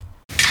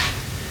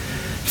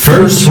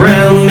First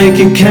round, make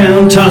it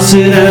count, toss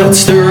it out,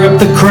 stir up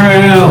the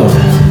crowd.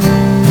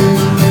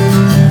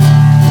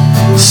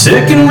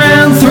 Second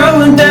round,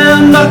 throwing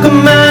down, knock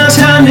 'em out,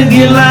 time to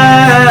get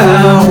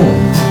loud.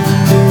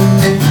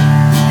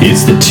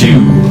 It's the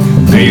Two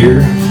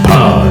Beer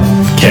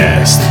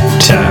Podcast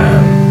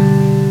time.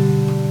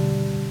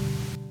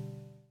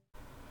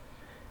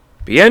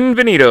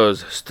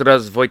 Bienvenidos,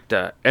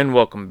 Strasvoita, and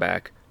welcome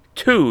back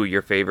to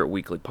your favorite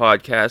weekly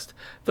podcast,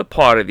 The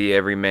Pod of the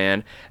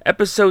Everyman,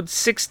 episode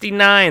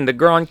 69, the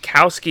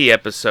Gronkowski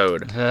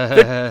episode,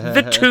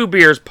 the Two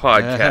Beers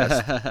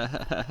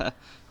Podcast.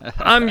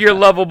 I'm your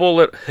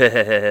lovable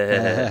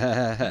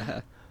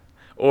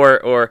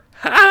or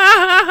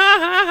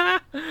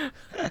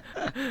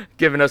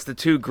giving us the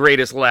two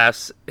greatest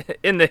laughs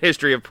in the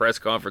history of press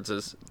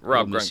conferences,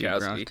 Rob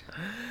Gronkowski.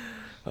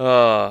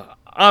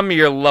 I'm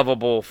your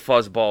lovable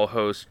fuzzball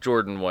host,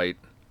 Jordan White.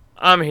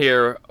 I'm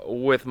here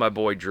with my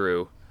boy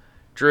Drew.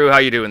 Drew, how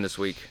you doing this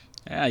week?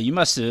 Yeah, you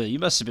must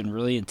have been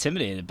really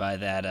intimidated by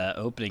that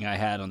opening I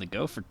had on the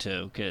Go for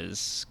Two,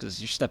 because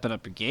you're stepping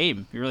up your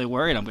game. You're really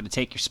worried I'm going to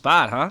take your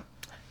spot, huh?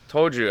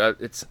 Told you, Am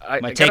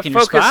I taking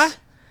your spot?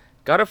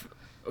 Gotta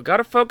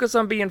focus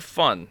on being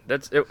fun.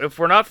 If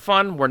we're not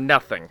fun, we're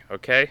nothing.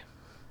 Okay?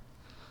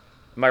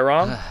 Am I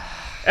wrong?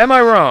 Am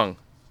I wrong?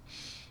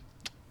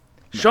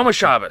 Shoma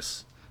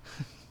Shabbos.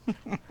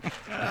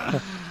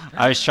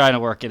 I was trying to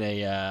work in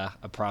a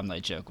prom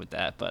night joke with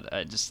that, but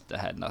I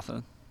had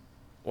nothing.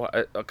 Well,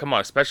 come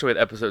on, especially with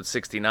episode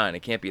 69,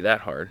 it can't be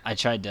that hard. I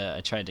tried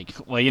to.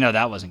 Well,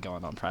 that wasn't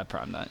going on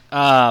prom night.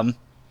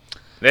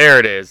 There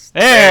it is.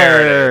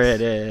 There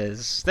it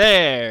is.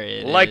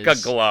 Like a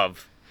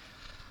glove.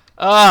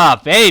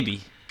 Ah,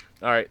 baby.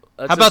 All right.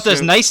 How about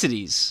those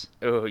niceties?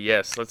 Oh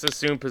yes. Let's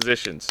assume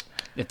positions.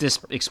 If this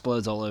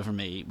explodes all over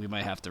me, we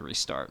might have to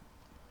restart.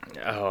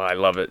 Oh, I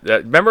love it.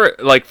 Remember,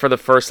 for the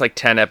first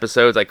 10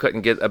 episodes, I couldn't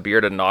get a beer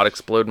to not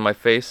explode in my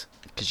face?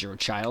 Because you're a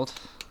child?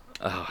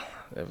 Oh,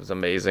 it was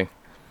amazing.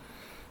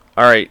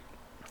 All right.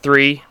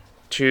 3,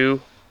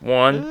 2,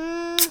 1.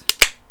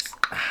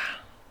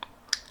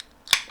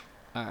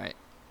 All right.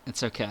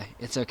 It's okay.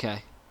 It's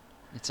okay.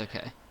 It's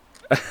okay.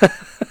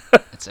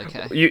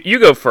 You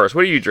go first.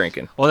 What are you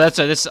drinking? Well,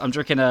 I'm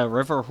drinking a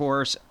River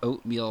Horse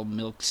Oatmeal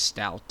Milk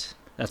Stout.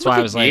 That's why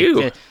I was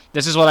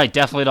this is what I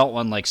definitely don't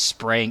want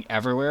spraying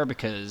everywhere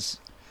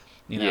because,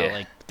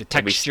 the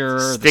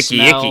texture, the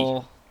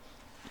smell.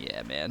 Icky.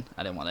 Yeah, man,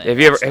 I didn't want to.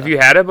 Have you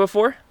had it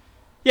before?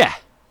 Yeah.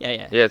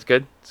 Yeah, it's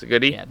good. It's a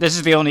goodie. Yeah, this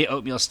is the only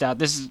oatmeal stout.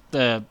 This is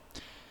the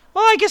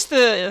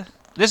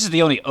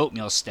only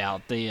oatmeal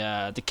stout.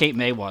 The Cape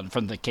May one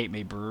from the Cape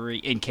May Brewery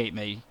in Cape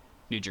May,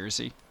 New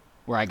Jersey,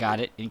 where I got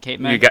it in Cape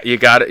May. You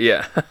got it,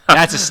 yeah.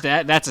 That's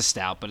a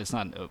stout, but it's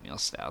not an oatmeal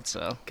stout.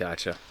 So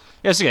gotcha.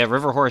 Yeah, so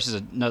River Horse is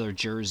another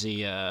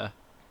Jersey pub.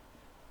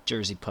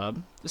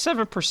 The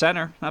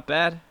 7%er, not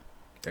bad.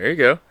 There you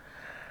go.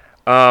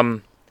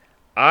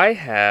 I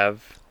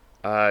have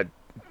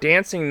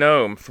Dancing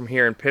Gnome from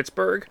here in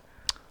Pittsburgh.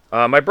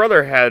 My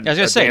brother had. I was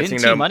gonna say, Dancing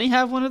didn't Gnome. T-Money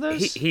have one of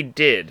those? He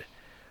did.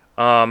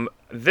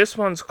 This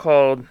one's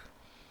called.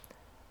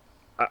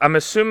 I'm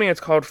assuming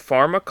it's called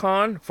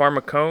Pharmacon.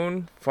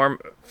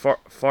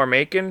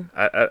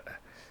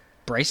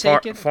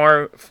 Brace-Aiken?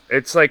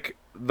 It's like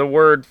the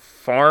word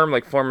farm,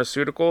 like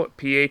pharmaceutical,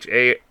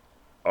 PHARM,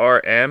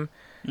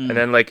 and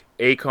then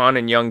Akon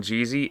and Young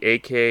Jeezy,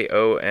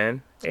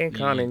 AKON.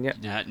 Akon and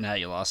Young. Now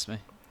you lost me.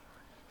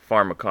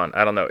 Pharmacon.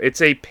 I don't know.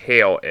 It's a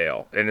pale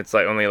ale, and it's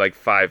only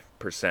 5%.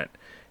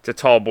 It's a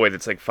tall boy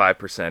that's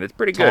 5%. It's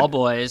pretty good. Tall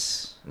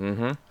boys.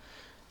 Mm-hmm.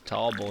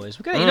 Tall boys.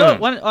 We got. You know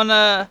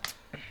what?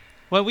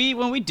 When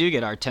we do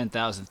get our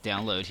 10,000th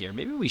download here,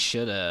 maybe we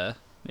should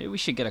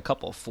get a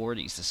couple of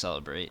 40s to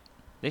celebrate.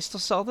 They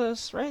still sell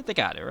those, right? They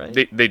got it,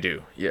 right? They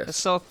do, yes. That's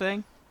still a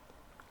thing?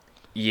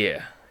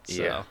 Yeah,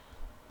 yeah.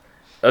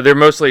 They're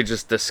mostly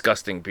just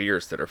disgusting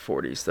beers that are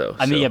 40s, though.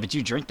 I mean, yeah, but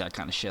you drink that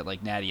kind of shit,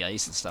 like Natty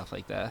Ice and stuff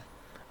like that.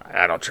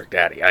 I don't drink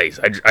Natty Ice.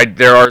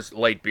 There are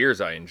light beers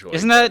I enjoy.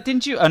 Isn't that,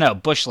 didn't you? Oh, no,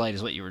 Busch Light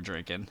is what you were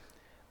drinking.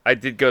 I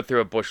did go through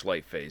a Busch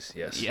Light phase,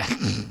 yes. Yeah.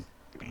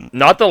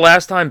 Not the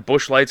last time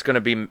Busch Light's going to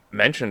be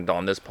mentioned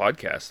on this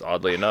podcast,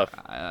 oddly enough.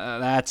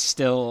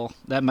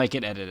 That might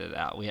get edited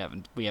out. We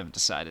haven't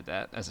decided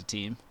that as a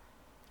team.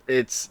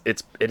 It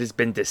has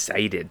been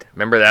decided.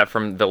 Remember that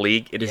from the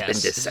league? It has been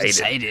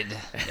decided.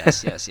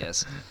 Yes.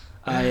 It's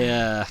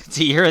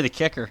the year of the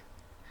kicker.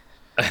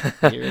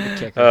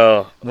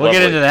 Oh, we'll lovely.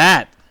 get into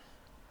that.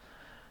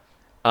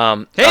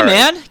 Hey,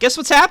 man, guess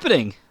what's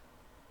happening?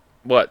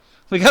 What?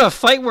 We got a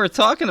fight worth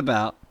talking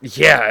about.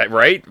 Yeah,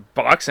 right?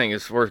 Boxing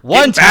is worth...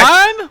 One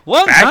time?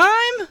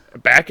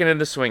 Back into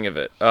the swing of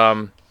it.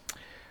 But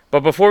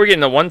before we get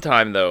into one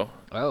time, though...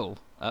 Oh.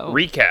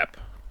 Recap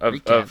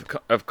of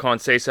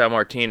Conceição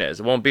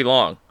Martinez. It won't be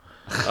long.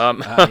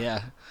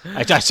 Yeah.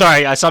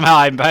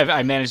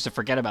 I managed to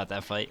forget about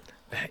that fight.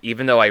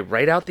 Even though I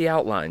write out the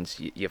outlines,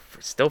 you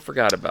still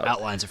forgot about it.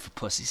 Outlines are for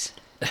pussies.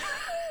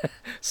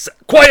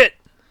 Quiet!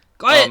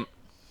 Quiet!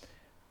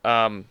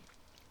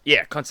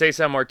 Yeah,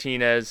 Conceição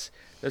Martinez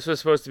This was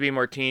supposed to be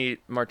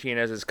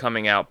Martinez's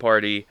coming out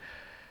party.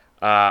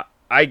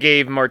 I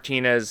gave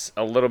Martinez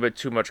a little bit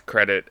too much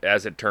credit,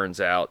 as it turns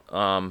out.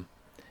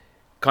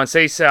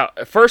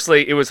 Conceição,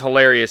 firstly, it was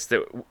hilarious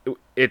that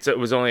it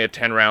was only a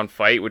 10-round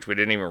fight, which we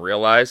didn't even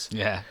realize.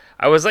 Yeah.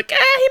 I was like, he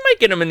might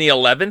get him in the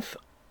 11th.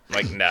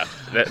 Like, no,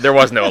 there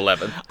was no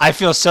 11th. I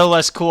feel so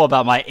less cool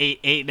about my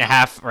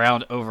 8.5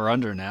 round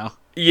over-under now.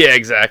 Yeah,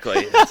 exactly.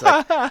 It's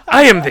like,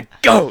 I am the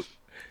GOAT.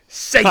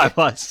 Say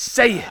it.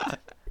 Say it.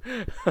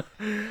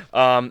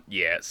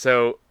 Yeah,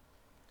 so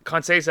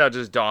Conceição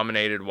just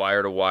dominated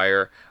wire to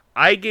wire.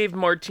 I gave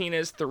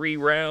Martinez 3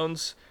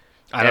 rounds.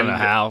 I don't know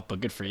how, but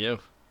good for you.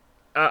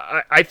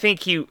 I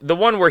think the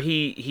one where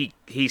he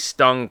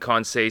stung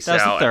Conceição. That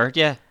was the third,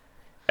 yeah.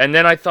 And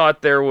then I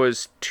thought there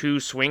was 2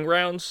 swing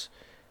rounds.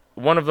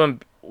 One of them,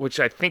 which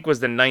I think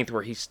was the 9th,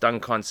 where he stung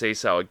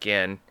Conceição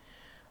again.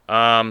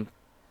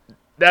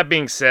 That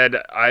being said,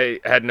 I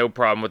had no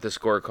problem with the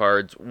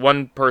scorecards.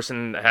 One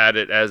person had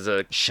it as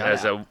a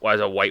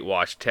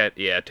whitewash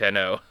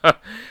 10-0.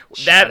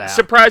 That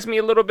surprised me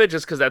a little bit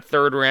just because that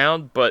third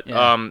round. But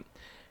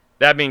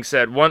that being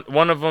said,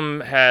 one of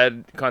them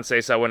had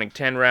Conceição winning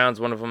 10 rounds.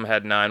 One of them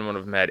had 9. One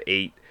of them had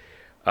 8.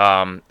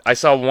 I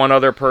saw one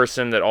other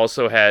person that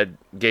also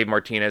gave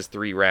Martinez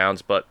 3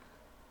 rounds, but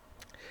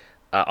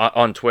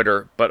on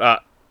Twitter.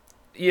 But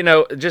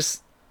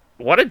just.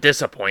 What a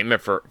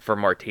disappointment for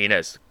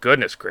Martinez.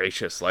 Goodness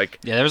gracious.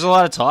 There was a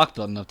lot of talk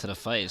building up to the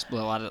fight. A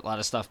lot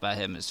of stuff about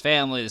him, his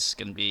family. This is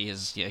going to be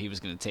he was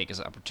going to take his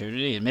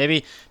opportunity, and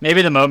maybe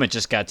the moment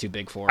just got too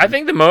big for him. I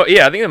think the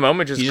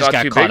moment just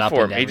got too big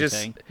for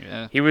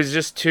him. He was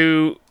just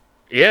too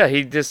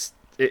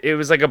it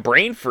was like a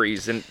brain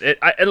freeze, and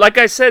like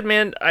I said,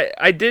 man,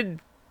 I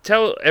did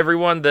tell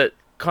everyone that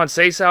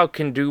Conceição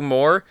can do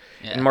more,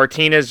 and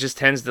Martinez just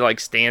tends to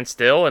stand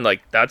still, and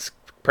that's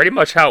pretty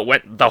much how it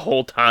went the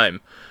whole time.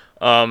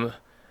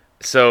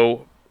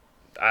 So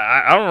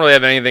I don't really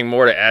have anything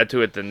more to add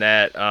to it than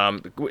that.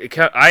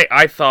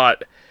 I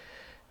thought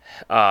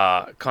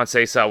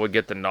Conceição would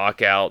get the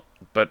knockout,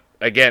 but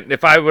again,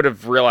 if I would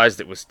have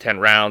realized it was 10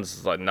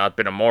 rounds, not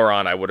been a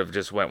moron, I would have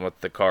just went with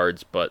the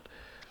cards. But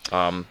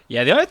the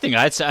other thing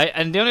I'd say,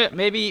 and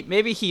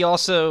maybe he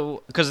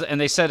also,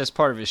 and they said as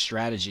part of his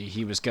strategy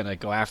he was going to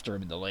go after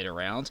him in the later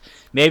rounds.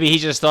 Maybe he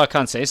just thought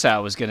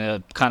Conceição was going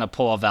to kind of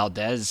pull a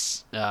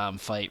Valdez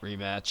fight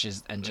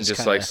rematch and just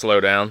kinda, slow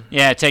down.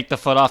 Yeah, take the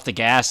foot off the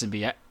gas and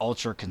be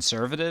ultra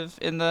conservative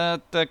in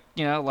the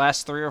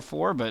last 3 or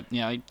 4. But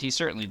he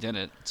certainly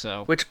didn't.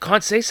 So which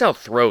Conceição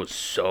throws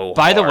so.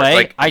 By the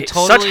way,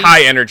 such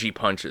high energy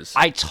punches.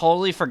 I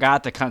totally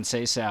forgot that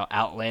Conceição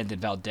outlanded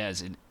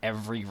Valdez in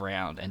every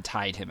round and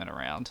tied him in a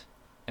round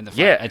in the fight.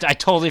 Yeah. I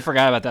totally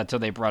forgot about that until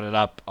they brought it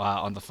up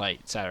on the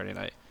fight Saturday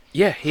night.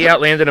 Yeah, he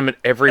outlanded him in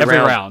every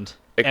round.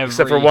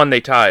 Except for one they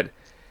tied.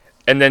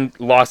 And then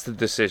lost the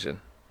decision.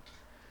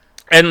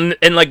 And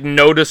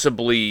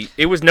noticeably,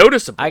 it was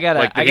noticeable.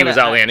 He was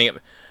outlanding him.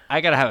 I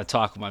gotta have a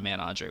talk with my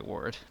man Andre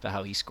Ward about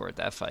how he scored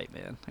that fight,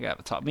 man. I gotta have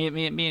a talk. Me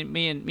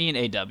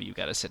and AW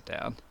gotta sit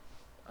down.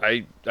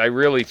 I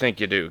really think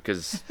you do,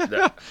 because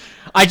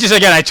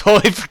I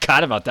totally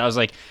forgot about that. I was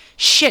like,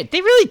 shit, they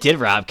really did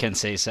rob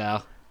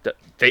Conceição.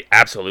 They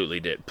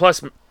absolutely did.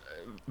 Plus,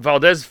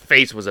 Valdez's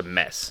face was a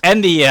mess.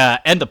 And the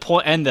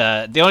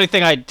only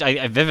thing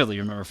I vividly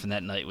remember from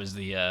that night was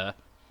the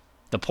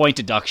point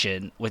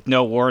deduction with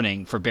no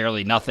warning for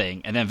barely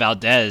nothing, and then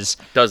Valdez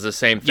does the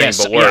same thing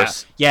but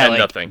worse. Yeah,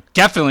 nothing.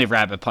 Definitely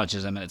rabbit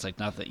punches him, and it's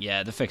nothing.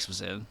 Yeah, the fix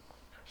was in.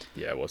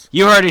 Yeah, it was.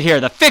 You heard it here.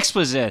 The fix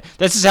was in.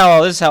 This is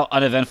how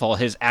uneventful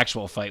his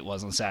actual fight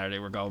was on Saturday.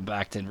 We're going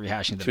back to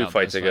rehashing the 2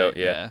 fights ago.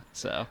 Yeah.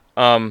 So.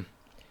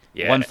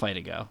 Yeah. 1 fight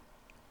ago.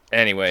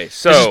 Anyway,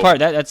 so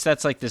this is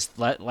that's like this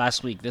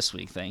last week, this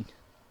week thing.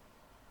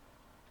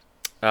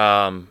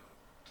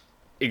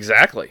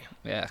 Exactly.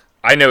 Yeah.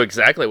 I know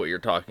exactly what you're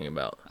talking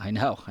about. I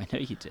know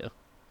you do.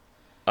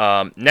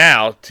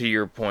 Now to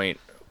your point.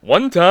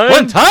 One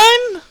time.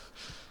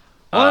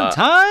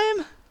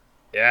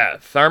 Yeah,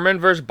 Thurman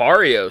versus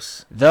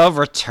Barrios. The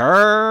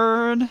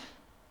return.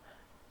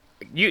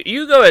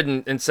 You go ahead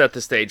and set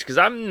the stage, because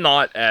I'm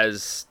not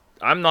as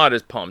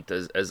pumped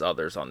as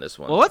others on this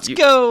one. Well, let's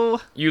go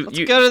to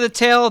the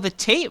tail of the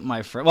tape,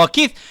 my friend. Well,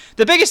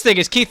 the biggest thing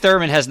is Keith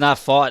Thurman has not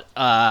fought,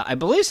 I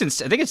believe I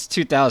think it's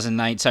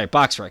 2009. Sorry,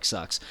 BoxRec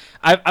sucks.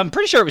 I'm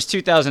pretty sure it was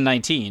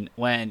 2019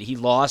 when he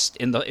lost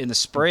in the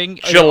spring.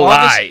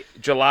 July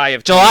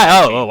of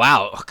 2019. Oh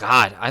wow. Oh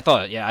God. I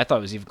thought it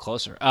was even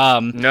closer.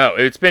 No,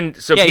 it's been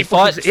he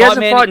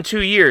hasn't fought in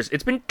 2 years.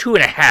 It's been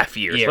 2.5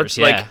 years.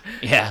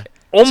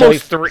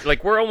 Almost 3.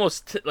 We're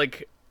almost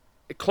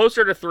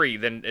closer to 3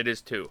 than it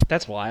is 2.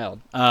 That's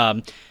wild.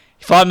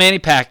 He fought Manny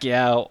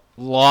Pacquiao,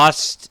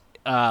 lost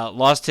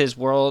the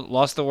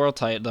world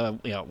title,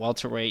 the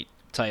welterweight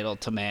title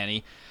to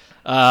Manny.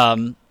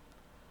 It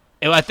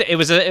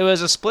was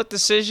a split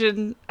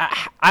decision.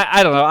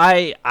 I don't know.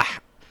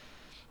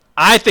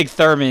 I think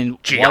Thurman.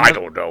 I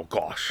don't know.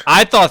 Gosh.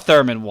 I thought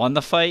Thurman won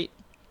the fight.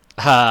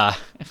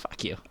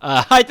 Fuck you.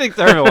 I think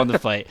Thurman won the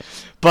fight,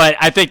 but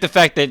I think the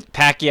fact that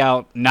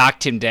Pacquiao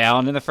knocked him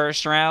down in the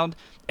first round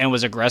and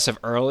was aggressive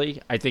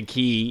early, I think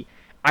he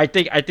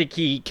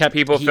kept.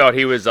 People felt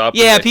he was up.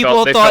 Yeah,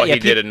 people thought he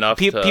did enough.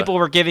 People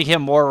were giving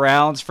him more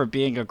rounds for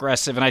being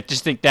aggressive, and I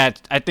just think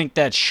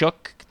that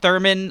shook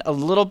Thurman a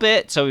little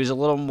bit, so he was a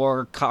little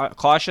more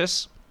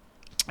cautious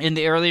in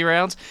the early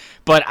rounds.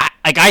 But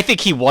I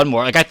think he won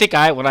more. Like I think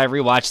when I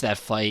rewatched that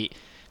fight,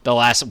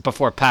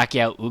 before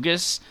Pacquiao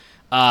Ugas,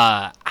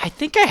 I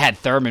think I had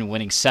Thurman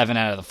winning 7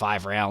 out of the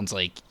 5 rounds,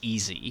 like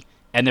easy.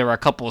 And there were a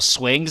couple of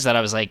swings that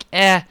I was like,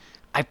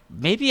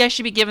 maybe I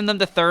should be giving them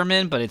to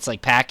Thurman, but it's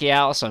like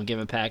Pacquiao, so I'm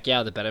giving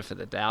Pacquiao the benefit of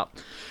the doubt.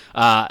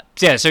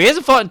 So he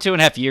hasn't fought in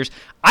 2.5 years.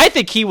 I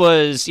think he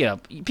was,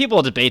 people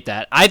will debate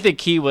that. I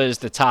think he was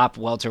the top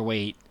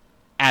welterweight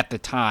at the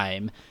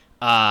time.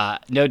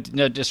 No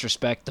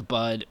disrespect to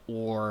Bud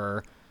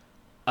or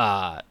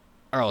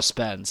Earl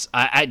Spence.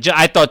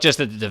 I thought just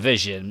at the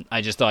division,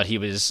 I just thought he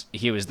was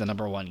the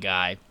number one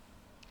guy.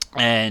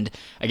 And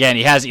again,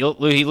 he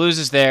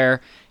loses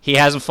there. He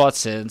hasn't fought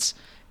since.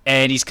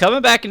 And he's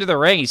coming back into the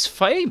ring. He's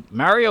fighting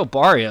Mario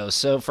Barrios.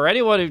 So for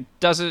anyone who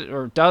doesn't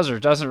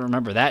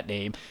remember that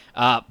name,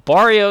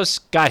 Barrios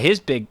got his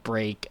big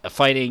break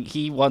fighting.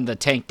 He won the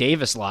Tank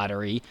Davis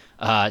lottery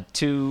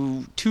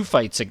two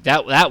fights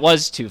ago. That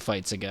was 2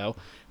 fights ago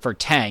for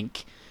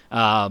Tank.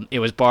 It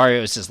was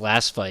Barrios'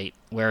 last fight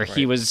where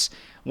he was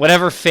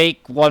whatever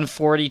fake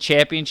 140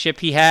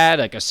 championship he had,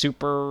 like a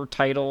super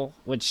title,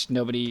 which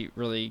nobody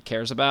really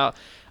cares about.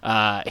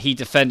 He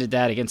defended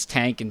that against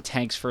Tank in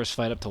Tank's first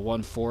fight up to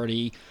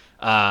 140.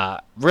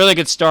 Really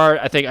good start.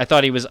 I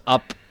thought he was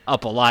up a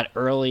lot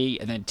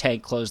early, and then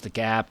Tank closed the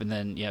gap, and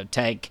then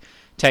Tank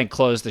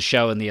closed the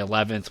show in the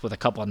 11th with a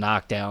couple of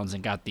knockdowns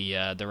and got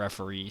the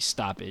referee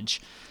stoppage.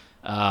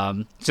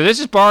 So this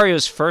is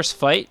Barrios' first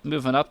fight,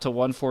 moving up to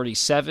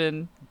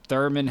 147.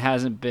 Thurman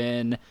hasn't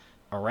been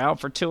around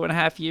for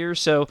 2.5 years,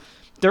 so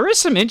there is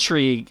some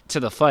intrigue to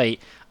the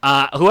fight.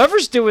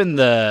 Whoever's doing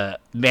the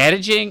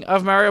managing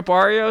of Mario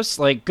Barrios,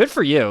 like, good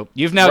for you.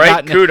 You've now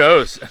gotten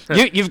kudos.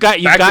 You've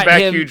got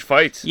back-to-back huge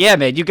fights. Yeah,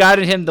 man, you got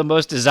him the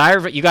most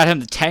desirable. You got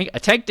him a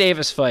Tank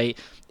Davis fight,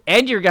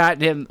 and you got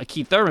him a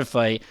Keith Thurman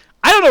fight.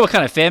 I don't know what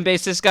kind of fan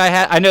base this guy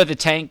had. I know the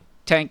Tank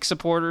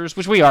supporters,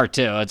 which we are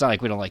too. It's not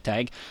like we don't like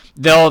Tank.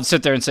 They'll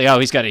sit there and say, "Oh,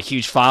 he's got a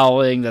huge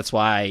following. That's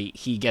why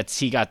he got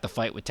the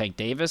fight with Tank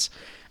Davis."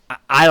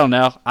 I don't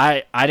know.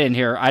 I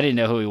didn't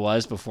know who he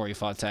was before he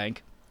fought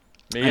Tank.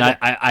 And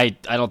I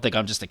don't think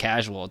I'm just a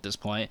casual at this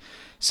point.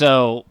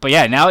 So, but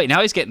yeah, now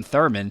he's getting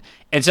Thurman,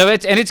 and so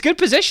it's good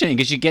positioning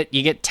because you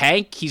get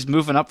Tank. He's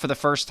moving up for the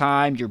first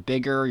time. You're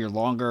bigger. You're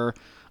longer.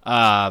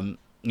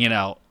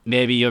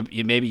 Maybe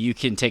you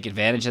can take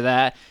advantage of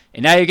that.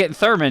 And now you're getting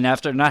Thurman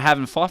after not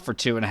having fought for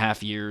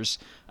 2.5 years,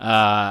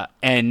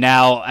 and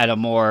now at a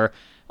more.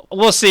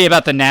 We'll see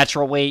about the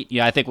natural weight.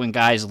 I think when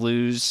guys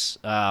lose,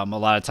 a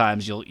lot of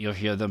times you'll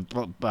hear them.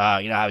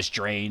 I was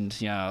drained.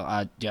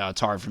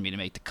 It's hard for me to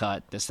make the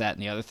cut. This, that,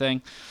 and the other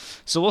thing.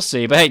 So we'll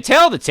see. But hey,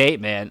 tail of the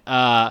tape, man.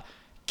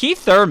 Keith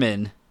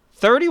Thurman,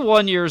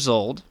 31 years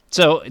old.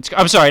 So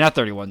I'm sorry, not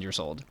 31 years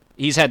old.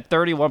 He's had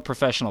 31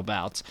 professional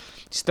bouts.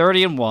 He's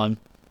 30-1.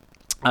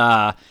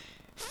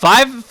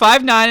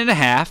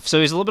 5'9.5", so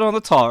he's a little bit on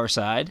the taller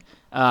side.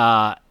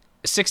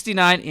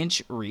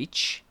 69-inch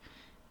reach.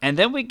 And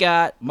then we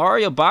got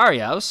Mario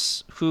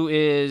Barrios, who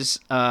is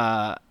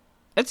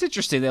that's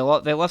interesting. They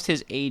left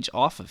his age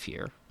off of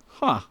here.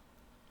 Huh.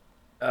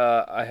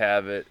 I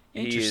have it.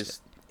 He's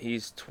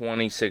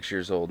 26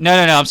 years old. No,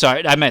 I'm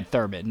sorry. I meant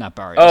Thurman, not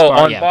Barrios.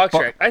 On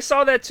BoxRec. I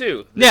saw that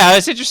too. Yeah,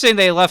 it's interesting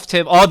they left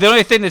him. Oh, the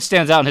only thing that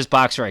stands out in his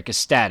BoxRec is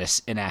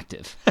status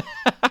inactive.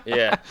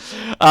 Yeah.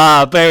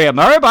 But yeah,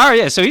 Mario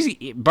Barrios. So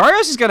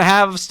Barrios is going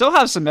to still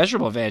have some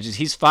measurable advantages.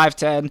 He's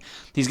 5'10".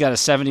 He's got a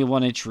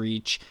 71-inch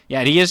reach.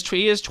 Yeah, he is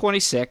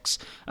 26.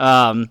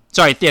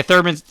 Sorry, yeah,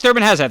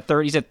 Thurman has had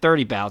 30. He's at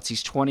 30 bouts.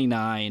 He's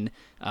 29.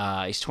 He's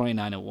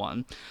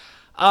 29-1.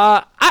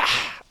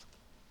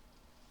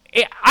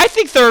 I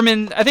think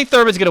Thurman's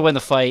going to win the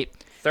fight.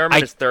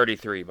 Thurman is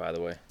 33, by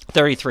the way.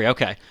 33,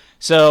 okay.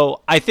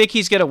 So I think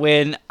he's going to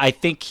win. I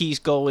think he's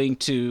going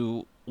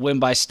to win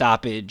by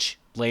stoppage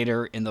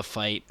later in the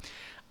fight.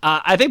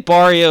 I think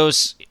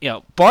Barrios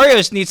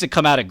needs to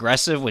come out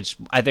aggressive, which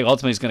I think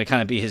ultimately is going to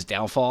kind of be his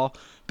downfall,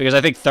 because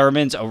I think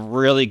Thurman's a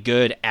really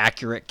good,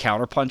 accurate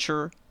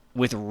counterpuncher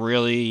with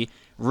really,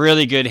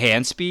 really good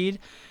hand speed.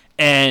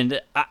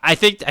 And I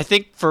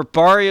think for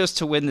Barrios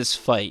to win this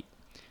fight,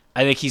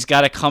 I think he's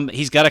got to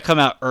come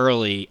out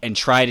early and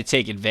try to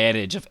take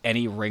advantage of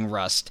any ring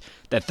rust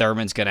that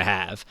Thurman's going to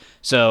have.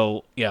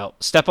 So,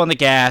 step on the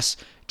gas,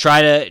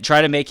 try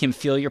to make him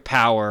feel your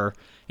power,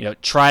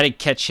 try to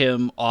catch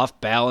him off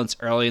balance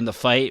early in the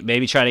fight,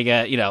 maybe try to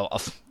get,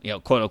 a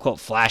quote unquote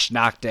flash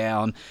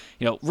knockdown,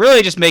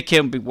 really just make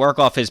him work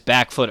off his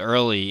back foot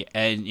early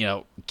and,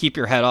 keep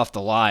your head off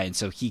the line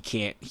so he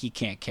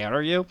can't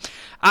counter you.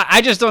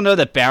 I just don't know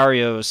that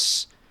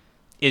Barrios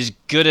is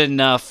good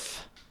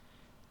enough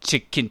to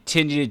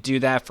continue to do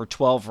that for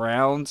 12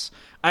 rounds.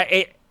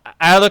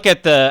 I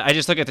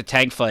just look at the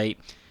Tank fight,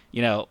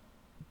 you know,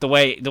 the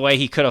way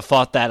he could have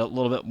fought that a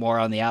little bit more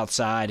on the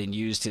outside and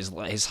used his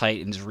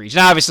height and his reach.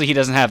 Now, obviously, he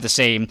doesn't have the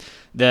same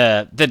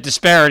the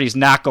disparity is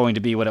not going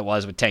to be what it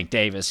was with Tank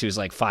Davis, who's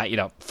like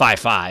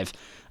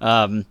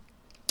 5'5".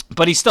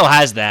 But he still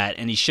has that,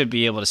 and he should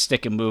be able to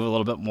stick and move a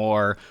little bit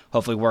more.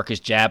 Hopefully, work his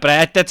jab.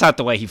 But that's not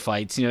the way he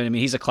fights. You know what I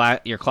mean? He's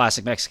your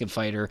classic Mexican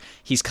fighter.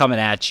 He's coming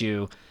at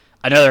you.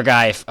 Another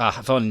guy,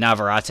 if only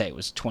Navarrete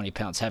was 20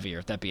 pounds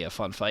heavier, that'd be a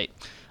fun fight.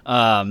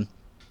 So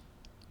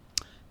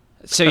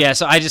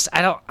I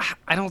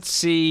don't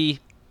see.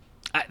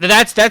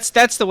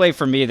 That's the way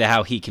for me to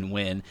how he can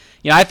win.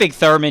 You know, I think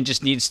Thurman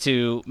just needs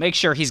to make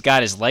sure he's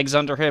got his legs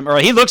under him, or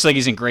he looks like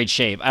he's in great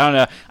shape. I don't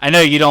know. I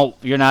know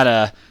you're not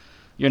a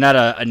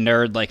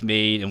nerd like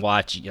me and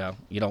watch. You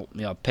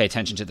don't pay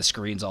attention to the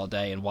screens all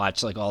day and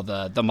watch like all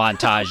the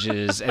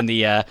montages and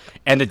the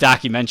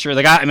documentary.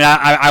 Like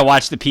I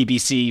watch the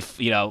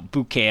PBC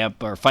boot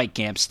camp or fight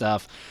camp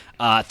stuff.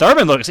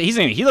 Thurman looks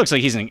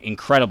like he's in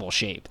incredible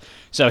shape.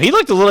 So he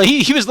looked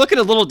he was looking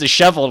a little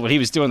disheveled when he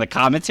was doing the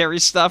commentary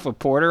stuff with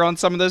Porter on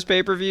some of those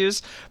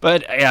pay-per-views.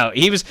 But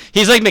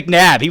he's like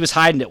McNabb. He was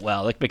hiding it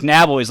well. Like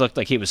McNabb always looked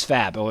like he was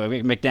fat, but when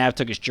McNabb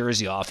took his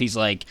jersey off, he's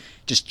like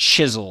just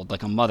chiseled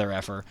like a mother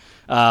effer.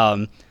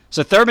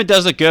 So Thurman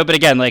does look good, but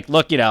again, like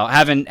look,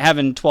 having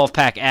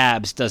 12-pack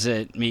abs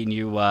doesn't mean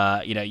you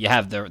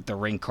have the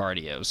ring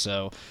cardio.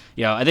 So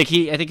I think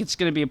it's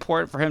going to be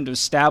important for him to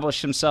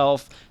establish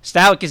himself,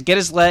 get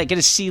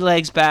his sea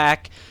legs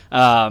back.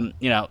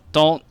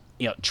 Don't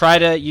try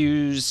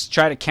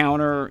to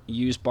counter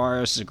use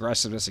Barrios'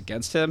 aggressiveness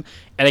against him.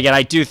 And again,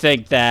 I do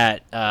think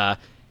that I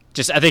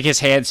think his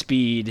hand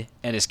speed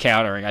and his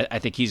countering, I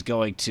think he's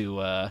going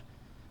to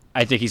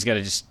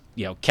just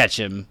catch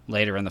him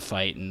later in the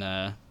fight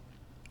and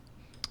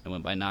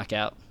win by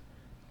knockout.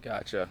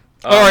 Gotcha.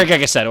 Or like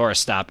I said, or a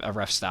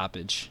ref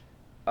stoppage.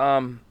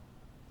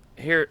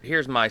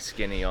 Here's my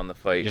skinny on the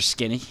fight. You're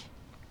skinny?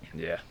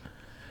 Yeah.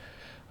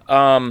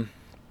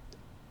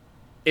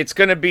 It's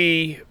gonna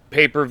be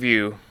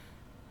pay-per-view.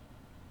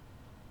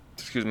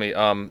 Excuse me.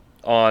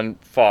 On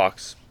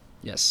Fox.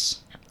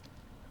 Yes.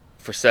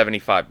 For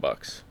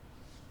 $75.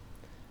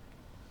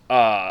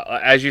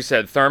 As you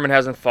said, Thurman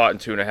hasn't fought in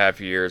 2.5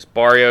 years.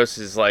 Barrios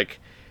is like,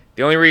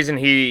 the only reason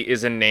he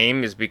is a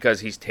name is because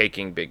he's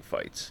taking big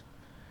fights.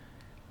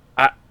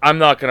 I'm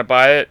not gonna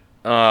buy it.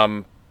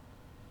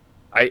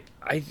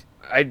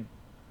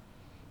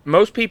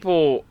 Most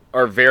people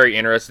are very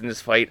interested in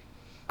this fight.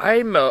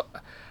 I'm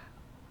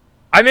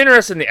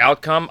interested in the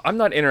outcome. I'm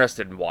not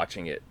interested in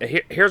watching it.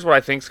 Here's what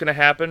I think is going to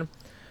happen.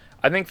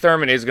 I think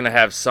Thurman is going to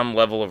have some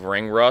level of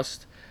ring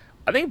rust.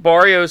 I think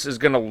Barrios is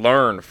going to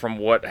learn from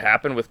what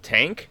happened with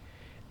Tank.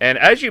 And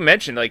as you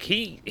mentioned, like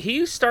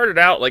he started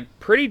out like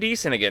pretty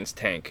decent against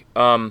Tank.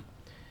 And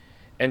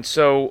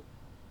so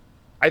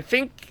I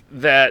think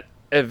that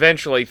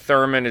eventually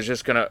Thurman is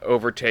just going to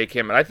overtake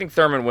him, and I think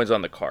Thurman wins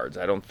on the cards.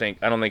 I don't think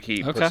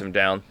he puts him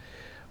down.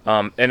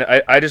 And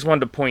I just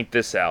wanted to point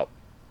this out.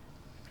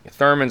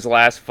 Thurman's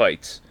last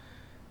fights: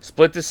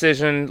 split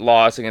decision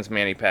loss against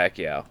Manny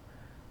Pacquiao.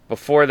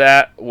 Before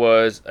that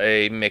was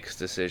a mixed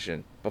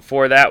decision.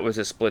 Before that was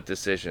a split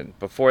decision.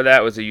 Before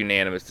that was a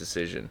unanimous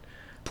decision.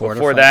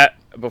 Before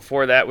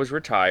that was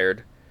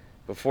retired.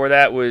 Before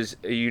that was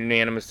a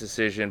unanimous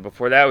decision.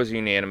 Before that was a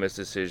unanimous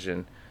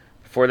decision.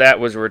 Before that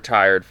was a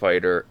retired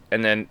fighter,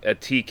 and then a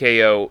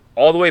TKO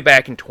all the way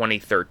back in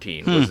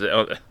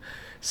 2013.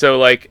 So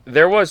like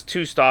there was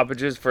 2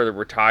 stoppages for the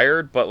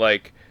retired, but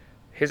like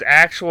his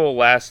actual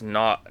last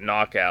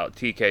knockout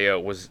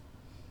TKO was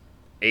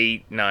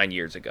 8-9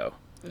 years ago.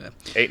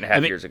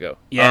 8.5 years ago.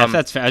 Yeah,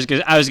 that's fair.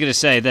 I was gonna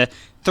say the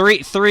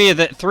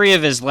three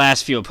of his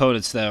last few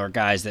opponents though are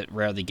guys that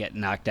rarely get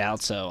knocked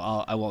out, so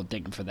I won't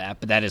dig him for that.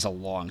 But that is a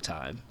long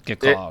time. Good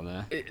call on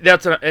that.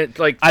 That's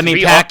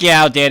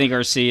Pacquiao, Danny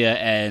Garcia,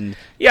 and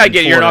I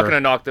get you're not gonna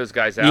knock those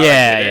guys out.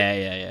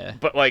 Yeah.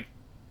 But like,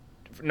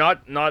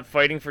 not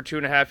fighting for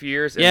 2.5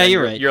 years. And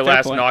you're right. Your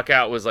last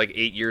knockout was like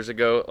 8 years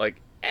ago. Like,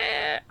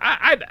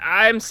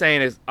 I'm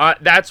saying is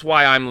that's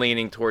why I'm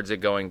leaning towards it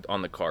going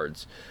on the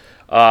cards.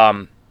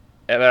 I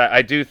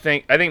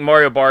think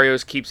Mario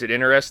Barrios keeps it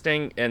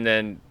interesting, and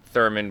then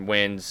Thurman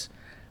wins.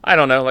 I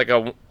don't know, like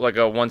a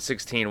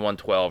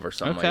 116-112 or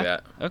something like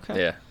that.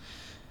 Okay.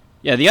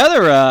 Yeah. The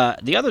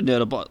other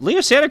notable Leo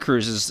Santa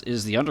Cruz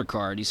is the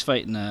undercard. He's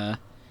fighting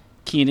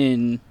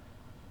Keenan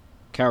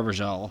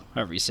Carvajal,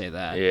 however you say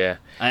that. Yeah.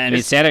 I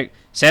mean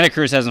Santa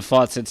Cruz hasn't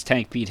fought since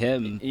Tank beat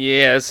him.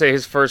 Yeah, I'd say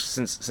his first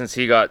since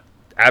he got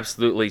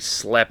absolutely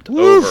slept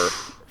over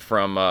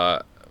from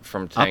Tank.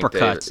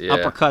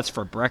 Uppercuts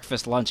for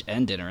breakfast, lunch,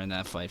 and dinner in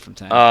that fight from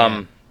Tank.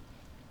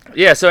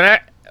 So an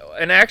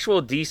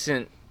actual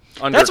decent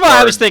undercard. That's why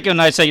I was thinking.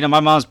 I'd say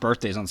my mom's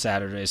birthday's on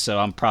Saturday, so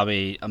I'm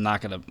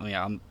not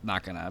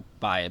gonna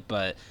buy it.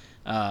 But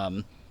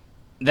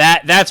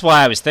that's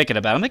why I was thinking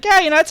about it. I'm like,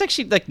 it's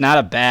actually like not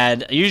a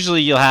bad.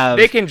 Usually you'll have.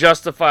 They can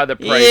justify the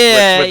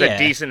price with a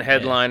decent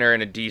headliner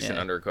and a decent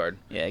undercard.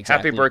 Yeah,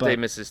 exactly. Happy birthday,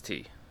 Mrs.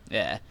 T.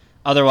 Yeah.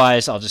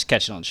 Otherwise, I'll just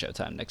catch it on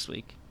Showtime next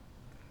week.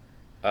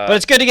 But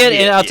it's good to get,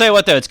 and I'll tell you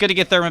what though, it's good to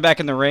get Thurman back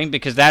in the ring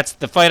because that's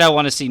the fight I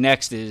want to see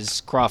next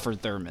is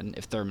Crawford Thurman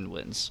if Thurman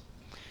wins.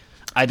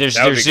 There's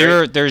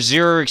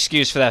zero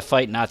excuse for that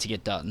fight not to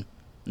get done.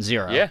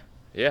 Zero.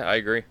 Yeah, I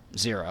agree.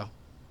 Zero.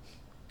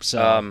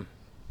 So.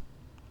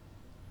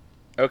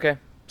 Okay.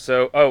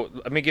 So,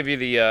 let me give you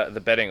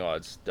the betting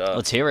odds.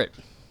 Let's hear it.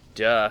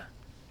 Duh.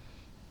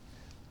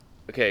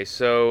 Okay,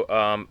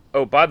 so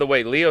by the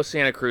way, Leo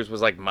Santa Cruz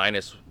was like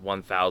minus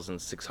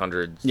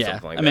 1,600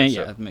 something like that. I mean,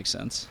 that makes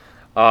sense.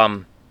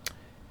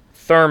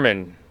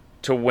 Thurman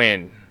to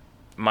win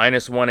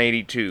minus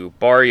 182,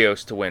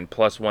 Barrios to win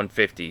plus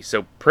 150.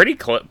 So pretty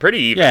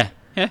even.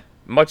 Yeah.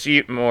 Much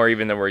more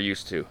even than we're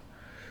used to.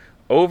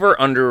 Over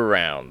under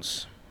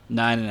rounds.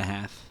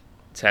 9.5.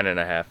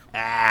 10.5.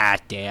 Ah,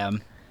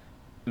 damn.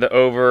 The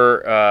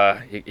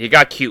over, he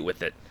got cute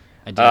with it.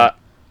 I did.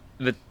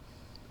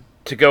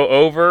 To go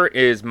over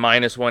is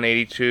minus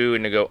 182,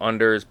 and to go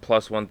under is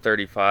plus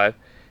 135.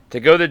 To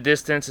go the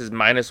distance is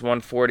minus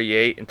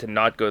 148, and to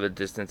not go the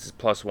distance is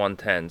plus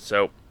 110.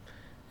 So,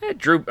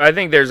 Drew, I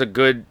think there's a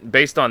good,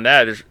 based on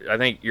that, I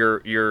think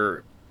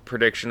your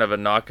prediction of a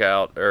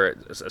knockout or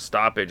a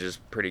stoppage is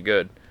pretty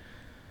good.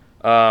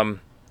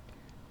 Thurman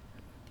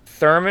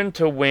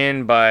to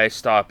win by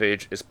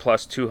stoppage is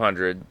plus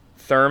 200.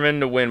 Thurman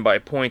to win by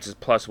points is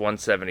plus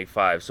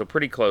 175, so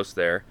pretty close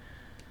there.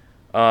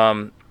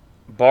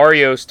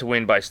 Barrios to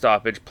win by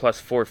stoppage,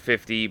 plus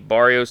 450.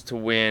 Barrios to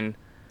win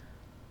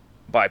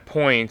by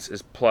points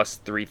is plus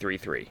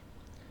 333.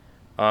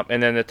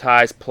 And then the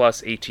ties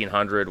plus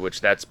 1,800,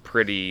 which that's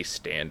pretty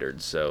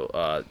standard,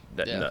 so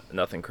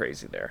nothing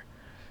crazy there.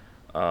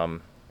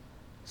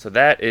 So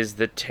that is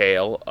the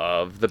tale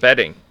of the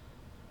betting.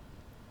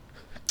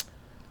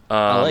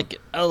 I like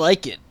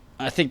it.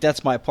 I think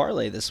that's my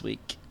parlay this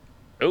week.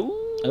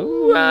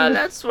 Ooh,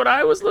 that's what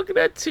I was looking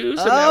at too.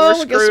 So now we're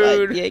screwed. Guess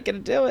what? You ain't gonna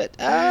do it.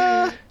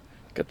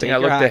 Good thing I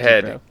looked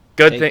ahead. Bro.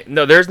 Good thing.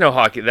 No, there's no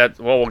hockey.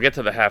 We'll get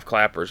to the half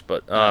clappers,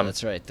 but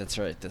that's right.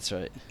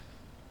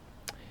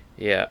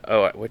 Yeah.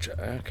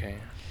 Okay.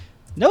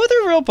 No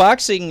other real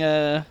boxing.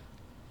 Oh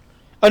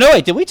no!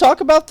 Wait, did we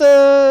talk about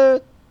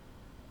the?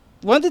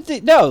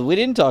 No, we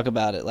didn't talk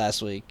about it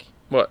last week.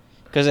 What?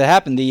 Because it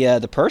happened.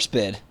 The purse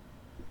bid.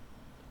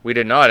 We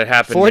did not. It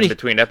happened in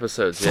between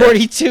episodes.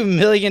 $42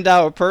 million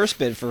purse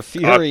bid for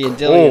Fury and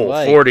Dillian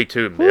White.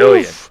 $42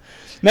 million.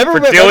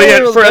 Remember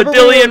for a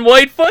Dillian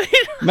White fight?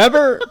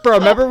 Remember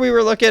we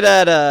were looking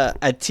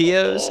at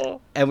Tio's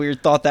and we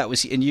thought that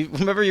was, and you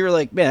were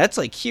like, man, that's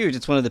like huge.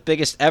 It's one of the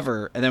biggest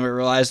ever. And then we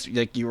realized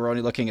like you were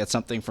only looking at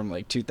something from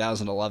like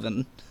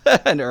 2011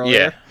 and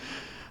earlier.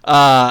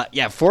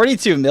 Yeah,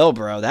 42 mil,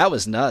 bro. That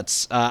was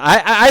nuts.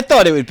 I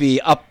thought it would be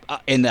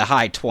up in the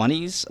high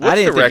 20s.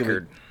 What's the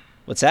record?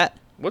 What's that?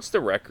 What's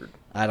the record?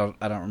 I don't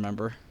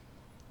remember.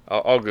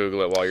 I'll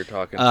Google it while you're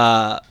talking.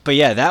 But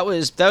yeah, that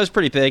was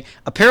pretty big.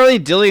 Apparently,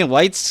 Dillian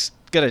White's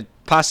gonna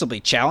possibly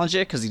challenge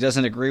it because he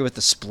doesn't agree with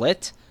the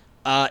split.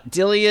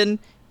 Dillian,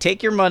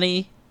 take your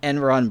money and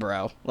run,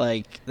 bro.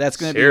 Like that's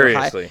gonna be your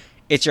high.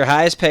 It's your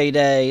highest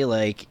payday.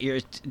 Like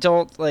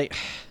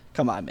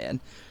come on,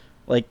 man.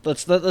 Like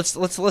let's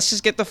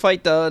just get the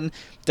fight done.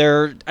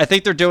 I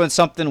think they're doing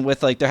something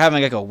with like they're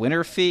having like a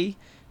winner fee.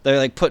 They're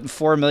like putting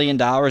 $4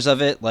 million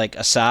of it like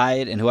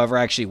aside, and whoever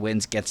actually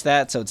wins gets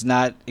that. So it's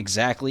not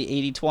exactly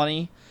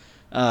 80-20.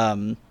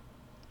 But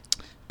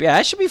yeah,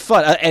 that should be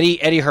fun.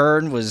 Eddie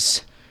Hearn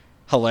was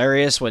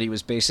hilarious when he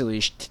was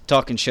basically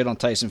talking shit on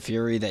Tyson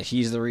Fury that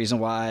he's the reason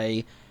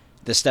why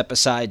the step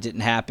aside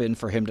didn't happen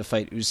for him to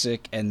fight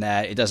Usyk, and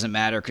that it doesn't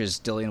matter because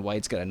Dillian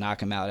White's gonna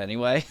knock him out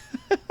anyway.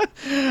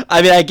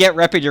 I mean, I get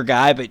repping your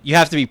guy, but you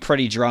have to be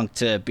pretty drunk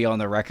to be on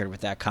the record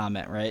with that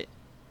comment, right?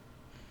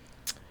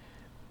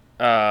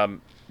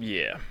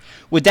 Yeah.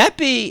 Would that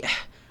be?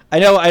 I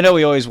know.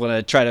 We always want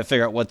to try to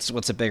figure out what's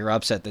a bigger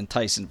upset than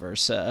Tyson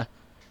versus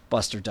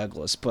Buster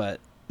Douglas, but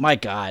my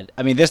God,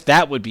 I mean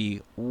that would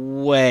be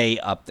way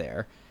up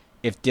there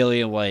if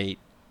Dillian White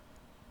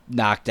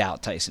knocked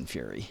out Tyson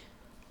Fury.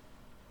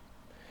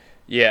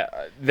 Yeah,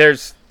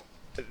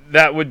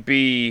 that would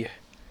be.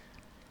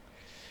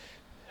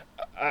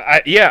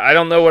 I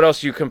don't know what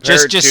else you compare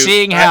it to. Just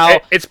seeing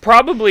how it's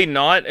probably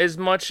not as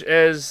much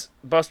as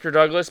Buster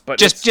Douglas, but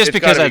just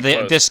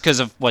because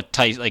of what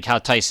how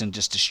Tyson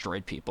just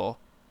destroyed people.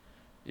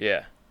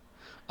 Yeah.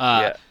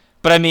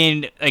 But I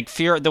mean, like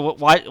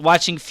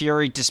watching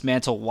Fury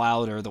dismantle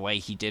Wilder the way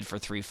he did for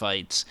 3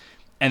 fights,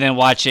 and then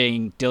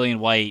watching Dillian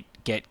White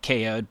get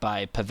KO'd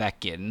by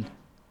Povetkin.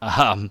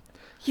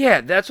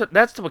 Yeah, that's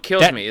what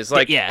kills me is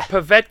like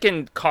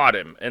Povetkin caught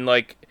him and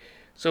like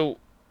so.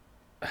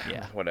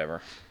 Yeah.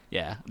 Whatever.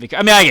 Yeah.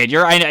 I mean, I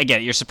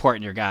get it. You're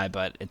supporting your guy,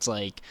 but it's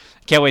like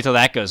can't wait till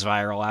that goes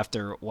viral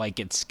after White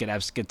gets KO'd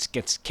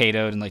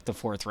in like the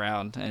 4th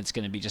round, and it's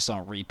going to be just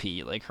on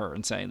repeat, like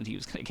Hearn saying that he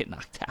was going to get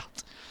knocked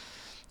out.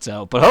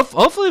 So, but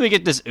hopefully we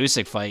get this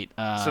Usyk fight.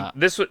 So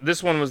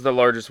this one was the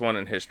largest one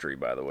in history,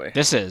 by the way.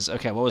 This is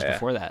okay. What was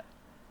before that?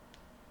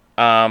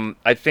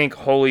 I think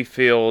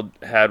Holyfield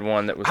had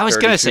one that was. I was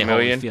going to say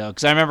million. Holyfield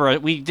because I remember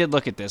we did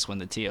look at this when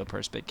the T.O.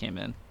 purse bid came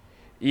in.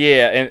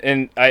 Yeah,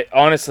 and I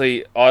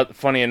honestly,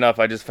 funny enough,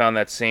 I just found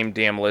that same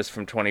damn list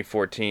from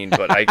 2014,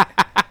 but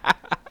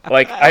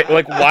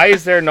why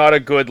is there not a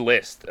good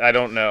list? I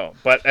don't know,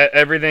 but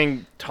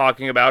everything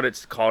talking about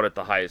it's called it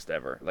the highest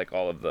ever. Like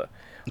all of the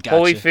Gotcha.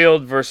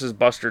 Holyfield versus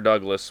Buster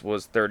Douglas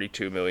was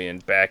 32 million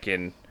back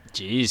in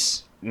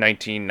Jeez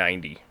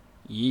 1990.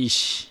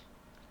 Yeesh.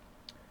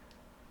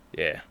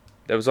 Yeah,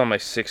 that was on my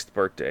 6th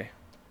birthday,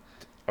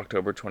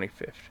 October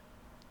 25th.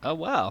 Oh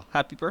wow!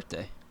 Happy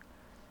birthday.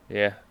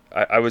 Yeah.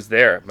 I was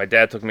there. My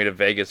dad took me to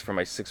Vegas for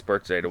my 6th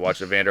birthday to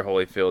watch Evander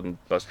Holyfield and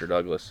Buster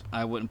Douglas.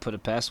 I wouldn't put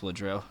it past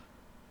Woodrow.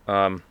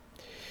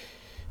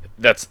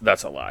 That's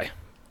a lie.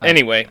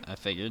 Anyway, I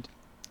figured.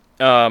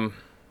 Yeah.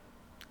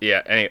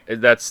 Anyway,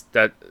 that's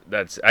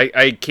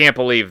I can't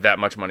believe that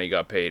much money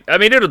got paid. I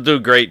mean, it'll do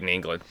great in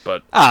England,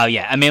 but Oh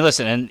yeah, I mean,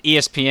 listen, and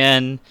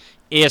ESPN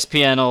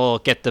will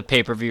get the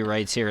pay-per-view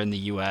rights here in the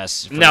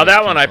U.S. Now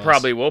that ESPN one I Plus.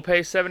 probably will pay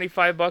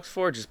 $75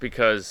 for, just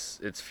because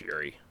it's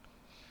Fury.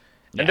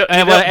 Yeah.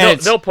 And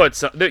they'll put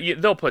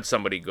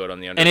somebody good on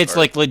the undercard. And it's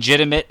like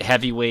legitimate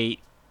heavyweight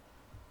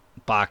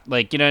box,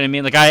 like, you know what I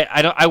mean? Like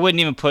I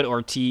wouldn't even put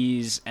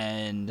Ortiz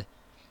and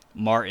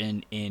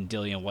Martin in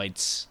Dillian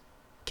White's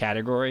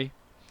category.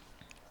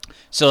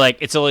 So like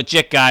it's a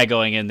legit guy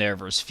going in there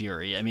versus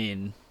Fury. I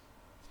mean,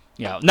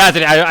 you know, not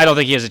that I don't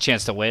think he has a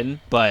chance to win,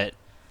 but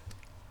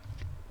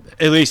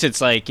at least it's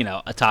like, you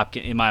know,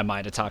 in my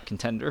mind, a top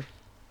contender.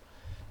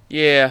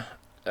 Yeah,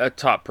 a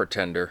top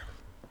pretender.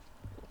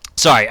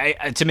 Sorry,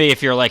 to me,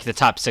 if you're like the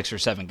top 6 or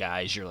 7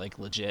 guys, you're like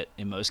legit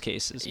in most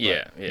cases. But,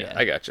 yeah,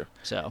 I got you.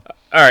 So,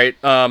 all right.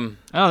 I don't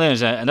think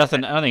there's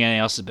nothing. I don't think anything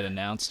else has been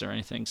announced or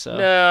anything. So,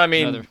 no, I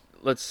mean,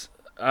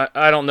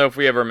 I don't know if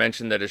we ever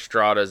mentioned that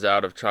Estrada's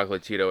out of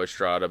Chocolatito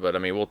Estrada, but I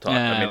mean, we'll talk.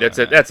 I mean, that's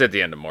it. That's at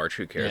the end of March.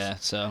 Who cares? Yeah.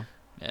 So,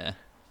 yeah.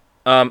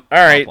 All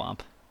right. Womp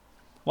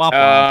womp. Womp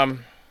womp.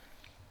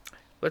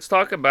 Let's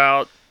talk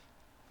about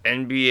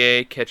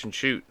NBA catch and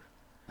shoot.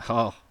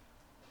 Oh,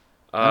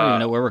 I don't even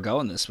know where we're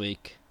going this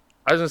week.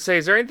 I was gonna say,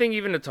 is there anything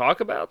even to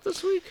talk about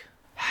this week?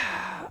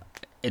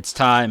 It's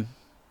time.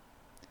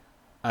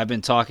 I've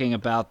been talking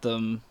about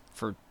them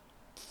for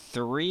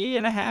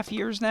 3.5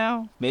 years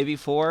now, maybe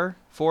 4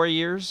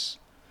 years,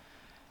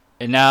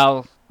 and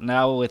now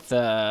with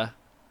JoJo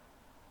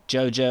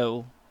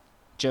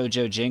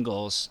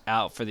Jingles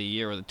out for the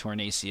year with a torn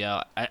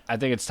ACL, I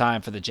think it's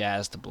time for the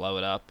Jazz to blow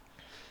it up.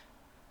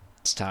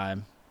 It's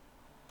time.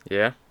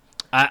 Yeah.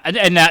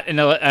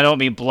 I don't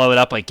mean blow it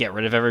up like get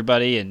rid of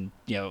everybody and,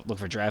 you know, look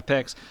for draft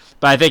picks,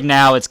 but I think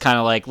now it's kind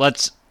of like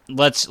let's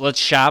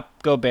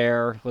shop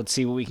Gobert. Let's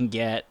see what we can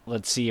get.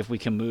 Let's see if we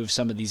can move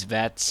some of these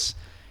vets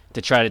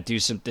to try to do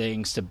some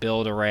things to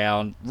build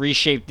around,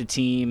 reshape the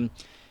team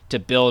to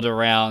build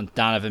around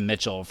Donovan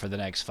Mitchell for the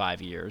next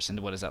 5 years. And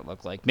what does that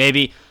look like?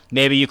 Maybe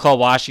you call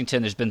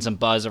Washington. There's been some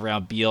buzz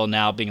around Beal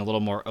now being a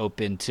little more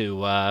open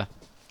to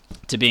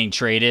being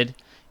traded,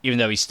 even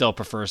though he still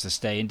prefers to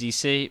stay in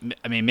DC.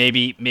 I mean,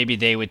 maybe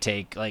they would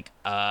take like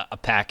a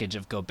package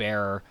of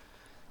Gobert,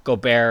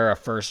 a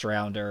first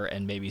rounder,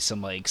 and maybe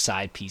some like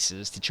side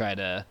pieces to try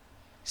to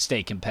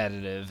stay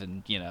competitive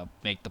and, you know,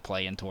 make the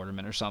play-in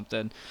tournament or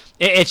something.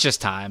 It's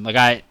just time.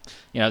 Like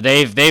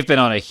they've been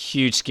on a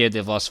huge skid.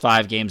 They've lost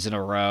 5 games in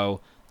a row,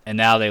 and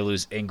now they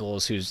lose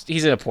Ingles,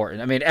 he's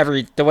important. I mean,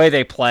 the way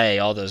they play,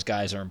 all those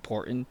guys are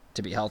important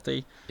to be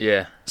healthy.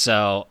 Yeah.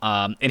 So,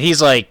 and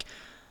he's like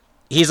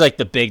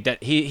the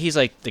big he's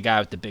like the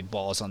guy with the big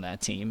balls on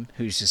that team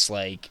who's just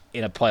like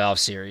in a playoff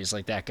series,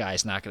 like that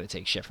guy's not going to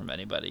take shit from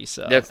anybody.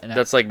 So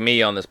that's like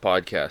me on this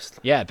podcast.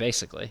 Yeah,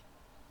 basically.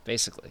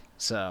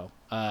 So,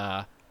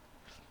 yeah,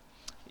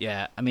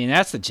 I mean,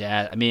 that's the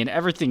Jazz. I mean,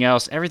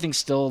 everything's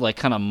still like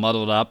kind of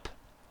muddled up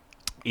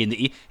in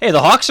the Hey,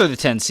 the Hawks are the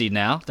 10 seed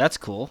now. That's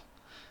cool.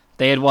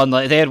 They had won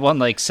like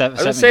 7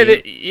 I would say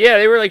that, yeah,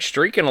 they were like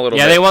streaking a little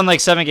bit. Yeah, they won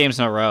like 7 games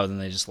in a row, then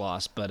they just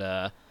lost.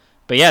 But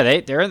yeah,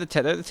 they're the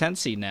 10th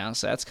seed now,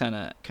 so that's kind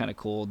of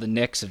cool. The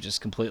Knicks have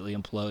just completely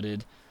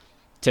imploded.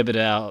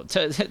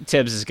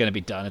 Tibbs is going to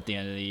be done at the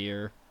end of the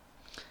year.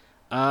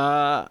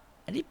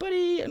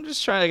 Anybody? I'm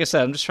just trying. Like I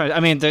said, I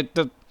mean,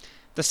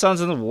 the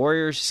Suns and the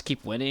Warriors just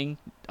keep winning.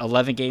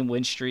 11-game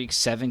win streak,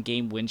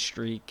 7-game win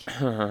streak.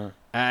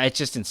 It's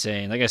just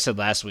insane. Like I said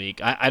last week,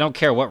 I don't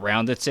care what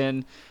round it's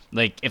in.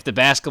 Like, if the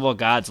basketball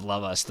gods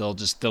love us,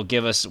 they'll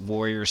give us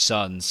Warriors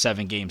Suns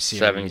 7-game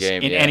series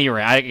in any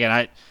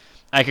round.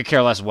 I could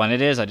care less when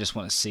it is. I just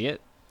want to see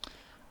it.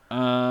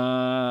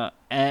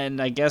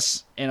 And I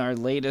guess in our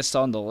latest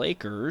on the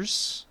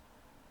Lakers,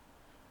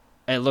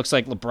 it looks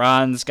like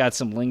LeBron's got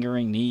some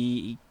lingering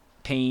knee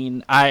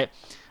pain. I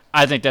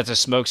think that's a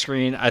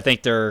smokescreen. I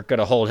think they're going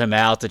to hold him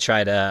out to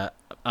try to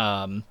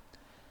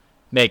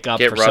make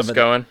up for Russ some of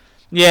going.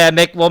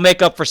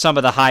 Make up for some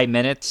of the high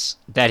minutes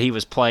that he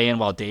was playing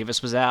while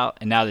Davis was out,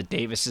 and now that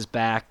Davis is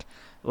back,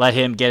 let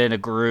him get in a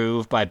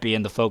groove by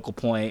being the focal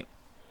point,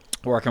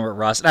 working with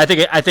Russ. And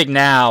I think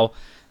now,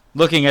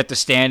 looking at the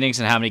standings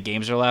and how many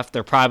games are left,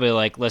 they're probably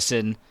like,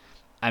 listen,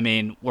 I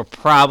mean, we're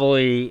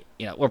probably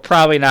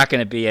not going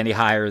to be any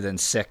higher than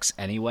 6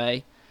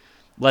 anyway.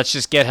 Let's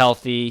just get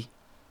healthy.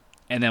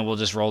 and then we'll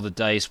just roll the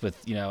dice with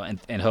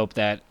and hope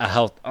that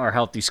our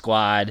healthy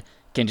squad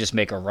can just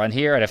make a run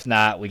here, and if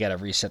not, we got to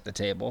reset the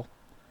table.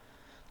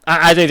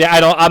 I think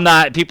that I'm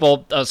not.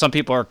 People, some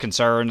people are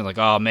concerned and like,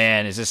 oh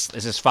man, is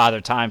this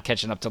Father Time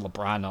catching up to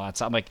LeBron and all that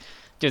stuff? I'm like,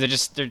 dude,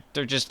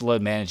 they're just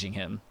load managing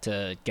him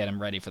to get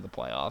him ready for the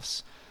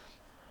playoffs.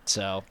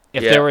 So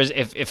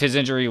if his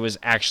injury was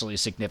actually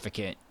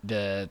significant,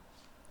 the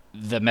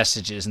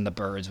messages and the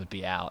birds would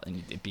be out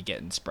and it'd be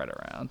getting spread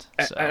around.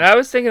 So. And I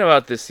was thinking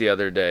about this the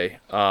other day.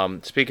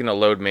 Speaking of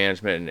load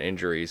management and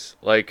injuries,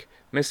 like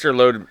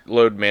Mr.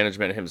 Load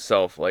Management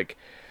himself, like,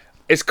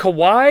 is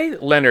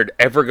Kawhi Leonard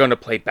ever going to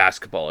play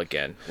basketball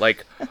again?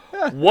 Like,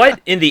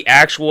 what in the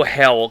actual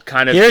hell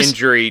kind of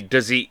injury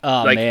does he?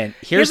 Oh like, man,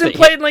 he hasn't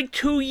played in like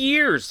 2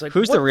 years. Like,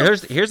 here's the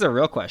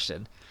real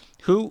question: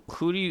 Who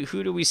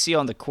do we see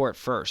on the court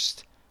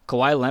first?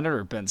 Kawhi Leonard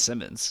or Ben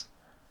Simmons?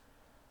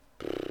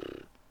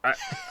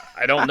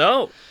 I don't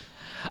know.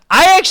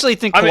 I actually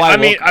think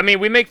Kawhi. I mean,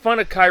 we make fun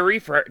of Kyrie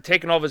for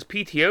taking all of his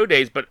PTO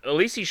days, but at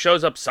least he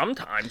shows up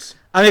sometimes.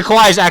 I mean,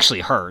 Kawhi's actually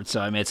hurt,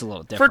 so I mean, it's a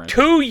little different. For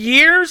 2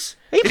 years?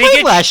 He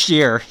played last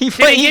year. Did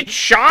he get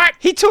shot?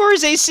 He tore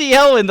his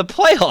ACL in the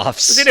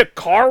playoffs. Was it a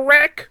car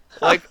wreck?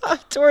 Like, he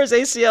tore his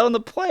ACL in the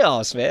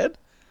playoffs, man.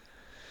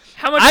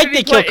 How much did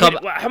he play?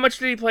 How much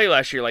did he play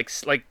last year?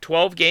 Like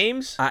 12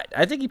 games?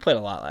 I think he played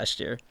a lot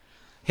last year.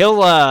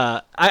 He'll.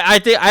 I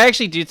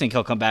actually do think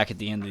he'll come back at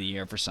the end of the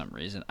year for some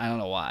reason. I don't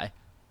know why.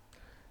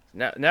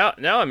 Now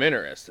I'm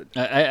interested.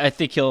 I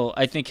think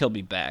he'll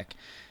be back,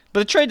 but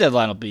the trade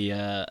deadline will be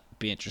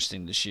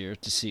interesting this year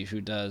to see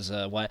who does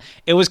what.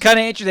 It was kind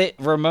of interesting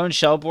that Ramon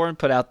Shelburne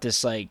put out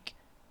this like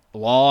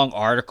long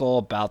article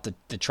about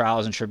the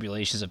trials and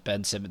tribulations of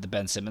the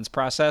Ben Simmons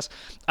process.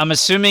 I'm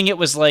assuming it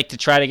was like to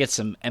try to get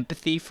some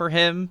empathy for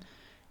him,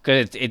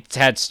 because it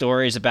had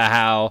stories about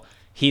how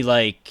he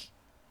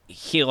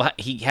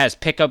has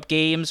pickup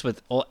games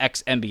with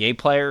ex-NBA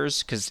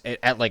players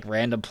at like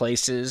random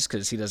places,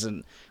 because he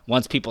doesn't,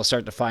 once people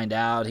start to find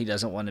out, he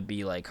doesn't want to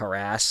be like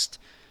harassed,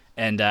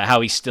 and how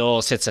he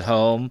still sits at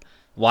home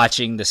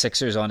watching the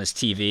Sixers on his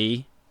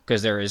TV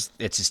because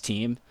it's his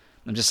team.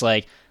 I'm just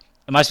like,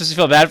 am I supposed to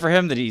feel bad for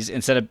him that he's,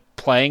 instead of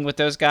playing with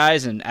those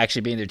guys and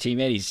actually being their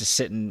teammate, he's just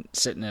sitting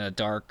in a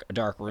dark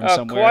room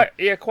somewhere?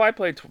 Kawhi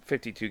played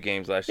 52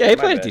 games last year. Yeah, he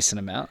played a decent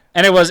amount,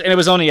 and it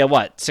was only a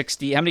what,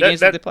 60? How many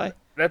games did they play?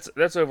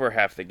 That's over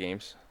half the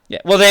games. Yeah,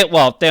 well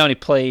they only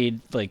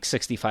played like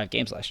 65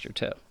 games last year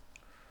too.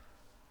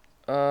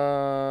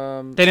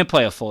 They didn't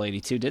play a full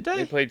 82, did they?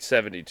 They played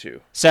 72.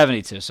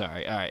 72,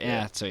 sorry. All right,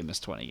 yeah, so he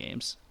missed 20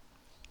 games.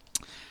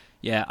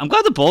 Yeah, I'm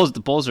glad the Bulls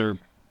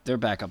they're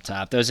back up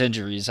top. Those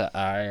injuries,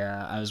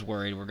 I was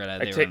worried we're gonna.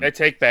 I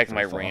take back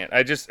my rant.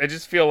 I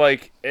just feel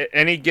like at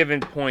any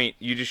given point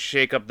you just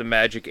shake up the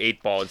magic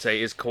 8 ball and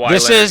say, "Is Kawhi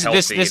Leonard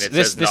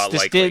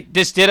healthy?"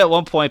 This did at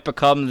one point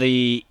become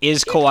the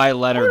 "Is Kawhi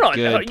Leonard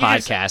good"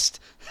 podcast.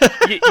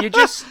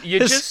 You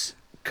just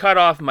cut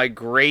off my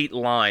great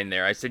line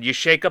there. I said, "You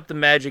shake up the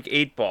magic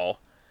 8 ball.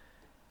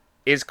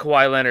 Is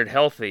Kawhi Leonard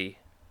healthy?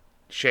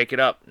 Shake it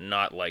up.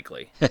 Not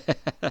likely."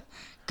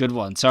 Good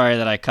one. Sorry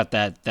that I cut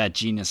that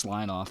genius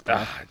line off.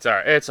 It's all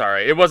right. It's all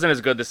right. It wasn't as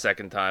good the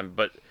second time,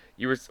 but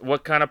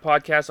what kind of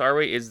podcast are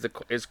we? Is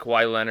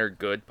Kawhi Leonard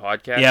good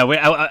podcast?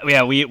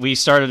 Yeah, we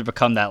started to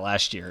become that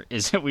last year.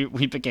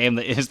 We became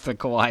the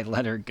Kawhi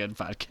Leonard good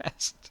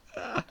podcast.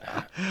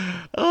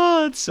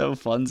 Oh, it's so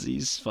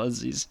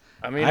funsies.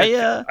 I mean,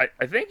 I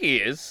think he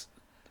is.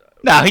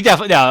 No, he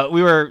definitely. No,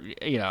 we were.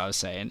 I was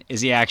saying,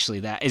 is he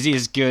actually that? Is he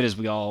as good as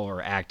we all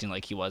were acting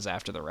like he was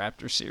after the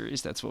Raptors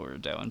series? That's what we were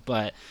doing.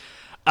 But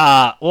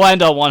we'll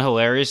end on one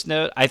hilarious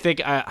note. I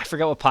think I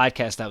forgot what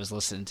podcast I was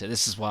listening to.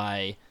 This is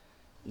why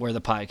we're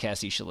the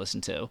podcast you should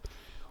listen to.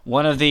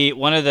 One of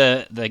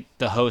the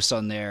hosts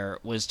on there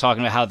was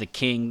talking about how the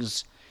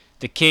Kings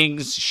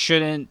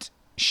shouldn't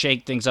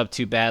shake things up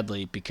too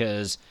badly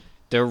because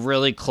they're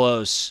really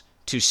close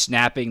to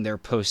snapping their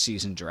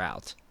postseason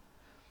drought.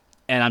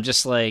 And I'm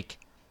just like,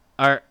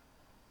 are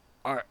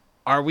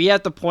we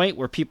at the point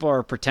where people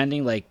are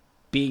pretending like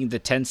being the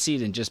 10th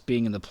seed and just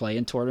being in the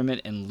play-in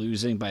tournament and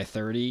losing by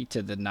 30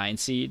 to the 9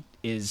 seed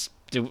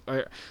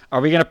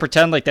are we going to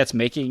pretend like that's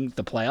making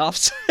the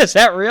playoffs? Is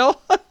that real?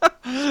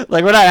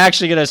 Like, we're not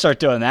actually going to start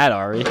doing that,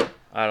 are we?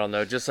 I don't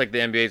know. Just like the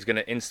NBA is going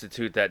to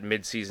institute that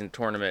mid-season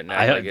tournament and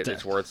act like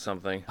it's worth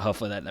something.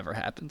 Hopefully that never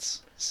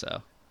happens.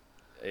 So.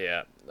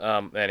 Yeah.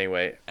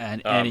 Anyway.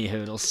 And any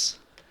hoodles.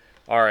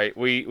 All right.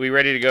 We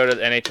ready to go to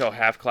the NHL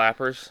half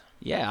clappers?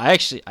 Yeah,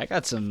 I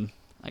got some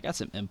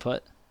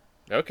input.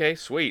 Okay,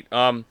 sweet.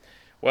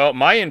 Well,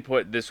 my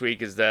input this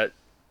week is that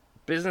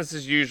business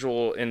as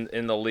usual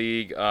in the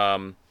league.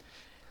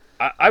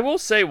 I will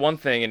say one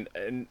thing,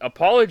 and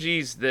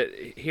apologies that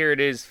here it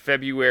is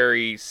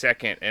February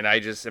 2nd, and I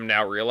just am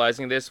now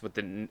realizing this with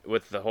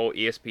the whole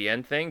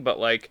ESPN thing, but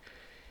like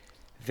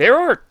there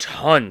are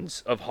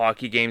tons of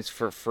hockey games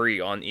for free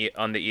on the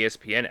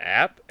ESPN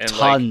app, and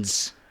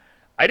tons.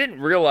 I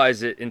didn't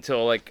realize it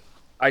until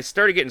I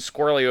started getting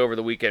squirrely over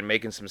the weekend,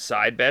 making some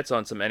side bets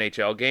on some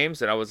NHL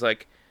games, and I was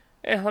like,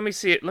 Let me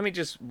see it. Let me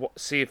just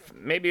see if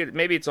maybe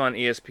it's on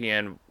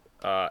ESPN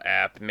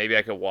app. Maybe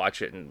I could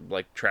watch it and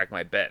like track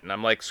my bet. And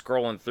I'm like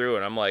scrolling through,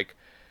 and I'm like,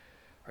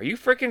 are you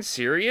freaking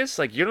serious?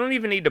 Like, you don't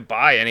even need to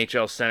buy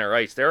NHL Center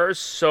Ice. There are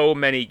so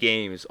many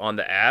games on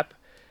the app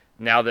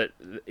now that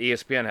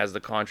ESPN has the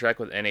contract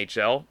with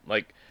NHL.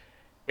 Like,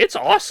 it's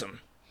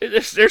awesome.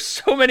 There's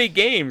so many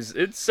games.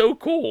 It's so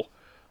cool.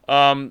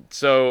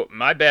 So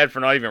my bad for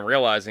not even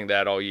realizing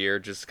that all year.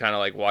 Just kind of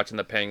like watching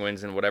the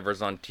Penguins and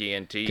whatever's on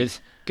TNT.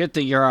 Good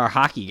that you're our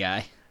hockey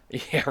guy.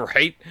 Yeah,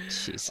 right.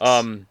 Jesus.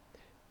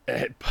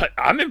 But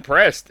I'm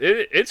impressed.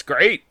 It's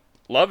great.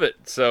 Love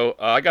it. So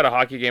I got a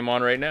hockey game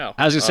on right now.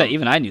 I was gonna say,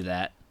 even I knew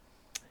that.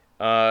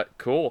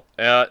 Cool.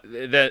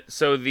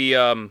 So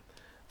the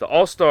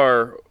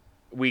All-Star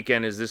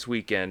weekend is this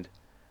weekend.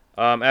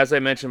 As I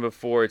mentioned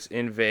before, it's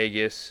in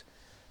Vegas.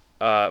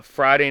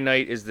 Friday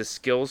night is the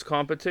skills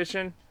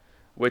competition,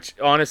 which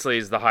honestly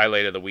is the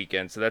highlight of the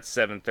weekend. So that's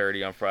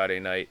 7:30 on Friday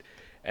night,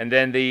 and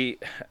then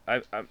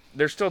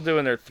they're still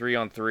doing their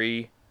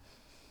 3-on-3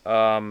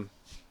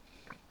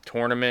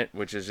 tournament,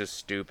 which is just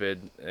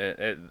stupid.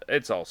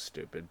 It's all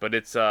stupid, but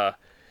it's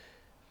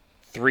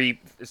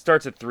It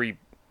starts at 3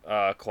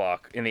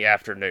 o'clock in the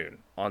afternoon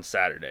on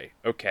Saturday.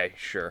 Okay,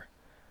 sure.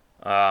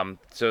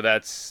 So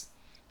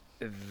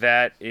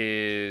that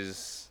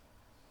is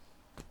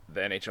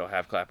the NHL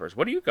half clappers.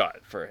 What do you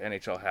got for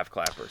NHL half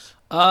clappers?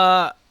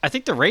 I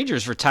think the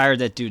Rangers retired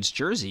that dude's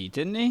jersey,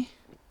 didn't he?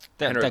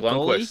 That Henrik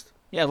goalie? Lundqvist.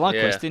 Yeah, Lundqvist.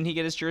 Yeah. Didn't he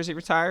get his jersey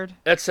retired?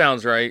 That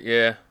sounds right.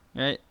 Yeah.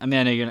 Right. I mean,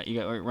 I know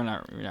you're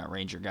not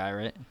Ranger guy,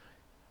 right?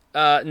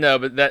 No,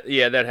 but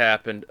that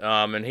happened.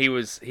 And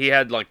he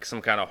had like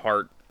some kind of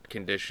heart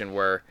condition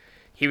where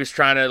he was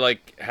trying to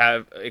like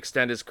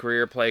extend his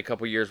career, play a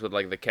couple years with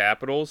like the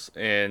Capitals,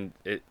 and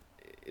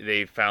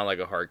they found like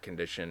a heart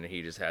condition, and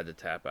he just had to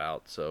tap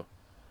out. So,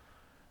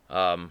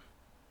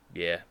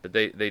 yeah, but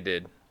they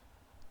did.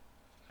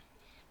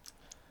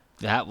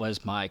 That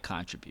was my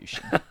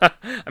contribution.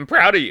 I'm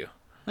proud of you.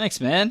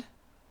 Thanks, man.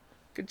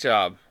 Good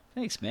job.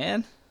 Thanks,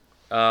 man.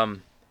 All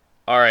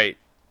right.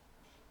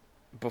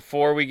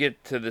 Before we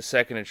get to the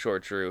second and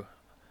short, Drew,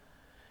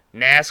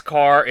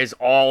 NASCAR is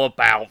all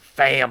about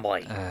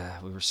family.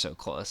 We were so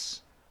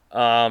close.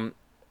 So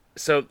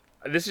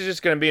this is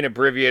just going to be an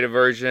abbreviated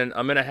version.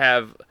 I'm going to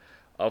have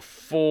a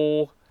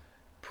full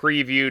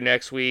preview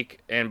next week,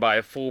 and by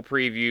a full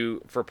preview,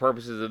 for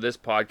purposes of this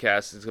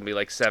podcast, it's going to be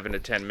like 7 to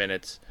 10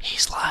 minutes.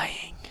 He's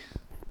lying.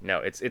 No,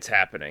 it's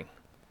happening.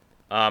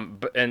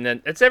 And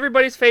then it's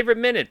everybody's favorite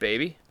minute,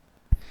 baby.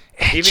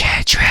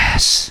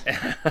 Enchantress.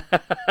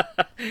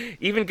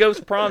 Even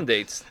Ghost prom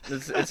dates.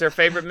 It's their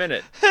favorite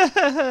minute.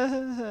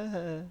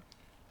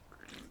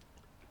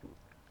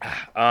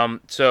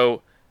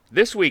 So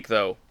this week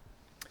though,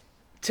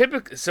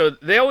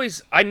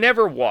 I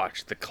never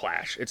watch the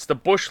Clash. It's the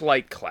Busch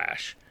Light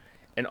Clash,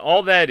 and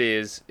all that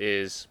is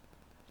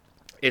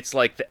it's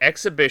like the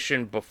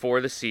exhibition before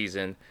the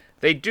season.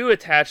 They do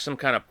attach some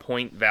kind of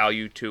point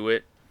value to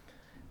it,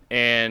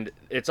 and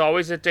it's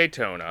always at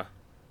Daytona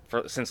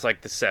since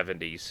like the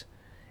 70s,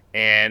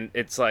 and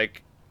it's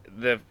like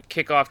the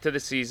kickoff to the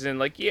season,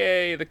 like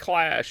yay, the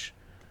Clash.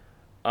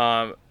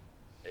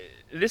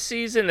 This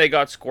season they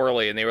got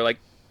squirrely, and they were like,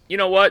 you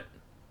know what,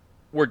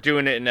 we're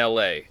doing it in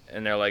LA.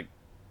 And they're like,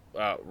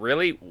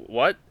 really?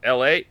 What?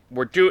 LA?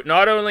 We're doing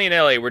not only in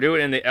LA, we're doing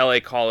it in the LA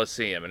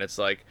Coliseum. And it's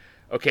like,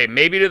 okay,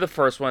 maybe to the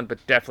first one, but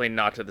definitely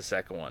not to the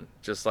second one,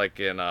 just like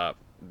in the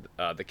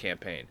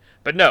campaign.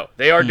 But no,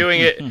 they are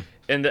doing it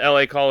in the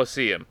LA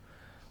Coliseum.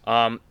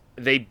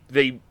 They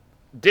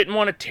didn't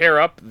want to tear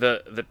up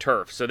the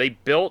turf, so they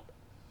built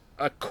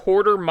a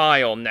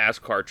 1/4-mile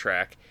NASCAR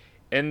track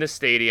in the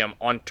stadium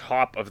on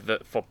top of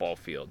the football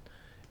field,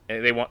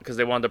 and because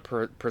they wanted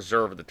to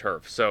preserve the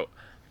turf. So,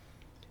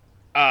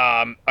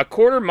 a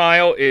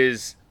 1/4-mile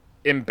is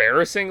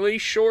embarrassingly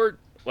short.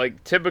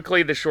 Like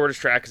typically, the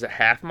shortest track is a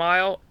 1/2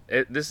 mile.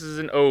 This is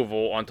an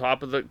oval on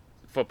top of the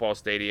football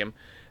stadium.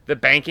 The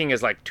banking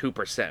is like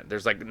 2%.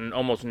 There's like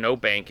almost no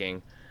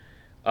banking.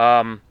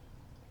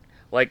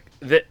 Like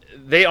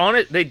they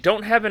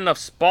don't have enough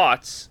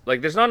spots.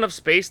 Like there's not enough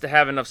space to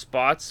have enough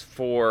spots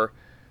for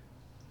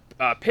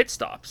pit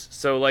stops.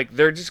 So like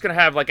they're just gonna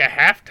have like a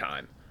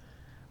halftime,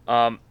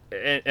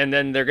 and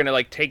then they're gonna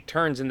like take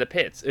turns in the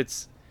pits.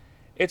 It's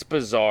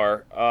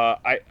bizarre.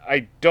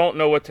 I don't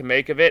know what to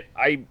make of it.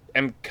 I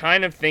am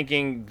kind of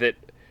thinking that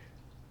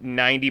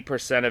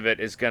 90% of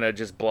it is gonna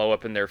just blow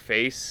up in their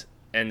face,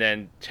 and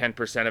then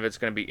 10% of it's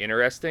gonna be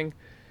interesting.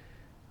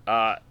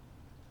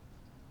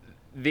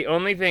 The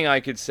only thing I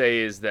could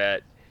say is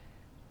that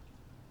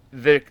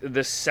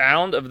the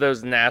sound of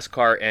those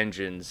NASCAR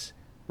engines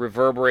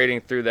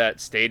reverberating through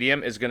that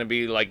stadium is going to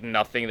be like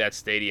nothing that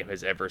stadium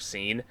has ever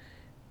seen.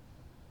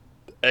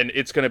 And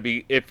it's going to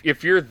be,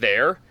 if you're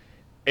there,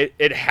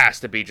 it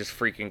has to be just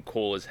freaking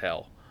cool as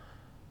hell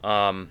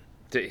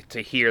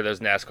to hear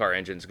those NASCAR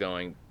engines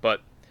going.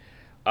 But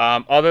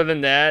other than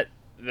that,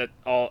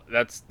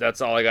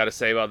 that's all I got to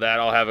say about that.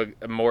 I'll have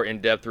a more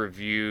in-depth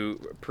preview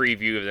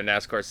of the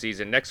NASCAR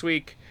season next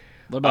week.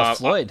 What about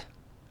Floyd?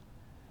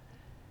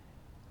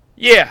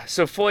 Yeah,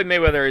 so Floyd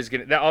Mayweather is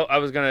gonna. I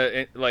was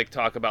gonna like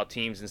talk about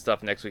teams and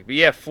stuff next week, but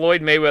yeah,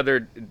 Floyd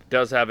Mayweather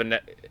does have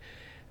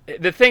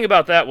the thing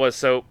about that was,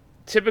 so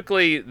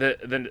typically the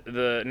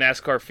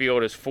NASCAR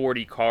field is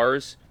 40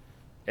 cars,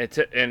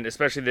 and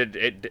especially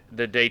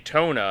the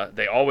Daytona,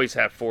 they always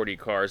have 40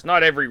 cars.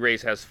 Not every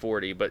race has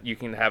 40, but you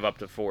can have up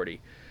to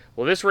 40.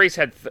 Well, this race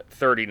had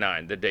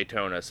 39, the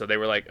Daytona, so they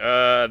were like,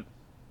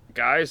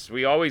 guys,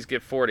 we always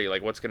get 40.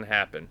 Like, what's gonna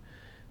happen?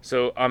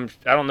 So I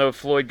don't know if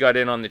Floyd got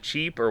in on the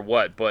cheap or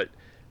what, but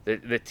the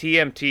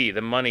TMT,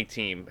 the money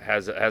team,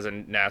 has a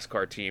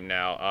NASCAR team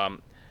now.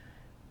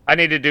 I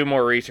need to do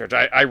more research.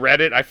 I read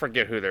it. I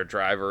forget who their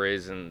driver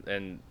is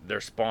and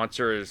their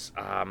sponsor is.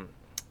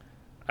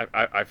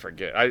 I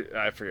forget.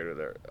 I forget who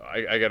they're.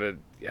 I gotta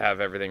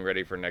have everything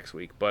ready for next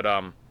week. But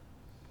yeah,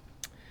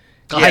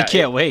 I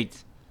can't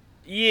wait.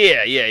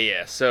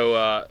 Yeah.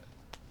 So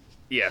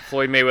yeah,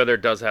 Floyd Mayweather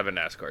does have a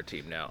NASCAR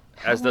team now,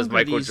 as does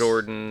Michael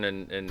Jordan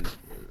and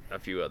a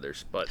few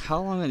others. But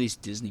how long are these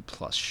Disney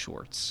Plus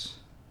shorts?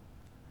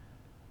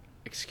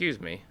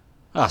 Excuse me.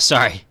 Oh,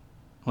 sorry.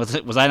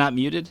 Was I not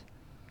muted?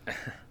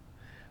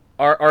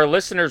 Our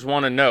listeners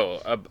want to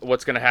know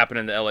what's going to happen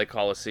in the LA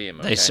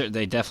Coliseum. Okay?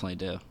 They definitely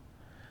do.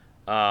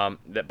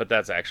 But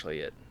that's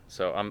actually it.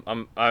 So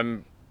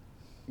I'm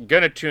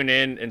gonna tune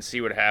in and see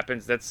what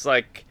happens. That's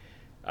like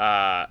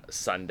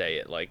Sunday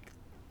at like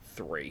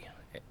 3.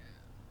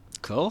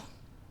 Cool.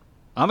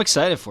 I'm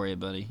excited for you,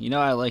 buddy. You know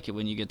I like it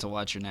when you get to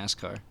watch your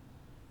NASCAR.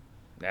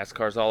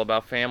 NASCAR's all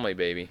about family,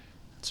 baby.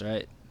 That's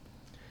right.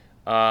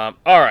 All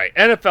right,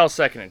 NFL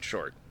second and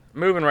short.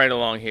 Moving right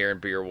along here in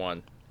Beer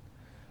 1.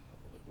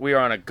 We are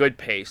on a good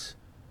pace.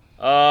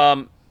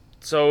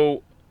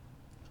 So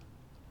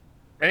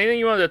anything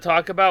you wanted to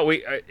talk about?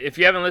 If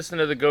you haven't listened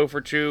to the Go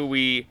for Two,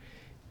 we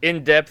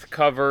in depth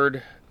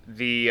covered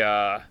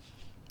both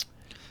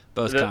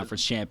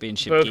conference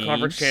championships.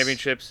 Conference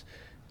championships.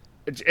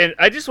 And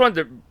I just wanted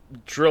to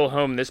drill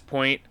home this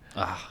point.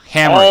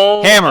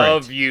 Hammer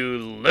of you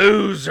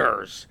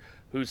losers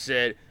who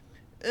said,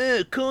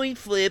 coin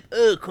flip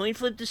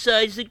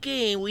decides the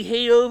game. We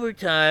hate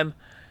overtime.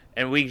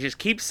 And we just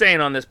keep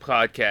saying on this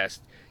podcast,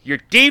 your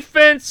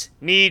defense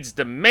needs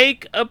to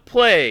make a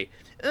play.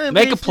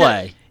 Make a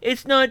play.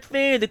 It's not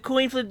fair. The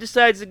coin flip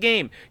decides the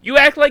game. You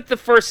act like the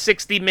first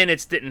 60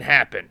 minutes didn't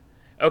happen.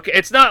 Okay,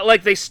 it's not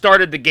like they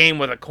started the game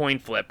with a coin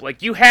flip.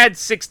 Like, you had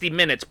 60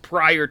 minutes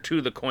prior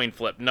to the coin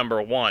flip, number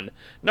 1.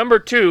 Number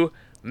 2,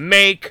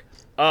 make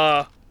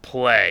a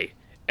play.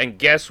 And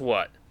guess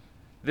what?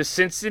 The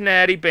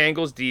Cincinnati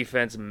Bengals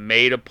defense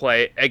made a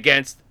play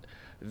against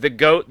the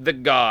GOAT, the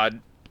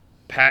God,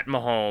 Pat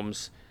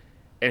Mahomes.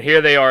 And here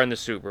they are in the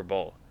Super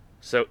Bowl.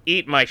 So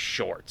eat my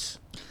shorts.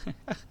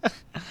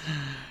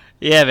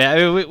 Yeah, man. I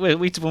mean,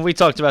 when we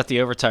talked about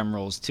the overtime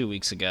rules 2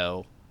 weeks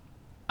ago,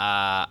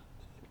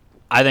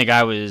 I think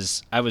I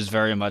was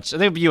very much. I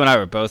think you and I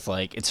were both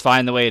like, it's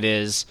fine the way it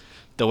is.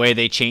 The way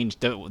they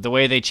changed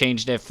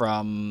it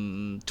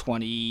from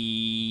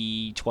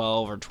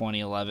 2012 or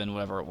 2011,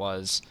 whatever it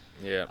was.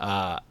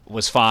 Yeah.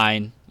 Was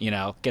fine.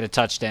 Get a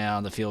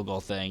touchdown, the field goal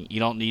thing. You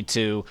don't need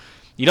to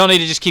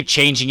just keep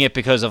changing it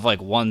because of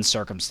like one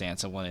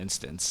circumstance in one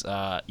instance.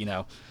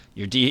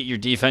 Your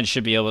defense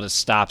should be able to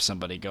stop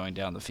somebody going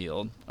down the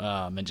field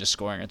and just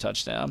scoring a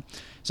touchdown.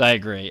 So I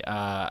agree.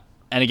 And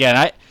again,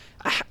 I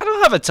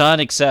don't have a ton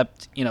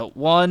except,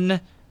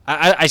 one,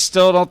 I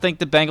still don't think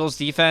the Bengals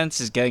defense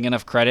is getting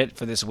enough credit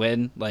for this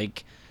win.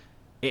 Like,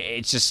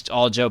 it's just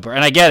all Joe Burrow.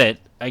 And I get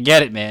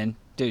it, man.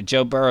 Dude,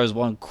 Joe Burrow is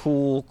one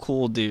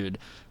cool dude.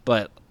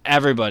 But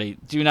everybody,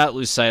 do not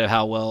lose sight of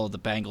how well the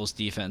Bengals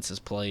defense has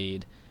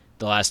played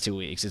the last 2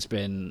 weeks. It's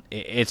been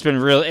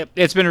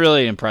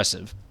really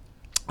impressive.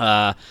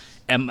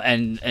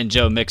 And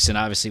Joe Mixon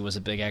obviously was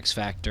a big X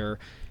factor.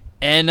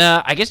 And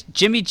I guess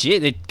Jimmy G,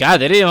 they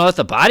didn't even let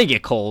the body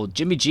get cold.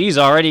 Jimmy G's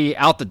already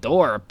out the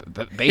door,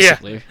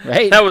 basically, yeah.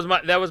 Right? That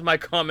was my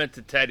comment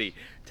to Teddy.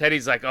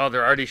 Teddy's like, oh,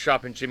 they're already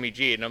shopping Jimmy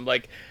G. And I'm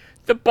like,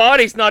 the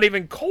body's not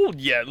even cold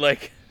yet.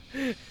 Like,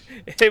 what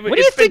do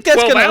you think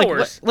that's gonna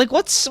like?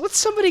 What's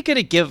somebody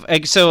gonna give?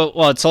 It's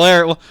hilarious.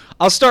 Well,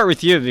 I'll start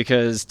with you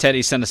because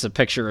Teddy sent us a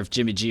picture of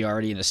Jimmy G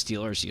already in a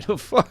Steelers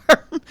uniform.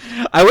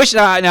 I wish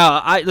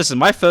listen.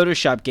 My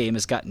Photoshop game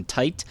has gotten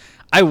tight.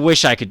 I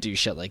wish I could do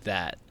shit like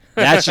that.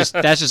 That's just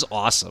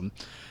awesome.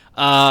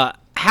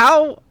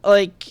 How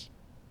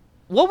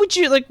what would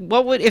you like?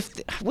 What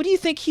do you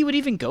think he would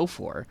even go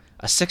for?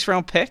 A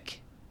 6th-round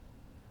pick?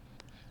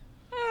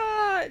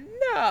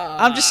 No.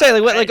 I'm just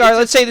saying,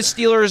 let's say the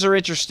Steelers are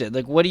interested.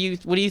 Like, what do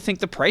you think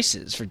the price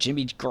is for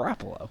Jimmy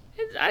Garoppolo?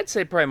 I'd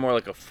say probably more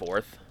like a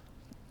 4th.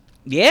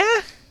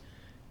 Yeah.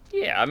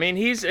 Yeah, I mean,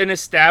 he's an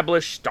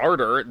established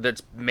starter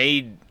that's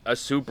made a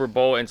Super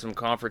Bowl and some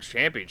conference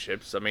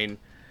championships. I mean,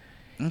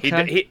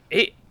 okay.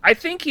 I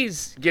think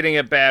he's getting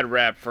a bad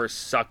rap for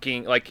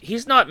sucking. Like,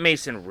 he's not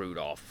Mason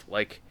Rudolph.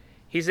 Like,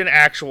 he's an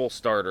actual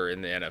starter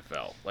in the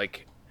NFL.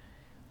 Like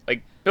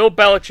Bill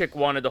Belichick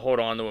wanted to hold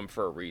on to him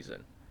for a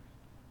reason.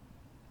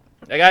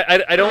 Like,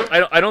 I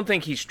don't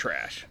think he's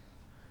trash.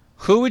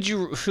 Who would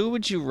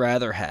you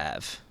rather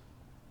have?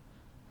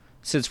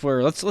 since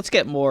let's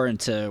get more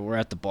into, we're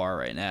at the bar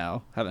right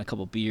now, having a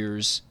couple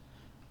beers.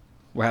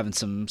 We're having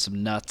some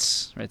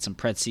nuts, right? Some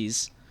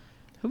pretzies.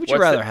 Who would you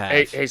rather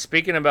have? Hey,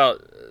 speaking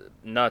about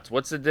nuts,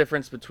 what's the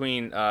difference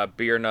between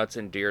beer nuts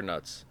and deer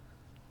nuts?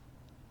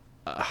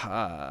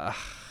 I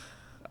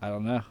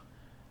don't know.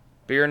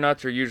 Beer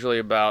nuts are usually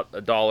about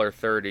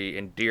 $1.30,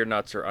 and deer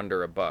nuts are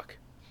under $1.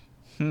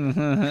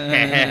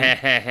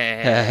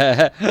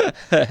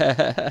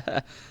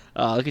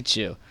 Oh, look at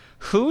you.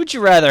 Who would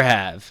you rather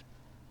have?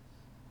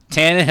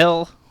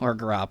 Tannehill or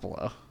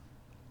Garoppolo?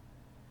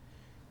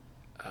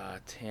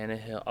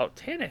 Tannehill. Oh,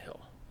 Tannehill.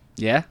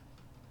 Yeah?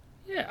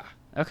 Yeah.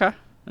 Okay. I'm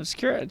just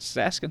curious. Just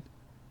asking.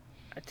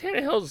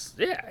 Tannehill's,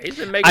 he's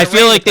been making. I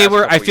feel like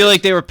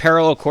they were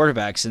parallel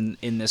quarterbacks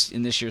in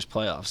this year's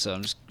playoffs. So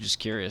I'm just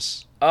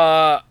curious.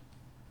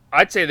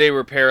 I'd say they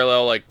were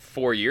parallel like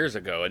 4 years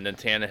ago, and then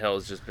Tannehill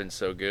has just been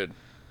so good.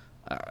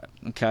 All right.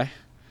 Okay.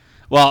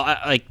 Well,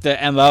 like the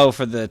MO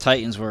for the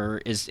Titans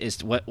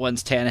is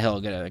when's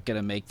Tannehill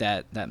gonna make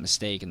that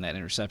mistake and that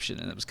interception,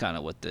 and it was kind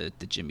of what the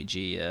Jimmy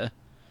G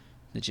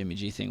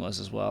thing was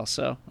as well.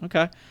 So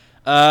okay.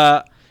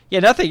 Yeah,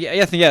 nothing. Yeah,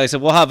 like I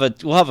said, we'll have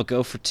a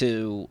go for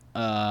two.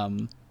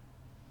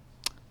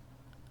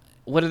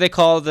 What do they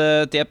call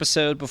the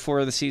episode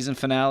before the season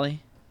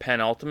finale?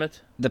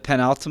 Penultimate. The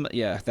penultimate.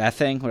 Yeah, that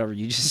thing. Whatever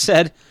you just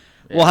said.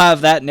 Yeah. We'll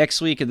have that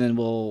next week, and then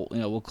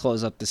we'll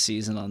close up the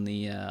season on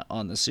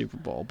the Super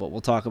Bowl. But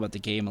we'll talk about the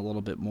game a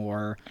little bit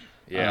more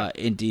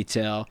in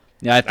detail.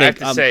 Yeah, I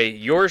think I have to say,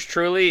 yours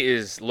truly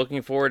is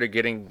looking forward to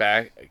getting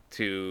back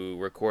to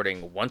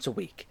recording once a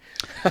week.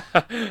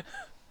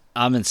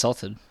 I'm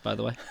insulted, by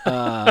the way.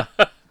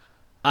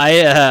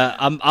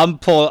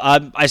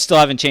 I still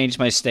haven't changed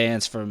my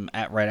stance from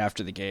right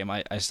after the game.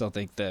 I still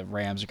think the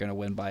Rams are going to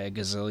win by a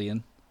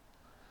gazillion.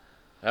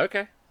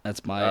 Okay.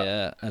 That's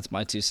my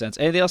 2 cents.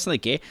 Anything else in the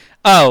game?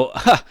 Oh,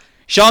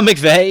 Sean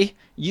McVay,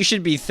 you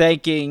should be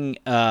thanking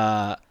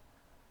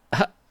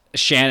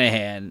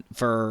Shanahan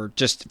for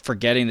just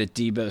forgetting that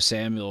Deebo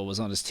Samuel was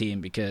on his team,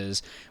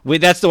 because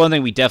that's the one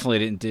thing we definitely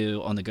didn't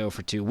do on the Go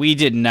for Two. We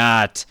did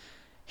not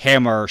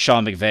hammer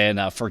Sean McVay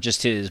enough for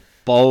just his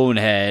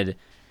bonehead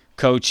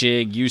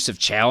coaching, use of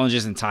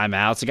challenges and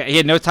timeouts. He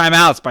had no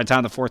timeouts by the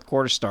time the fourth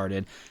quarter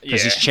started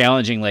because he's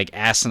challenging like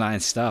asinine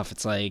stuff.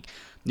 It's like,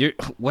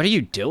 what are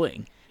you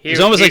doing? It was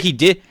almost like he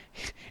did.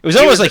 It was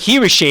almost like he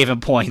was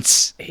shaving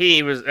points.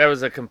 That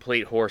was a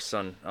complete horse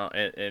son.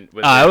 It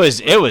was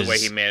the way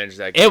he managed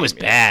that game. It was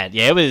bad.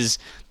 Yeah, it was.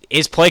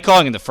 His play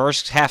calling in the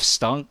first half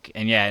stunk,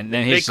 and then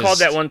they called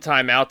that one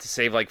time out to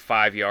save like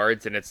 5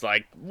 yards, and it's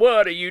like,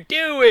 what are you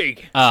doing?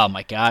 Oh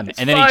my god! It's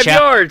and then 5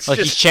 yards. Like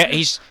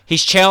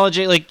he's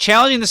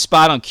challenging the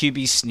spot on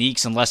QB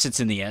sneaks unless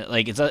it's in the end,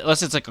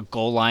 unless it's like a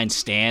goal line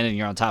stand and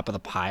you're on top of the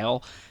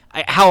pile.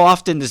 How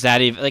often does that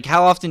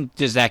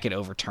get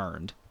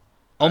overturned?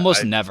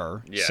 Almost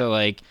never. Yeah.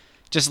 So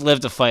just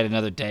live to fight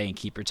another day and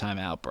keep your time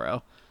out,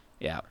 bro.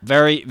 Yeah,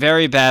 very,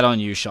 very bad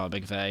on you, Sean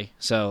McVay.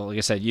 So, like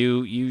I said,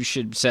 you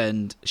should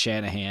send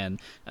Shanahan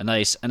a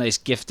nice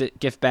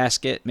gift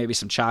basket, maybe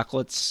some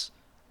chocolates.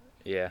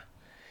 Yeah.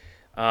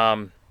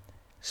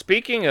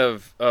 Speaking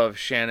of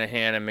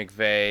Shanahan and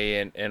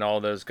McVay and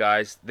all those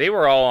guys, they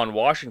were all on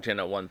Washington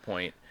at one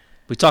point.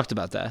 We talked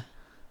about that.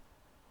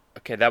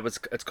 Okay,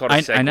 it's called a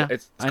segue. I know.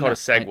 It's called a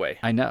segue.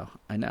 I know.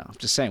 I'm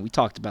just saying we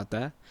talked about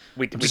that.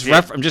 I'm just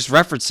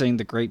referencing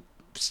the great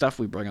stuff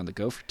we bring on the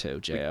Go for Two,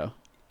 Jo.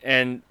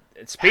 And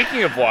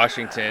speaking of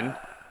Washington,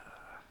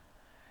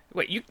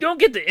 wait, you don't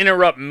get to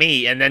interrupt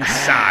me and then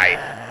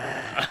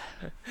sigh.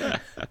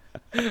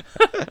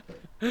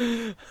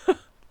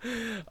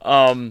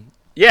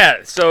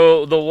 Yeah,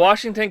 so the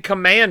Washington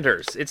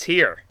Commanders, it's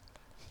here.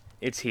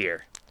 It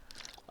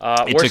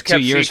took 2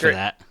 years for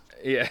that.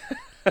 Yeah.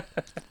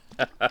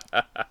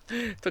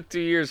 Took 2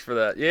 years for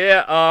that.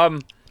 Yeah,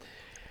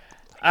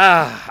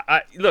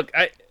 I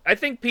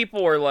think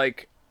people are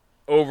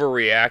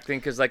overreacting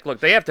because look,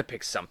 they have to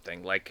pick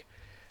something.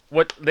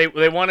 What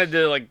they wanted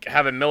to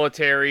have a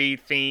military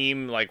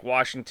theme, like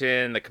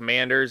Washington, the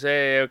Commanders.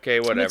 Hey, okay,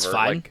 whatever. That's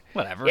fine.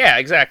 Whatever. Yeah,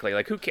 exactly.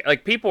 Who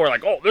people are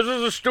oh, this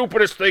is the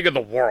stupidest thing in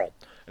the world,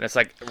 and it's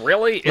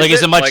really?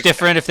 Is it much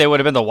different if they would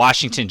have been the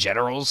Washington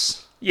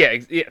Generals? Yeah.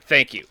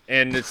 Thank you.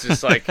 And it's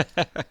just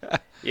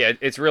yeah,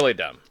 it's really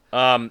dumb.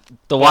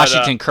 The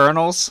Washington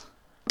Colonels.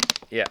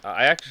 Yeah,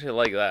 I actually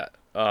like that.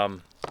 I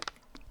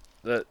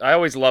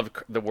always love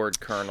the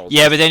word colonels.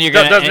 Yeah, but then you're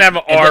gonna doesn't have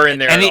an R in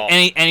there at all.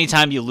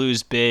 Anytime you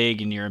lose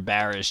big and you're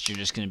embarrassed, you're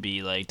just gonna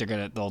be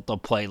they'll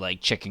play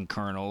chicken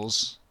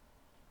colonels.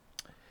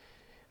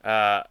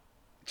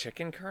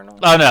 Chicken colonel?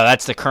 Oh no,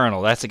 that's the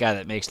colonel. That's the guy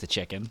that makes the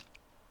chicken.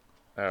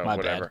 Oh,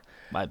 whatever.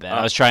 My bad.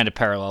 I was trying to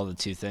parallel the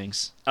two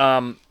things.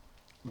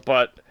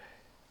 But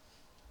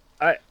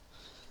I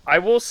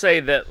will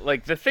say that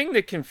the thing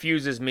that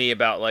confuses me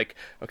about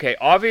okay,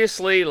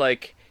 obviously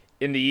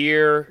in the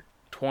year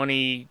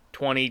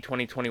 2020,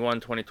 2021,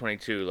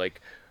 2022,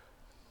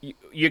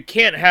 you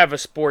can't have a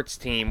sports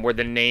team where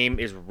the name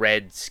is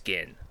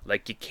Redskin.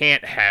 You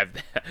can't have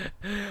that.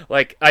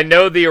 I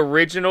know the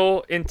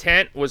original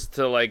intent was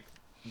to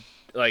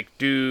like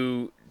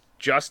do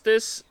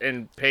justice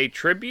and pay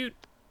tribute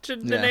to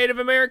the Native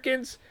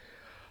Americans.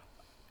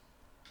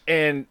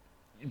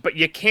 But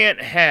you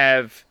can't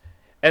have,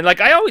 and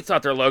like I always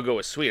thought their logo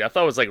was sweet. I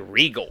thought it was like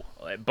regal,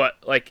 but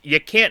like you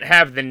can't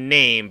have the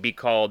name be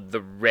called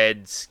the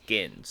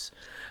Redskins.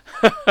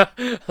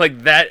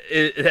 Like that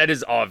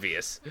is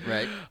obvious.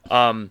 Right.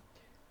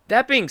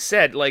 That being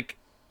said, like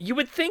you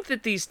would think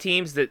that these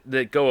teams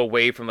that go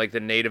away from like the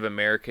Native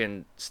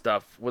American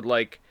stuff would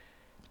like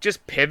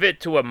just pivot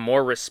to a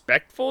more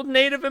respectful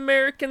Native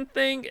American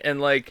thing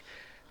and like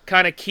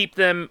kind of keep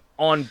them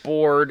on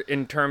board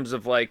in terms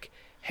of like,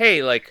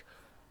 hey, like,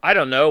 I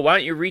don't know, why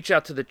don't you reach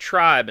out to the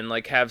tribe and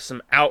like have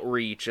some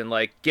outreach and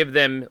like give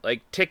them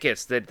like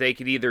tickets that they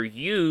could either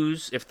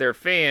use if they're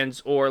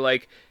fans or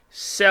like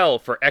sell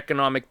for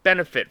economic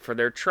benefit for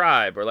their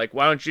tribe, or like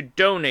why don't you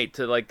donate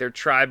to like their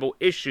tribal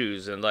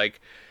issues, and like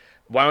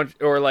why don't,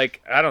 or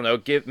like I don't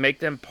know, make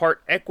them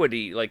part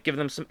equity, like give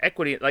them some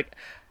equity. Like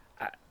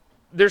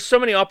there's so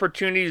many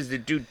opportunities to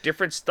do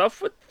different stuff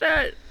with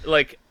that.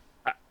 Like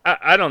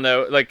I don't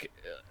know, like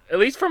at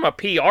least from a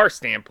PR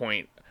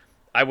standpoint,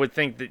 I would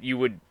think that you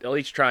would at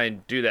least try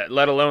and do that,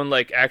 let alone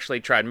like actually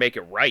try and make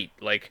it right.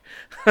 Like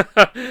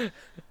I'm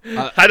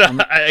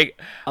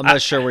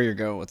not sure where you're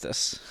going with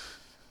this.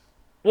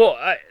 Well,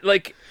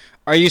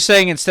 are you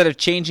saying instead of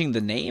changing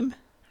the name?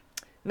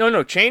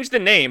 No, change the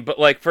name. But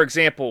like, for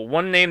example,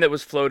 one name that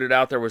was floated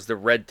out there was the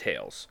Red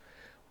Tails,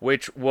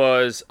 which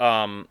was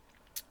what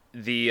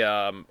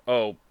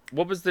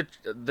was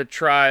the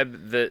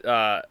tribe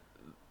that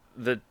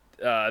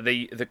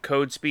the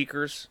code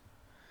speakers?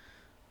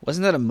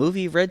 Wasn't that a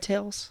movie, Red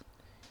Tails?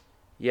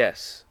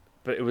 Yes,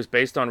 but it was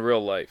based on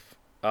real life.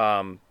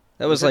 That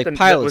was like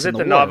pilots. Was it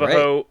the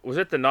Navajo? Right? Was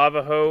it the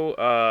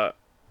Navajo?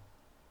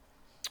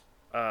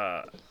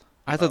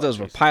 I thought those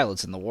were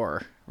pilots in the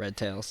war, Red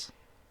Tails.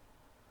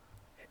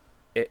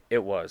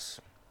 It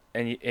was,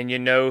 and you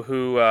know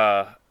who?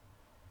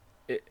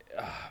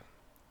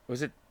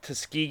 Was it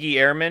Tuskegee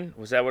Airmen?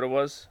 Was that what it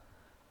was?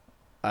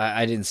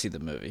 I didn't see the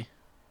movie.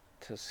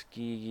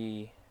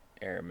 Tuskegee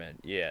Airmen.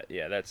 Yeah,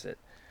 that's it.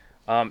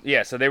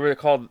 Yeah, so they were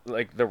called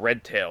like the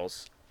Red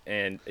Tails,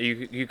 and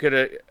you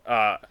could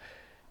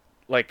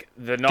like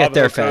the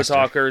Navajo Code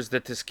Talkers, the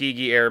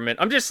Tuskegee Airmen.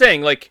 I'm just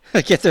saying, like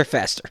get there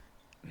faster.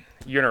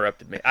 You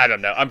interrupted me. I don't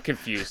know. I'm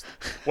confused.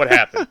 What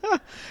happened?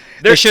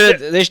 They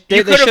should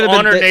have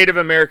honored Native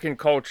American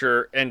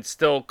culture and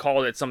still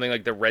called it something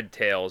like the Red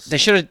Tails. They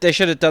should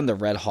have done the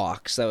Red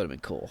Hawks. That would have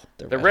been cool.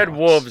 The Red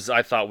Wolves,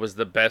 I thought, was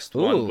the best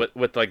one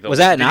with like the. Was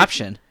that an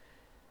option?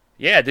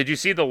 Yeah. Did you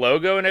see the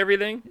logo and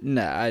everything?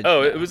 No.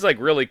 No. It was like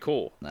really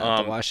cool.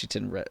 The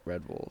Washington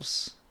Red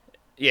Wolves.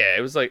 Yeah,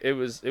 it was like it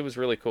was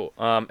really cool.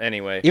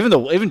 Anyway,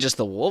 even just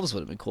the Wolves would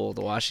have been cool. The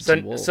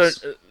Washington Wolves. So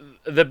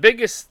the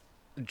biggest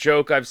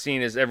joke I've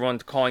seen is everyone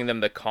calling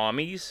them the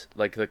commies,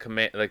 like the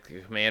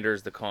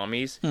commanders, the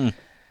commies.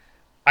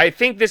 I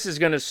think this is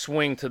going to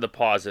swing to the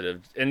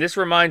positive, and this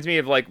reminds me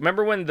of like,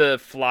 remember when the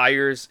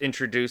Flyers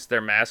introduced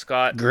their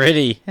mascot,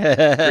 Gritty,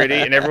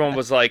 and everyone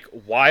was like,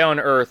 "Why on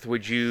earth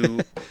would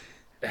you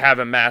have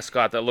a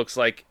mascot that looks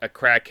like a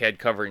crackhead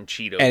covered in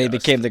Cheeto?" And he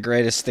dust? became the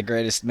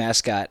greatest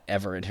mascot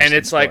ever in history. And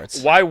it's sports.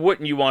 like, why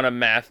wouldn't you want a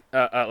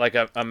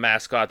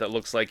mascot that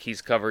looks like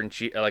he's covered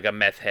in like a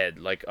meth head,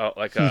 like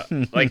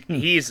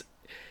he's.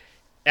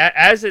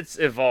 As it's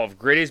evolved,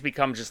 Gritty's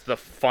become just the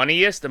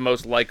funniest and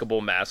most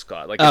likable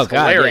mascot. Like, it's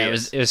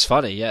hilarious. Yeah, it was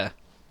funny, yeah.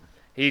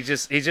 He's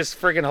just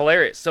freaking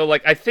hilarious. So,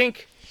 like, I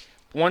think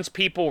once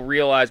people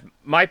realize,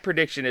 my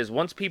prediction is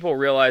once people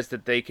realize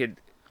that they could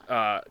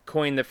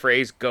coin the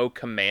phrase "Go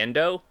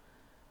Commando"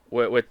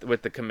 with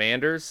the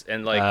Commanders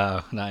and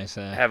like, nice,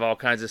 have all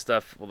kinds of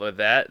stuff with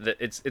that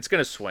it's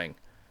gonna swing.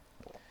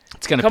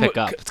 It's gonna pick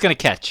up. It's gonna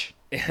catch.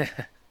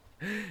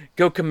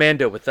 Go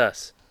Commando with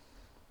us.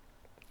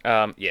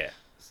 Yeah.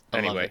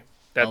 Anyway,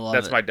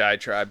 that's my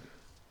diatribe.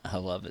 I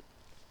love it.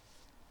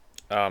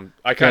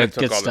 I kind of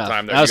took all the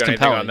time there. That was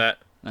compelling. On that?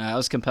 That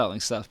was compelling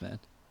stuff, man.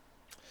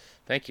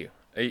 Thank you.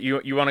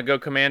 You want to go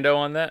commando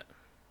on that?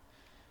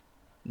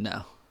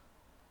 No.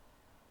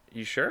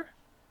 You sure?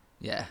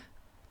 Yeah.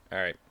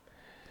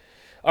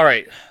 All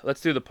right. Let's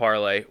do the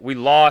parlay. We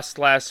lost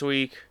last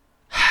week.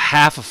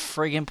 Half a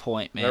friggin'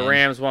 point, man. The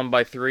Rams won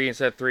by 3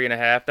 instead of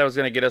 3.5. That was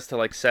going to get us to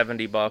like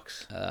 $70.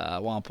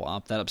 Womp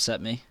womp. That upset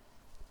me.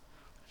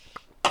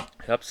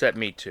 It upset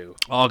me too.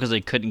 All because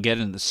they couldn't get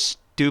in the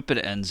stupid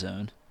end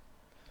zone.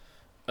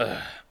 All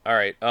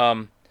right.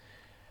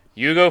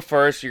 You go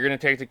first. You're going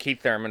to take the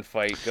Keith Thurman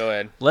fight. Go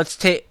ahead. Let's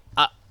take...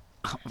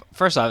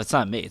 first off, it's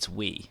not me. It's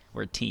we.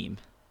 We're a team.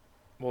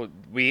 Well,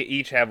 we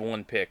each have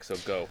one pick, so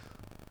go.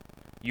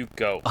 You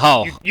go.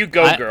 Oh. You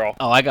go, girl.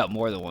 Oh, I got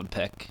more than one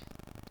pick.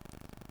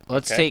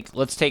 Let's take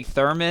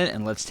Thurman,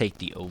 and let's take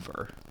the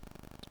over.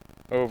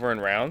 Over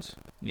in rounds?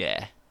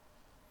 Yeah.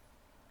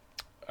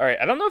 All right,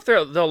 I don't know if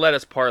they'll let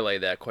us parlay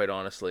that, quite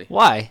honestly.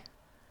 Why?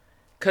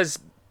 Because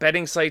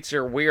betting sites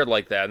are weird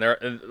like that.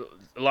 And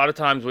a lot of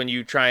times when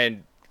you try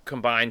and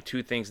combine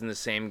two things in the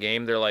same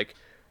game, they're like,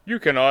 you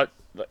cannot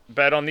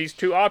bet on these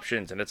two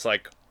options. And it's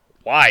like,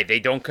 Why? They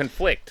don't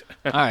conflict.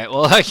 All right.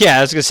 Well, yeah,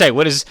 I was gonna say,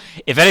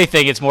 if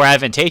anything, it's more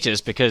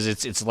advantageous because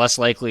it's less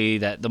likely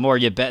that the more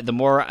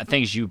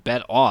things you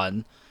bet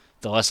on,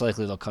 the less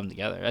likely they'll come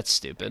together. That's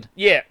stupid.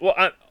 Yeah.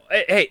 Well,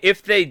 hey,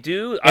 if they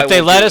do, if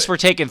they let us, we're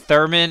taking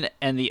Thurman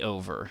and the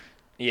over.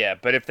 Yeah,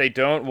 but if they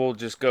don't, we'll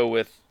just go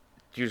with.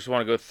 Do you just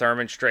want to go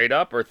Thurman straight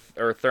up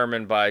or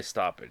Thurman by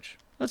stoppage?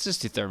 Let's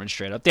just do Thurman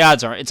straight up. The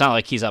odds aren't. It's not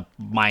like he's up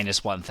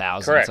minus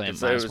 1,000. Correct. It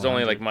was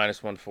only like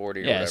minus 140.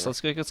 Or yeah. whatever. So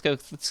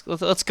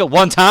let's go.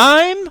 One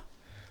time.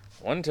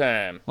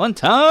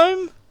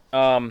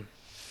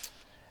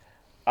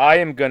 I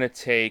am gonna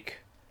take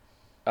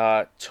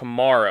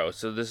tomorrow.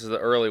 So this is the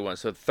early one.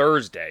 So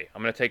Thursday.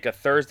 I'm gonna take a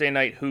Thursday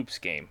night hoops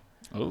game.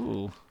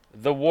 Ooh.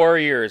 The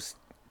Warriors,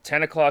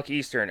 10 o'clock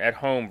Eastern, at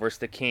home versus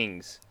the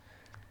Kings.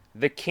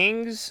 The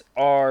Kings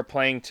are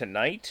playing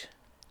tonight.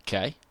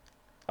 Okay.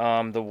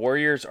 The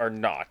Warriors are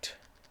not.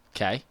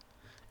 Okay.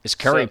 Is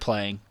Curry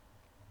playing?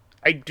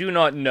 I do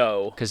not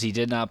know. Because he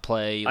did not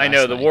play I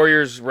know. The night.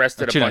 Warriors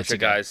rested a bunch of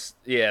ago. guys.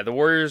 Yeah, the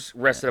Warriors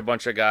rested a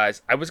bunch of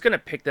guys. I was going to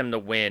pick them to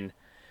win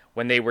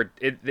when they were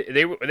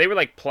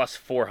like plus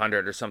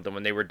 400 or something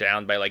when they were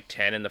down by like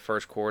 10 in the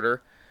first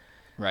quarter.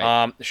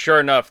 Right. Sure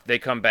enough, they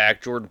come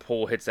back. Jordan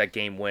Poole hits that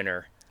game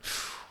winner.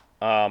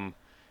 God.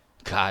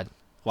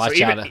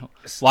 Watch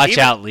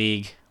out,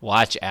 league.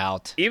 Watch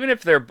out. Even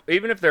if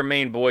their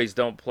main boys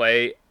don't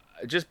play,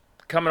 just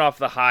coming off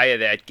the high of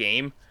that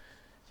game,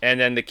 and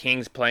then the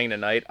Kings playing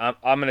tonight, I'm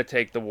going to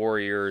take the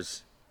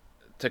Warriors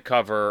to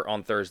cover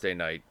on Thursday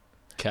night.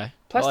 Okay.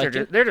 Plus,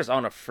 they're just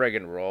on a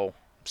friggin' roll.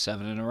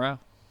 7 in a row.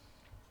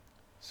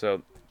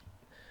 So,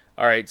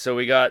 all right. So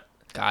we got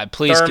God.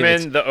 Please Thurman,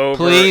 give it. the over.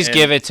 Please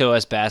give it to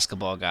us,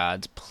 basketball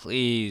gods.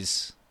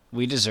 Please.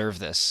 We deserve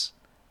this.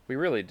 We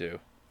really do.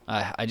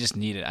 I just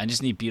need it. I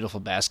just need beautiful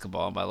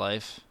basketball in my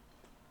life.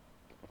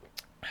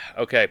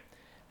 Okay.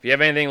 If you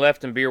have anything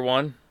left in beer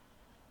one,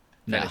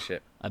 finish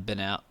it. I've been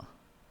out.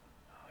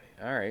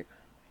 All right.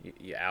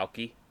 You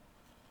alky.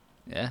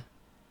 Yeah.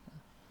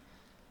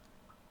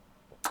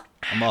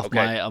 I'm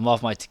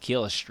off my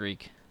tequila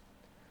streak.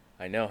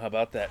 I know. How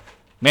about that?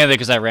 Mainly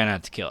because I ran out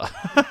of tequila.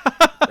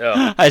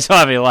 Oh. I still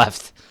have any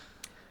left.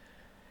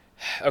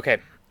 Okay.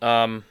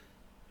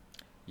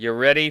 You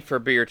ready for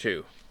beer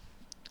two?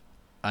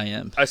 I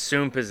am.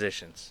 Assume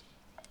positions.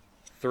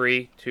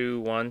 3, 2,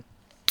 1.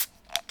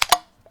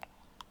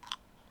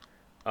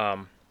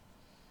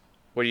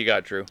 What do you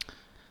got, Drew?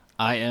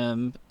 I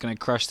am gonna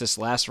crush this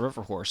last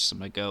river horse. I'm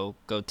gonna go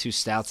 2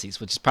 stoutsies,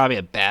 which is probably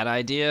a bad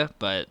idea,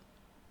 but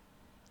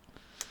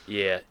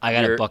yeah, I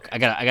got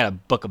a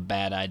book of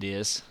bad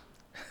ideas.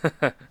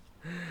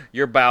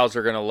 Your bowels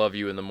are gonna love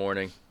you in the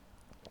morning.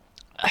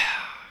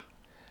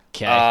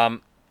 Okay.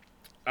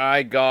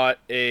 I got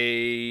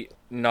a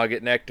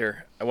Nugget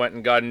Nectar. I went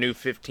and got a new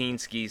 15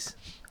 skis.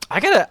 I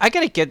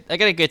gotta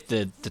get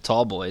the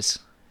tall boys.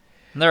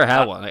 Never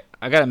had one.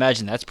 I gotta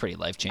imagine that's pretty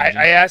life changing.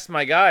 I asked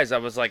my guys. I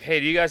was like, "Hey,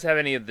 do you guys have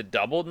any of the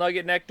double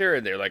Nugget Nectar?"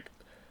 And they're like,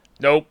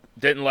 "Nope,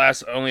 didn't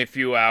last. Only a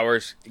few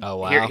hours. Oh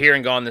wow. Here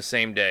and gone the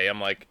same day." I'm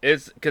like,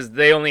 "It's because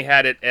they only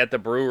had it at the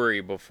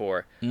brewery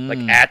before, like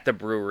at the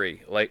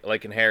brewery,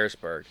 like in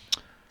Harrisburg."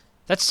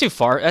 That's too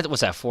far.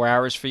 What's that? 4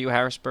 hours for you,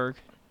 Harrisburg?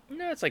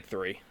 No, it's like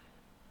 3.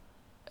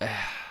 2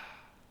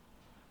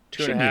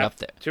 should and a meet half. up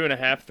there.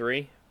 2.5,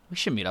 3. We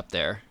should meet up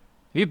there.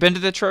 Have you been to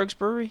the Trogs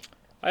Brewery?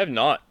 I have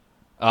not.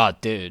 Oh,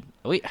 dude.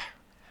 I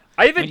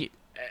even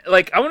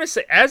I want to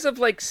say as of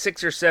like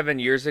 6 or 7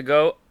 years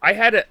ago, I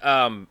had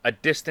a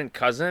distant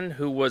cousin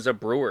who was a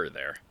brewer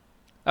there.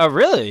 Oh,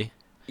 really?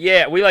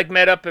 Yeah, we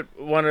met up at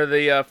one of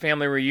the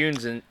family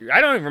reunions, and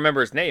I don't even remember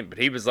his name, but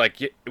he was like,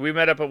 we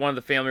met up at one of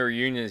the family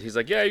reunions. He's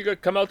like, "Yeah, you got to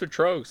come out to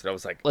Trogs," and I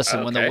was like, "Listen,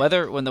 okay.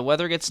 when the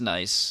weather gets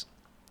nice,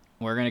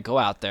 we're gonna go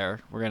out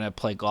there. We're gonna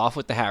play golf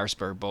with the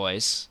Harrisburg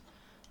boys.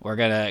 We're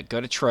gonna go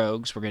to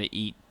Trogs. We're gonna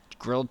eat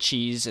grilled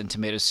cheese and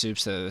tomato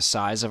soups that are the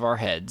size of our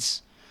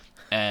heads,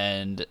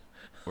 and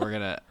we're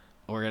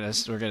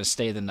gonna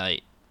stay the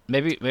night.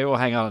 Maybe we'll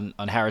hang out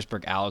on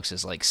Harrisburg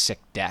Alex's sick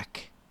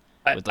deck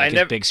with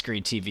his big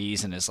screen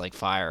TVs and his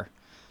fire.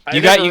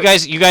 You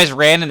guys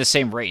ran in the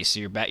same race. So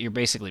you're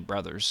basically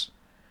brothers.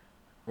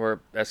 We're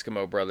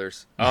Eskimo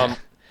brothers.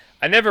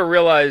 I never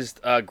realized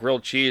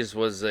grilled cheese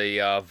was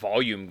a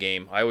volume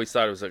game. I always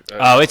thought it was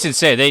it's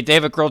insane. They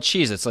have a grilled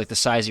cheese that's like the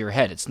size of your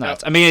head. It's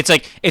nuts. I mean,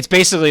 it's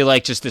basically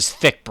just this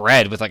thick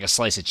bread with a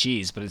slice of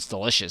cheese, but it's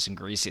delicious and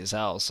greasy as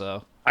hell.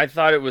 So I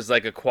thought it was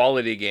a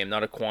quality game,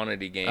 not a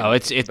quantity game. Oh,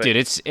 dude,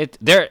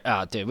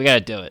 we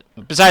gotta do it.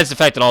 Besides the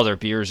fact that all their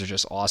beers are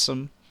just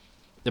awesome,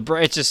 we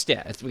gotta do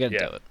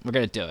it. We're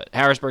gonna do it.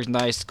 Harrisburg's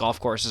nice. Golf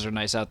courses are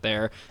nice out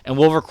there, and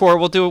we'll record.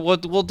 We'll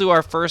do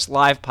our first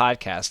live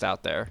podcast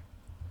out there.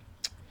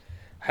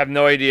 Have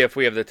no idea if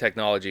we have the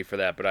technology for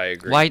that, but I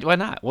agree. Why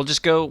not? We'll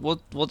just go.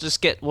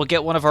 We'll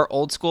get one of our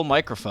old school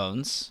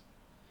microphones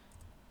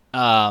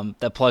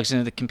that plugs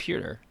into the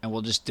computer, and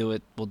we'll just do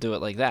it. We'll do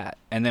it like that,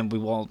 and then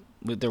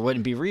there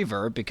wouldn't be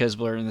reverb because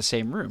we're in the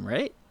same room,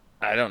 right?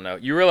 I don't know.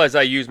 You realize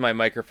I use my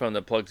microphone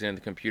that plugs into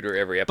the computer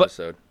every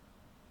episode.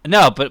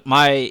 No, but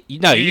you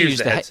use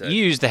the headset.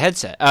 You use the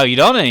headset. Oh, you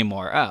don't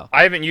anymore. Oh,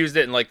 I haven't used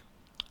it in like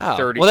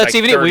 30. Well, that's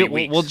like even 30 it.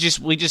 weeks.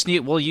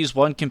 We'll use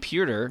one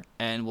computer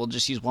and we'll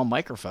just use one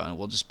microphone.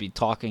 We'll just be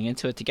talking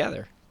into it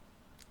together.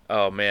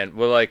 Oh man,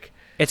 well like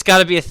it's got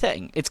to be a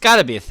thing. It's got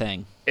to be a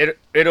thing.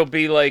 It'll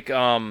be like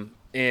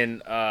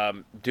in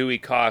Dewey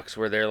Cox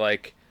where they're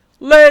like,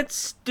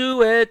 let's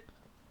do it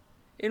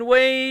in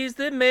ways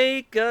that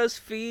make us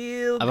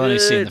feel good. I've only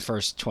seen the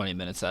first 20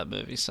 minutes of that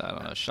movie, so I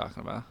don't know what you're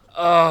talking about.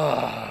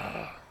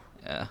 Oh.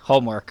 Yeah,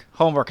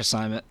 homework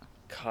assignment.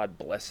 God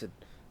blessed.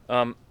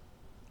 Of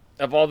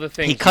all the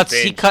things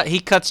he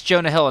cuts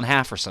Jonah Hill in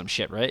half or some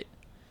shit, right?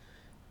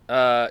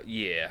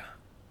 Yeah.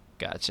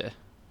 Gotcha.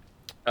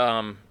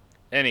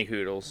 Any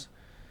hoodles.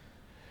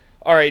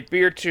 All right,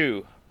 beer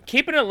 2.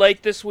 Keeping it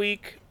light this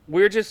week.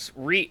 We're just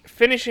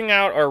finishing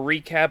out our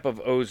recap of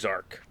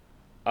Ozark.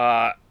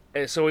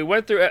 So we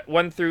went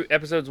through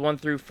episodes 1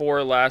 through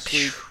 4 last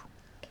week.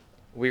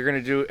 We're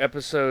gonna do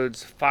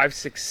episodes 5,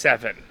 6,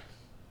 7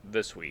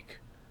 this week.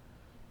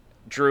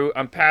 Drew,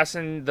 I'm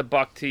passing the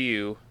buck to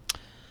you.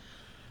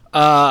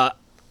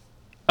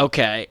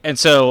 Okay. And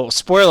so,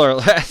 spoiler,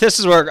 this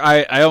is where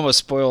I almost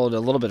spoiled a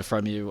little bit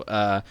from you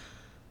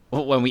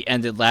when we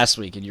ended last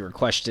week and you were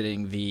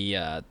questioning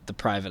the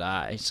private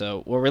eye.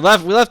 So, where we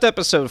left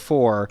episode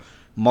 4,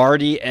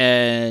 Marty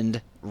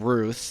and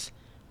Ruth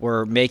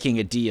were making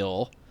a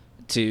deal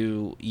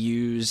to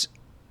use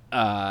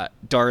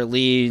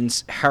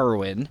Darlene's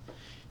heroin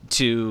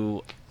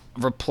to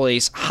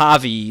replace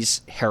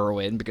Javi's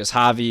heroin, because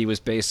Javi was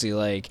basically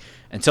like,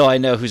 until I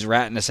know who's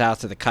ratting us out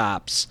to the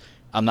cops,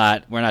 we're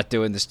not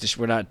doing this.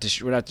 We're not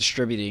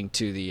distributing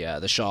to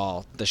the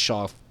Shaw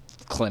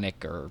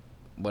clinic or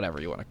whatever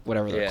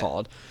they're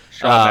called.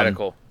 Shaw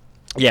Medical.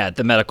 Yeah,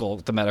 the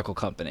medical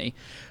company.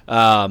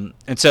 And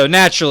so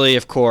naturally,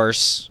 of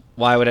course,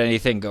 why would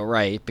anything go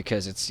right?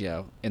 Because it's,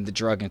 in the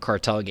drug and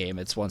cartel game,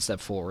 it's 1 step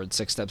forward,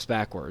 6 steps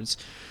backwards.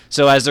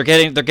 So as they're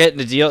getting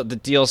the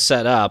deal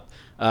set up,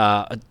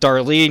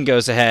 Darlene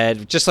goes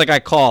ahead, just like I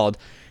called,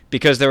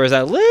 because there was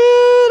that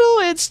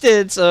little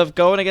instance of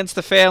going against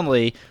the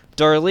family.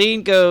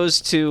 Darlene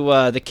goes to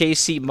the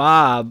KC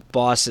mob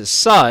boss's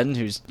son,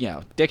 who's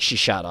dick she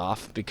shot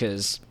off,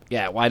 because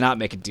why not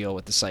make a deal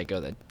with the psycho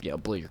that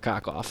blew your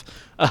cock off?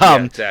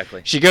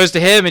 Exactly. She goes to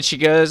him and she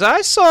goes,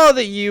 I saw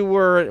that you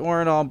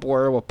weren't on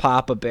board with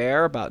Papa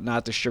Bear about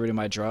not distributing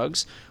my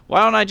drugs.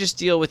 Why don't I just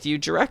deal with you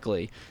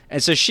directly?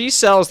 And so she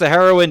sells the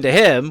heroin to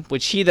him,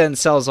 which he then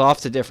sells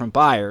off to different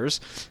buyers.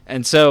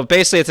 And so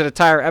basically it's an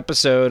entire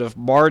episode of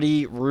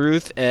Marty,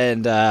 Ruth,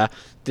 and the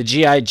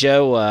G.I.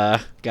 Joe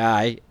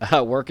guy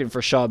working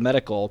for Shaw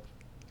Medical,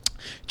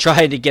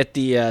 trying to get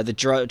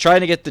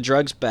the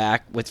drugs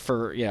back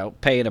for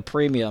paying a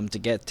premium to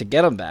get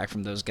them back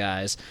from those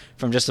guys,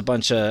 from just a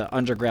bunch of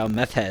underground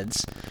meth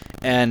heads.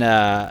 And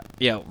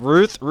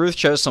Ruth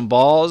shows some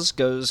balls,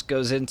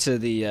 goes into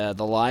the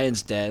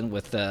lion's den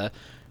with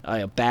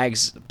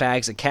bags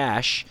of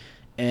cash,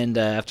 and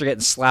after getting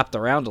slapped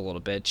around a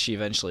little bit, she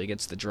eventually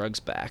gets the drugs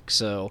back.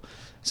 So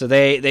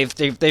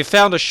they've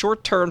found a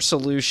short-term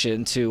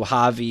solution to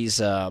Javi's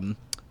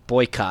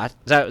boycott.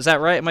 Is that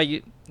right?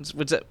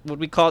 Would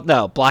we call it?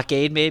 No,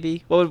 blockade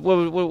maybe? What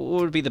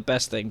would be the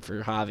best thing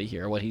for Javi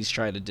here, what he's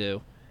trying to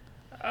do?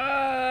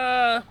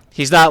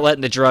 He's not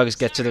letting the drugs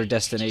get to their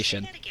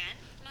destination.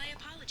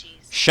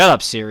 Shut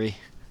up, Siri.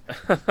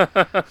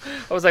 I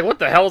was like, what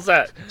the hell's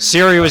that?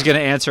 Siri was going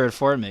to answer it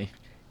for me.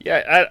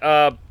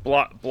 Yeah,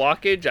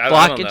 blockage?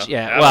 I don't know.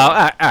 Yeah. Well,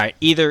 all right.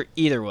 Either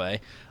way.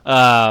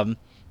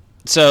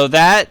 So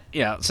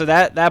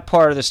that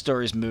part of the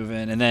story's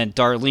moving, and then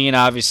Darlene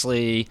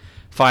obviously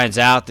finds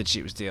out that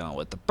she was dealing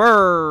with the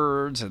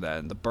birds, and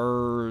then the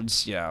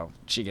birds,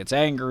 she gets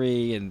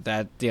angry, and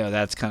that,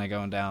 that's kind of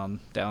going down,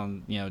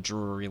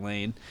 Drury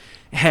Lane.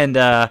 And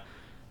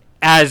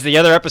as the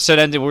other episode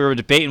ended, we were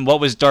debating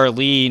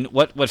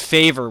what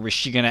favor was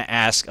she going to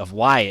ask of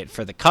Wyatt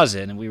for the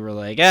cousin, and we were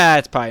like,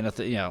 it's probably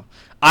nothing,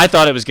 I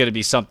thought it was going to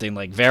be something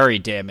like very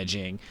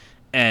damaging.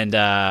 And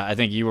I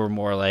think you were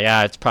more like,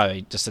 it's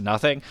probably just a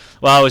nothing.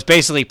 Well, it was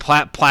basically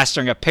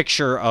plastering a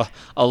picture, a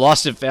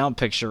lost and found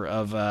picture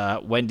of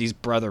Wendy's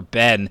brother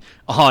Ben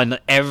on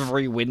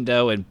every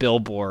window and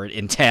billboard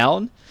in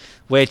town.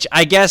 Which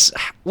I guess,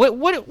 what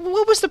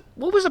was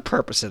the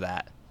purpose of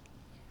that?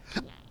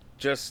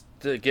 Just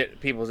to get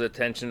people's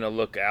attention to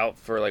look out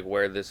for like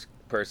where this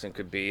person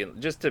could be,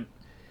 and just to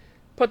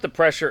put the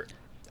pressure.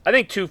 I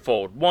think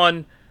twofold.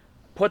 One,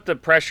 put the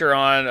pressure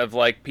on of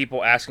like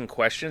people asking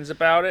questions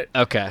about it.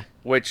 Okay.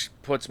 Which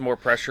puts more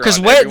pressure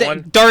on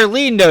everyone.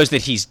 Darlene knows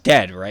that he's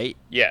dead, right?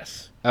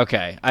 Yes.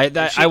 Okay.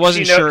 I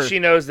wasn't sure. She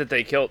knows that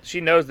they killed.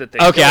 She knows that they.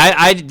 Okay.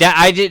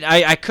 Killed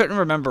I couldn't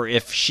remember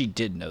if she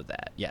did know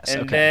that. Yes.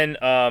 And okay.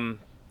 then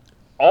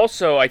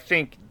also I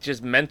think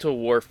just mental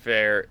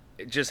warfare,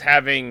 just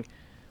having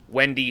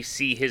Wendy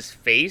see his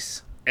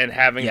face and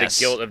having the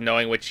guilt of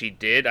knowing what she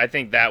did. I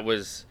think that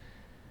was.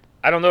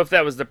 I don't know if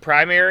that was the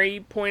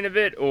primary point of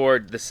it or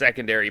the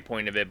secondary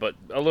point of it, but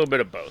a little bit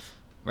of both.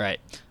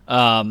 Right.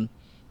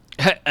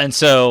 And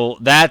so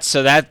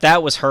that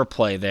was her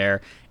play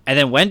there. And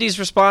then Wendy's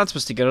response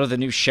was to go to the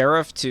new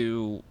sheriff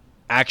to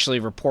actually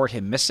report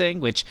him missing,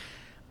 which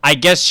I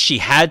guess she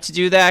had to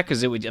do that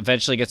because it would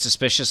eventually get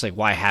suspicious. Like,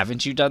 why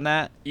haven't you done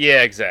that?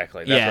 Yeah,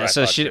 exactly. That's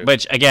what I thought too.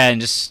 Which again,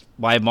 just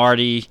why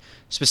Marty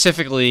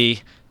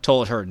specifically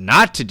told her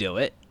not to do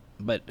it.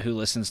 But who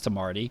listens to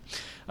Marty?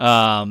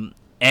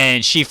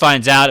 And she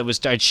finds out it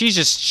was. She's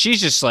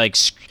just like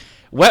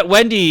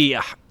Wendy.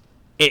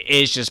 It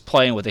is just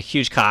playing with a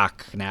huge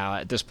cock now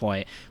at this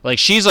point. Like,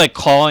 she's like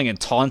calling and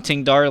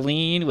taunting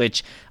Darlene,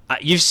 which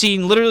you've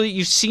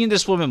seen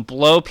this woman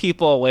blow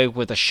people away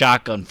with a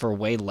shotgun for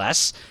way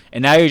less,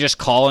 and now you're just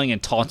calling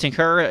and taunting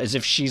her as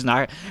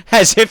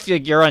if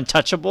you're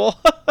untouchable.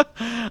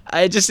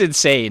 It's just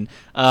insane.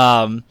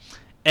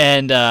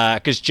 And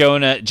because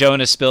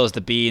Jonah spills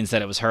the beans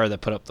that it was her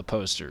that put up the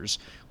posters,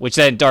 which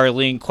then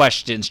Darlene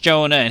questions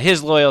Jonah and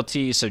his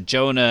loyalty. So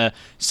Jonah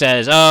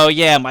says, "Oh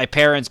yeah, my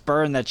parents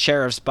burned that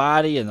sheriff's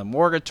body in the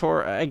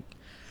morgatory."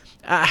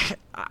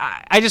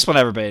 I just want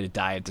everybody to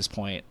die at this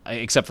point,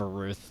 except for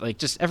Ruth. Like,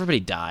 just everybody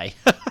die.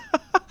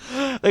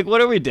 Like,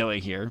 what are we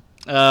doing here?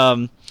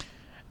 The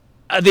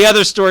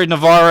other story,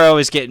 Navarro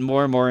is getting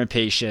more and more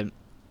impatient.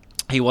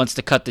 He wants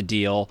to cut the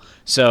deal.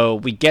 So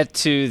we get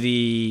to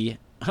the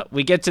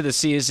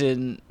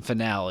season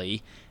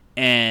finale,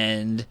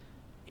 and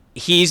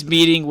he's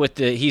meeting with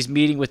the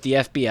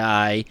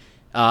FBI.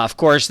 Of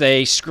course,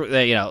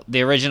 the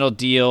original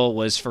deal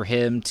was for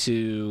him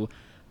to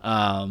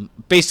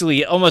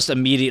basically almost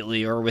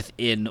immediately or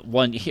within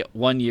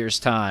 1 year's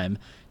time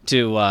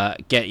to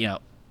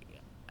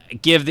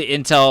give the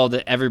intel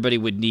that everybody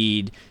would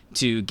need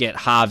to get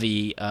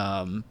Javi,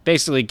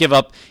 basically give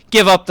up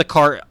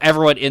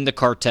everyone in the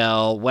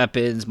cartel,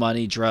 weapons,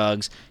 money,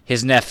 drugs,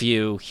 his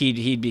nephew.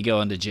 He'd be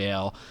going to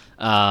jail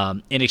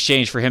in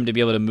exchange for him to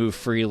be able to move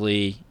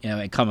freely,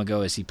 and come and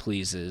go as he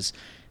pleases.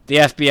 The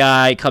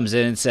FBI comes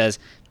in and says,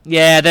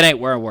 "Yeah, that ain't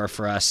where we're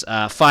for us.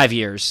 5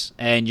 years,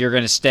 and you're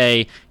gonna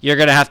stay. You're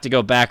gonna have to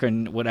go back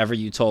on whatever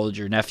you told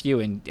your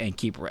nephew and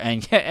keep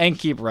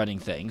running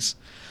things."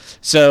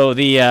 So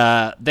they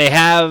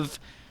have.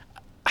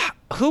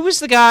 Who was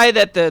the guy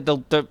that the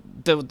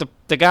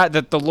guy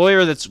that the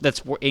lawyer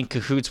that's in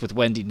cahoots with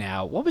Wendy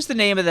now? What was the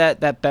name of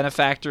that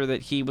benefactor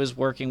that he was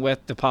working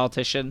with, the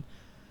politician?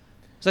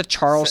 Was that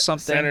Charles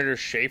something? Senator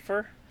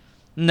Schaefer?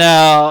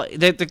 No,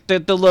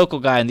 the local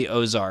guy in the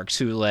Ozarks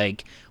who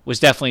was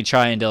definitely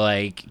trying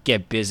to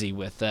get busy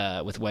with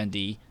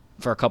Wendy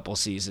for a couple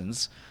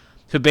seasons,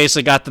 who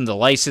basically got them the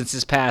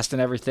licenses passed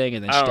and everything,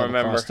 and then she double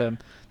crossed him.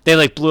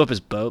 They blew up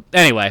his boat.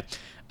 Anyway.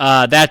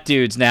 That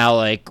dude's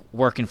now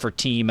working for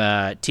Team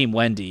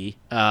Wendy,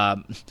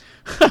 and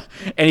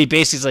he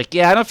basically's like,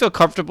 "Yeah, I don't feel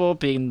comfortable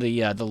being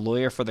the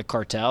lawyer for the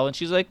cartel." And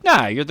she's like,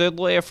 "Nah, you're the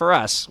lawyer for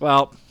us."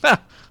 Well,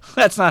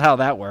 that's not how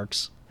that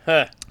works.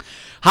 Huh.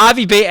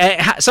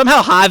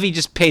 Somehow Javi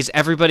just pays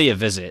everybody a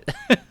visit.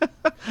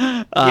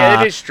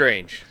 Yeah, it is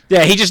strange.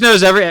 Yeah, he just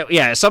knows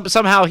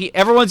somehow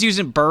everyone's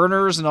using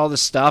burners and all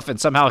this stuff, and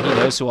somehow he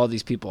knows who all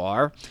these people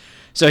are.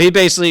 So he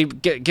basically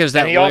gives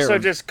that. And he also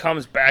just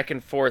comes back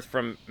and forth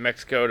from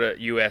Mexico to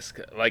U.S.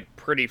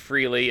 Pretty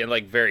freely and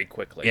very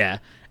quickly. Yeah,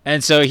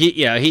 and so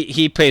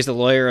he pays the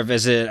lawyer a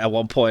visit at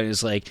one point. And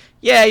is like,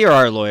 "Yeah, you're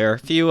our lawyer.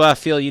 If you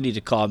feel you need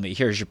to call me,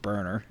 here's your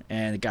burner."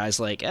 And the guy's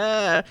like,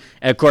 And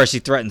of course he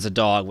threatens a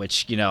dog,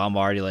 which I'm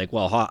already like,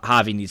 well,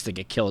 Javi needs to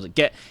get killed.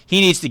 He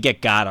needs to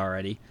get got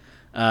already.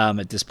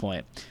 At this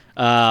point.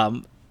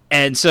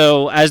 And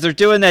so as they're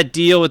doing that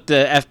deal with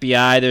the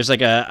FBI, there's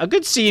a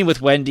good scene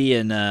with Wendy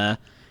and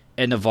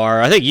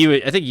Navarro. I think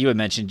you had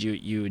mentioned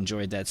you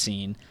enjoyed that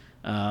scene.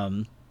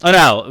 Oh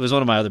no, it was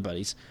one of my other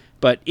buddies.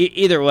 But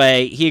either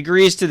way, he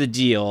agrees to the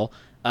deal.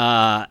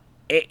 Maya's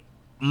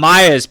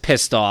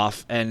pissed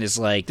off and is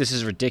like, "This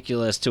is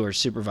ridiculous," to her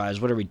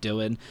supervisor. "What are we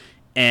doing?"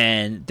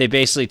 And they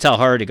basically tell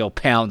her to go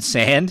pound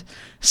sand.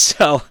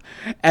 So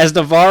as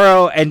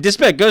Navarro, and this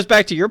goes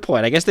back to your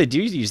point, I guess they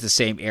do use the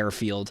same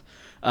airfield.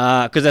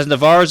 Because as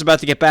Navarro's about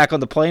to get back on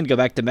the plane to go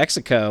back to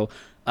Mexico,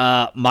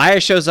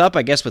 Maya shows up,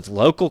 I guess, with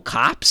local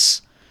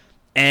cops,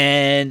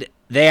 and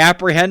they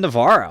apprehend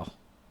Navarro.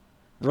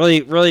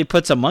 Really, really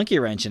puts a monkey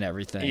wrench in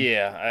everything.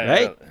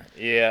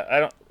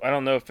 Yeah, I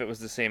don't know if it was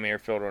the same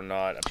airfield or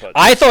not. But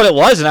I thought it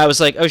was, and I was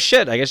like, "Oh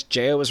shit! I guess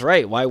J.O. was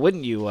right. Why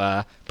wouldn't you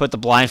put the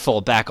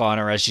blindfold back on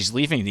her as she's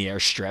leaving the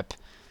airstrip?"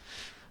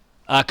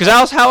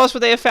 Because how else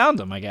would they have found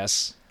him? I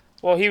guess.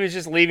 Well, he was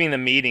just leaving the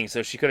meeting,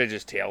 so she could have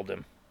just tailed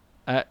him.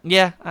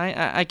 Yeah,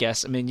 I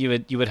guess. I mean, you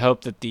would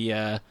hope that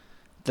the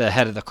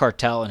head of the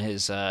cartel and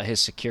his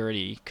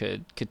security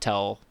could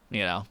tell,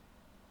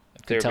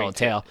 could tell a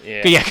tale.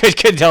 Yeah,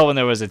 could tell when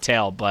there was a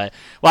tail. But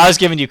I was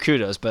giving you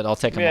kudos, but I'll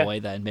take them away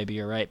then. Maybe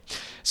you're right.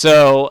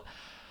 So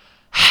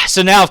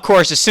now, of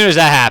course, as soon as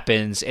that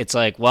happens, it's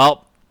like,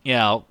 well,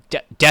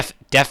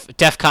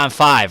 DEFCON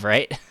 5,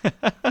 right?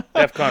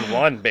 DEFCON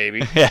 1,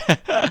 baby.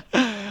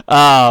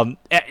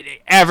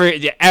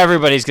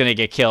 Everybody's gonna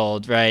get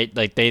killed, right?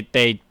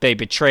 They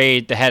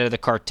betrayed the head of the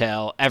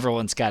cartel.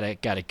 Everyone's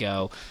gotta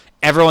go,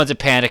 Everyone's in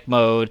panic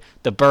mode.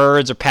 The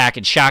birds are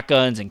packing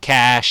shotguns and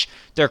cash.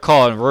 They're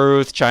calling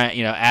Ruth,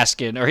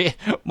 asking. Or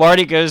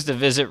Marty goes to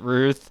visit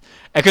Ruth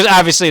because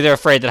obviously they're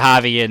afraid that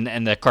Javi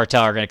and the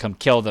cartel are going to come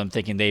kill them,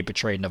 thinking they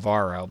betrayed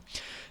Navarro.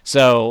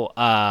 So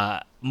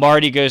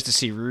Marty goes to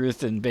see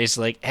Ruth and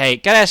basically like, hey,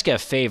 gotta ask you a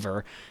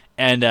favor.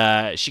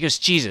 And she goes,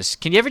 Jesus,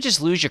 can you ever just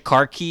lose your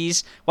car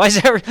keys? Why is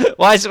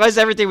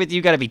everything with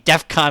you got to be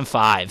DEFCON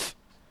 5?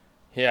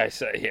 Yeah,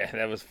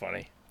 that was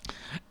funny.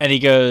 And he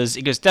goes,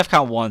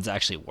 DEFCON 1's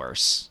actually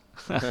worse.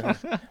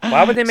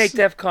 Why would they make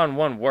DEFCON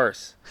 1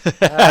 worse?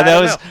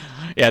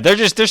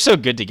 They're so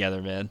good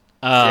together, man.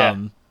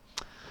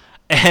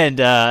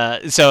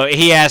 And so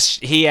he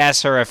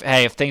asks her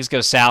if things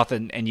go south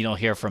and you don't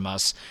hear from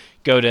us,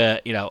 go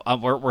to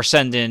we're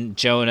sending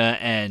Jonah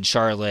and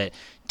Charlotte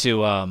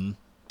to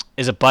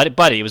is it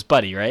Buddy? It was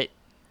Buddy, right?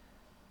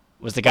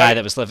 Was the guy Buddy.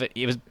 That was living?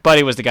 It was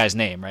Buddy was the guy's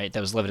name, right?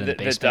 That was living in the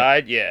basement. That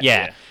died, yeah.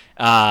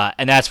 Yeah.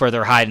 And that's where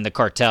they're hiding the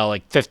cartel,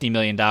 like $50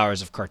 million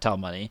of cartel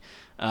money.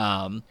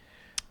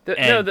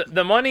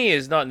 The money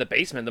is not in the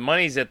basement. The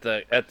money's at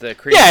the that's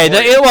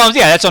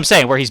what I'm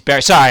saying. Where he's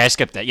buried. Sorry, I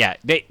skipped that. Yeah,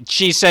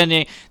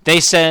 they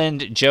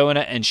send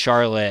Jonah and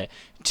Charlotte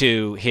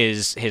to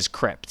his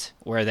crypt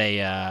where they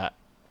have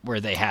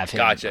him.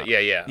 Gotcha.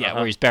 Yeah.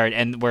 Where he's buried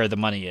and where the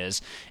money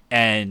is,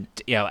 and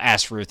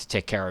ask Ruth to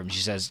take care of him.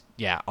 She says,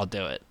 "Yeah, I'll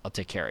do it. I'll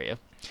take care of you."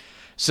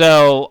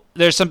 So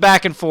there's some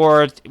back and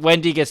forth.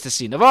 Wendy gets to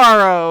see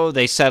Navarro.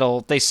 They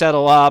settle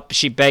up.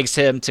 She begs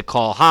him to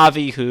call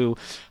Javi, who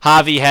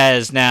Javi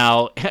has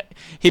now.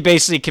 He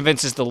basically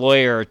convinces the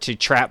lawyer to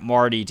trap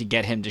Marty to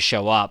get him to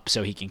show up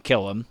so he can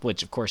kill him,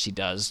 which of course he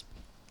does.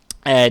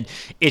 And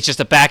it's just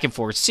a back and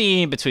forth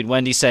scene between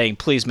Wendy saying,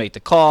 please make the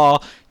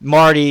call,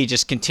 Marty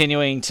just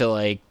continuing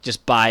to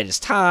just bide his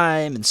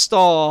time and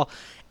stall.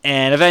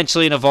 And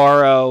eventually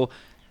Navarro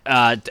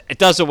it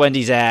does a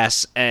Wendy's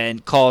ass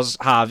and calls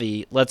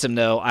Javi, lets him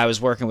know, I was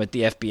working with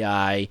the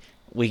FBI.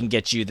 We can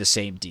get you the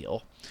same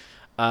deal.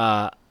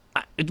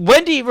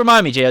 Wendy,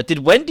 remind me, J.O.,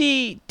 did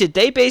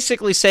they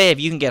basically say if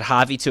you can get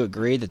Javi to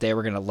agree that they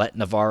were going to let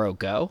Navarro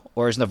go?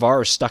 Or is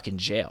Navarro stuck in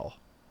jail?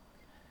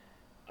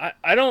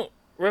 I don't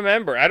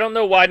remember. I don't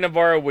know why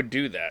Navarro would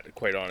do that,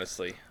 quite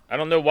honestly. I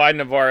don't know why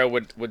Navarro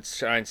would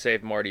try and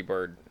save Marty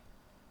Byrde.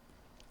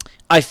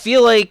 I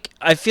feel like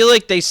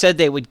they said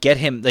they would get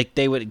him,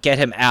 they would get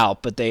him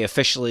out, but they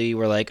officially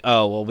were like,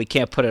 oh, well, we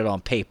can't put it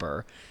on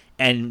paper.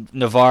 And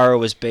Navarro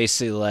was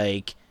basically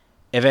like,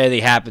 if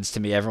anything happens to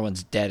me,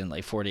 everyone's dead in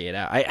 48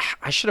 hours.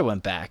 I should have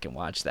went back and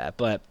watched that,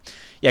 but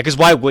yeah, because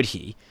why would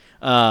he?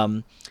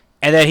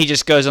 And then he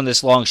just goes on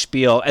this long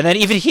spiel, and then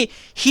even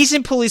he's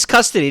in police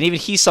custody, and even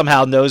he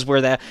somehow knows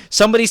where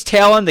somebody's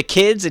tailing the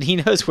kids, and he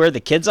knows where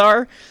the kids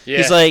are. Yeah.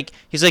 He's like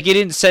you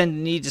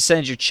didn't need to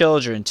send your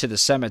children to the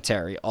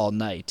cemetery all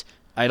night.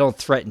 I don't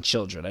threaten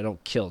children. I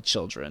don't kill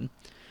children.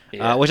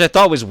 Yeah. Which I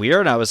thought was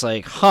weird. I was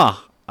like, I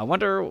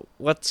wonder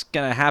what's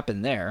gonna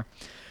happen there.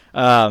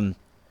 On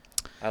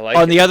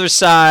the other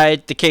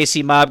side, the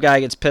KC mob guy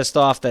gets pissed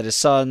off that his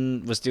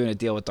son was doing a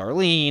deal with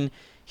Darlene.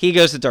 He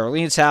goes to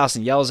Darlene's house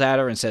and yells at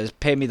her and says,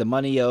 pay me the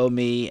money you owe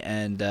me,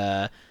 and,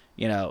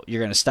 you're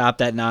going to stop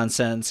that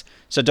nonsense.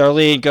 So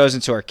Darlene goes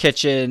into her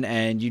kitchen,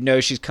 and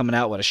she's coming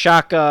out with a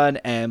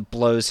shotgun and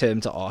blows him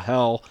to all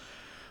hell.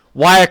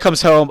 Wyatt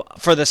comes home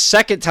for the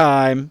second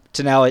time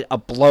to now a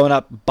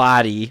blown-up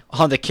body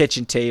on the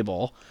kitchen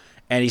table,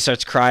 and he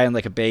starts crying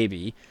like a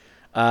baby.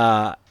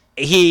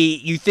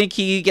 You think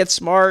he gets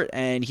smart,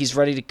 and he's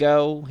ready to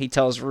go. He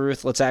tells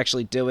Ruth, let's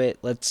actually do it.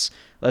 Let's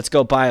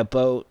go buy a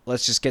boat.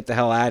 Let's just get the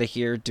hell out of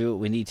here, do what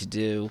we need to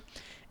do.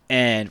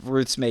 And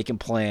Ruth's making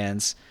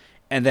plans.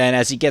 And then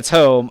as he gets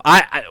home,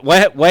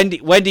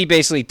 Wendy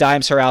basically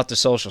dimes her out to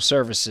social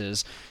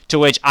services, to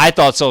which I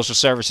thought social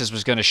services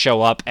was going to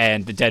show up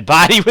and the dead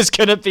body was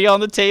going to be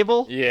on the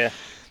table. Yeah.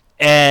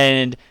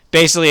 And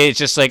basically it's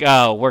just like,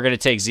 oh, we're going to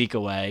take Zeke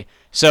away.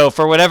 So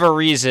for whatever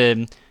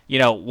reason,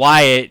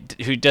 Wyatt,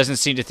 who doesn't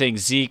seem to think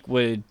Zeke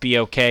would be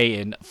okay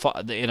in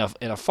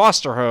a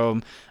foster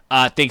home,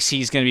 thinks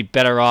he's going to be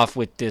better off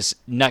with this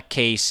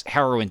nutcase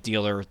heroin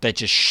dealer that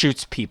just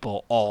shoots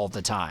people all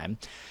the time.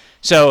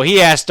 So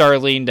he asked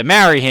Darlene to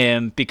marry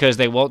him because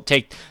they won't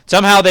take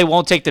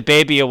the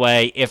baby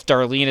away if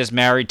Darlene is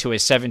married to a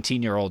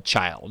 17-year-old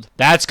child.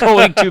 That is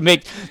going to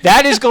make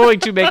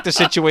the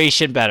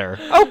situation better.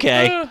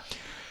 Okay.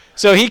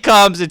 So he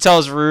comes and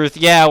tells Ruth,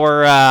 yeah,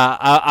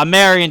 I'm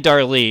marrying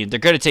Darlene. They're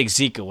going to take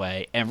Zeke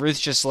away. And Ruth's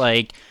just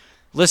like,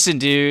 listen,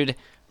 dude,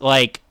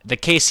 the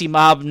KC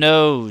mob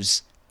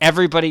knows.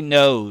 Everybody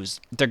knows.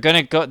 They're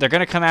going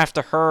to come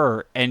after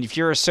her. And if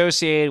you're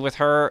associated with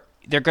her,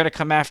 they're going to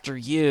come after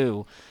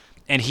you.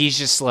 And he's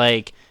just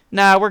like,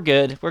 nah, we're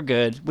good. We're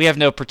good. We have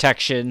no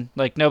protection.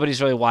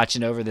 Nobody's really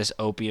watching over this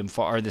opium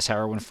or this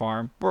heroin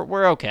farm.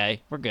 We're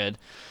okay. We're good.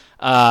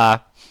 Yeah.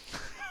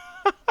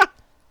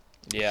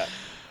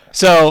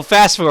 So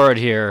fast forward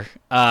here,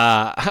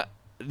 everybody's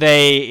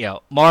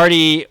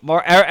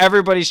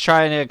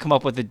trying to come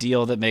up with a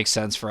deal that makes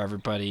sense for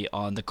everybody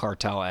on the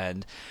cartel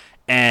end,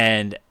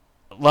 and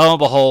lo and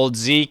behold,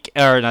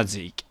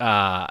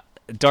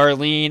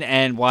 Darlene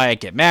and Wyatt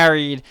get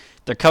married.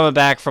 They're coming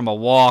back from a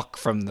walk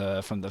from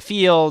the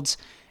fields,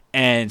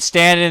 and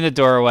standing in the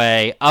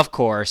doorway, of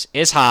course,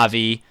 is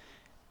Javi,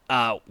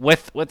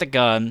 with a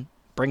gun.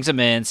 Brings him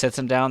in, sits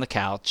him down on the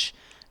couch,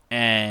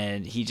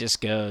 and he just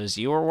goes,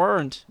 "You were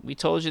warned. We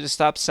told you to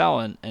stop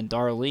selling." And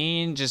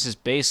Darlene just is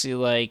basically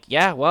like,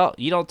 "Yeah, well,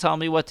 you don't tell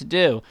me what to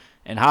do."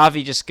 And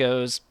Javi just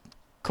goes,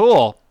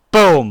 "Cool."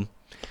 Boom.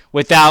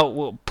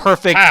 Without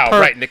perfect,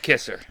 right in the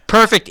kisser.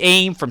 Perfect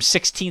aim from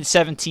 16,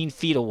 17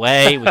 feet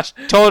away, which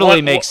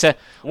totally makes sense.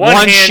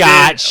 One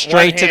shot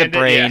straight to the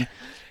brain.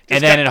 Yeah.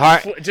 And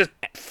then just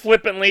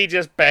flippantly,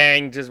 just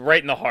bang, just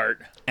right in the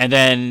heart. And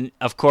then,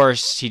 of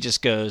course, he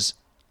just goes,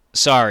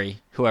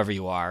 "Sorry, whoever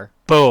you are."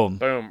 Boom.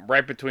 Boom.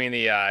 Right between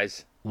the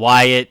eyes.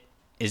 Wyatt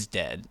is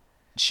dead.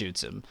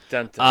 Shoots him.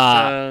 Dun, dun,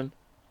 dun.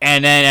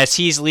 And then as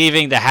he's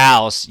leaving the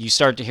house, you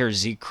start to hear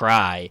Zeke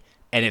cry,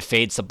 and it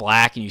fades to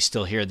black, and you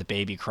still hear the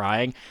baby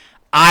crying.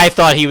 I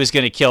thought he was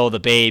going to kill the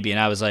baby, and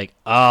I was like,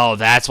 oh,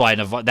 that's why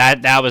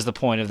that was the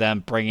point of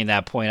them bringing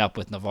that point up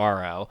with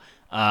Navarro.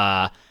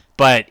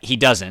 But he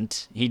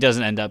doesn't. He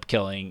doesn't end up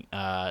killing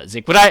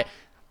Zeke. But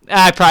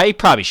he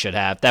probably should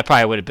have. That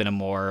probably would have been a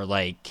more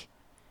like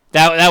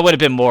that would have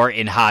been more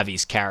in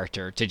Javi's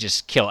character to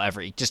just kill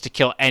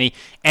any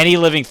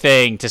living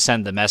thing to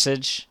send the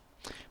message.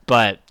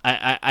 But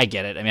I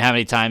get it. I mean, how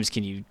many times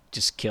can you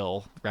just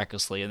kill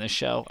recklessly in this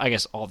show? I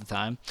guess all the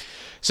time.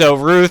 So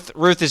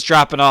Ruth is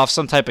dropping off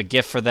some type of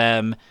gift for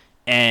them,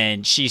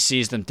 and she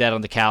sees them dead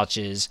on the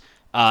couches.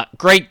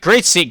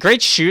 Great scene,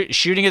 great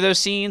shooting of those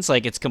scenes.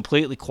 Like, it's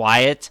completely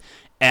quiet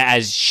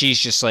as she's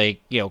just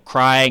like,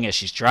 crying as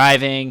she's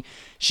driving.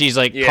 She's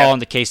like calling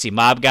the KC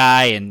mob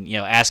guy and,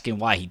 asking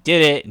why he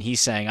did it. And he's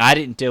saying, I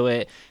didn't do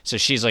it. So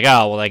she's like,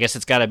 oh, well, I guess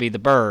it's got to be the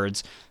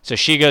birds. So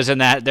she goes in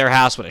their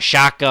house with a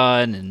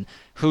shotgun and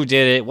who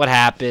did it? What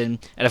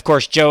happened? And of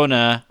course,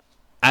 Jonah,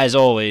 as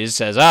always,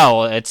 says, oh,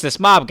 well, it's this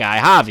mob guy,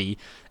 Javi.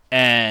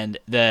 And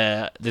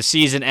the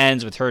season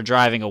ends with her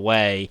driving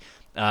away.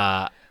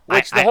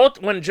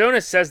 When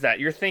Jonah says that,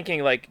 you're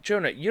thinking like,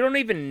 Jonah, you don't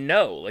even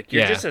know. Like,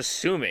 you're just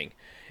assuming.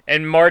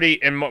 And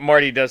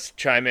Marty does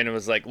chime in and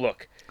was like,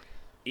 look,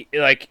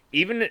 like,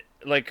 even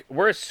like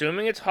we're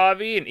assuming it's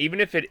Javi, and even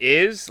if it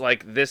is,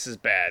 like, this is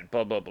bad,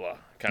 blah blah blah,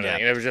 kind of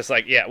thing. And it was just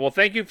like, yeah, well,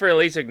 thank you for at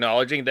least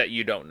acknowledging that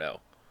you don't know.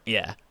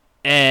 Yeah,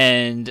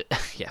 and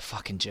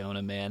fucking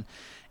Jonah, man,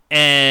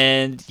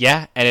 and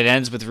and it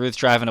ends with Ruth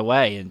driving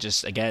away, and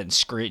just again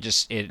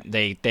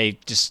they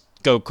just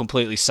go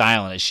completely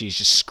silent as she's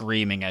just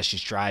screaming as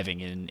she's driving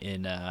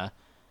in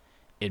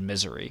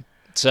misery.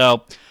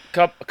 So.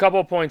 A couple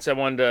of points I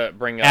wanted to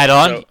bring up. Add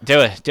on? So,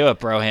 do it,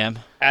 Broham.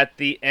 At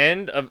the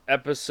end of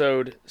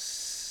episode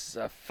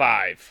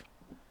 5,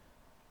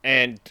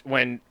 and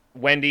when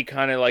Wendy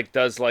kind of like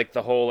does like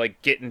the whole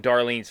like get in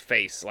Darlene's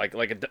face, like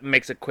it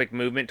makes a quick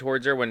movement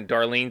towards her when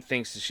Darlene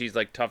thinks she's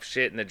like tough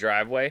shit in the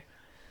driveway,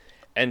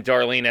 and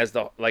Darlene has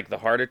the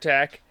heart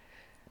attack.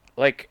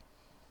 Like,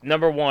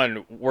 number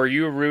one, were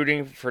you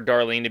rooting for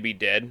Darlene to be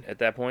dead at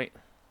that point?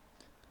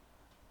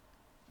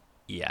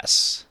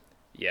 Yes.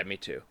 Yeah, me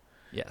too.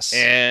 Yes.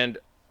 And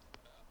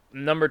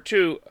number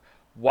two,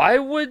 why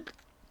would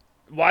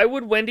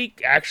Wendy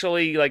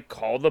actually like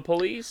call the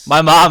police?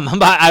 My mom,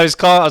 I was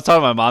talking to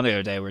my mom the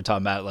other day. We were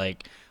talking about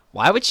like,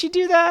 why would she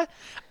do that?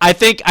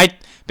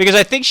 Because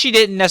I think she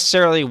didn't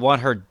necessarily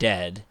want her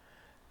dead.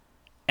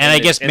 And I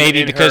guess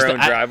maybe because her own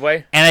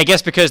driveway. And I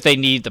guess because they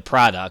need the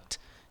product.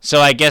 So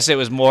I guess it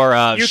was more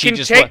of you can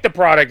take the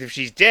product if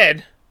she's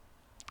dead.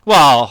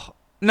 Well,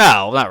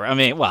 no, not. I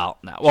mean, well,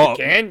 no. Well,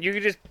 you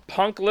can just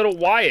punk little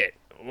Wyatt.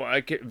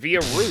 Via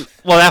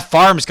Ruth. Well, that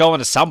farm's going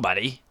to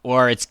somebody,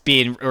 or it's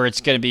going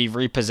to be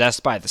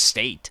repossessed by the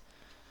state.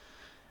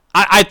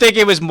 I think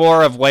it was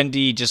more of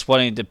Wendy just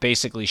wanting to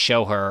basically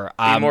show her.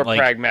 Be more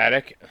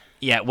pragmatic.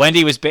 Yeah,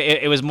 Wendy was.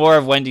 It was more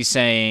of Wendy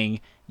saying,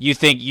 "You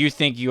think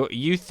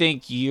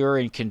you're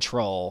in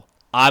control.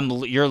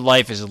 Your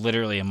life is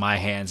literally in my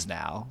hands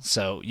now.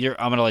 So I'm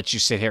going to let you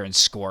sit here and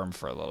squirm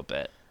for a little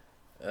bit."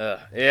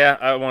 Yeah,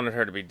 I wanted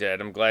her to be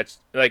dead. I'm glad.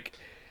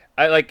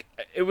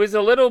 It was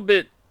a little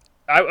bit.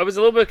 I was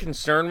a little bit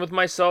concerned with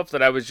myself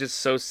that I was just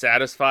so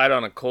satisfied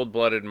on a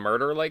cold-blooded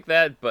murder like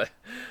that, but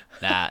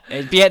I'll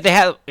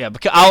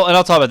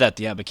talk about that at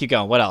the end. But keep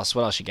going. What else?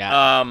 What else you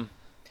got?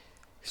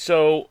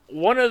 So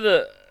one of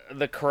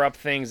the corrupt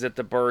things that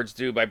the birds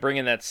do by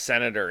bringing that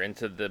senator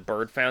into the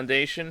Bird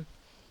Foundation,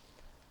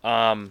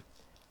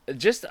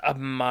 just a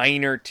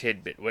minor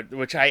tidbit,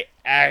 which I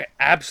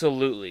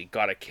absolutely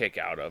got a kick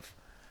out of,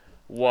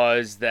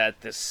 was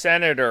that the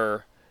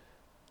senator,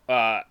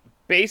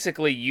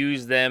 basically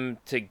used them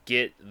to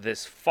get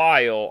this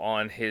file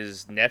on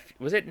his nephew.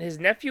 Was it his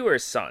nephew or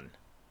his son?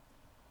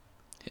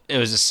 It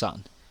was his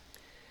son.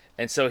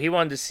 And so he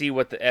wanted to see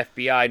what the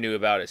FBI knew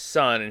about his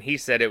son, and he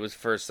said it was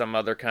for some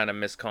other kind of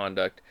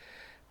misconduct.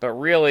 But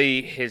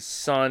really, his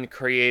son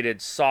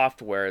created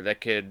software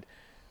that could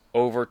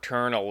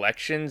overturn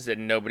elections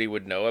and nobody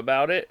would know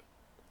about it.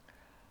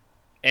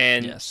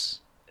 And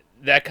yes.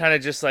 that kind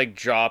of just like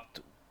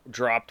dropped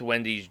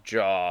Wendy's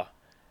jaw.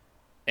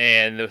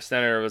 And the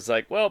senator was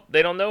like, well,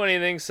 they don't know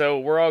anything, so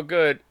we're all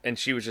good. And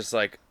she was just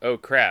like, oh,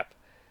 crap.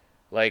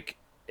 Like,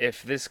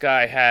 if this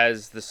guy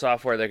has the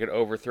software that could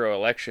overthrow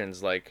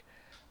elections, like,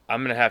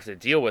 I'm going to have to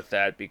deal with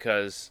that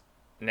because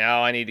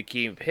now I need to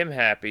keep him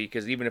happy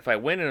because even if I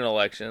win an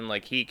election,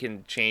 like, he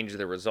can change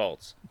the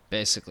results.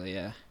 Basically,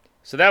 yeah.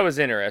 So that was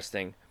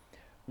interesting.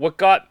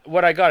 What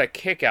I got a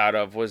kick out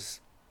of was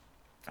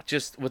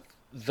just with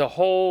the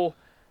whole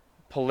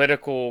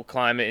political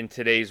climate in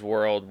today's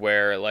world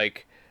where,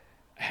 like,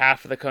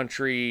 half of the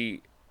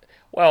country,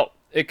 well,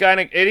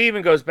 it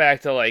even goes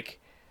back to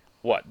like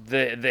what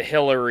the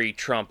Hillary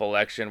Trump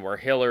election where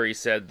Hillary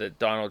said that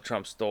Donald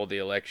Trump stole the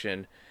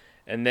election,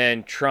 and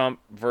then Trump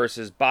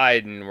versus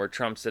Biden where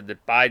Trump said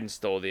that Biden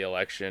stole the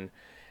election,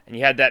 and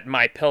you had that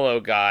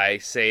MyPillow guy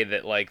say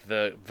that like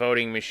the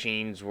voting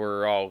machines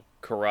were all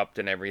corrupt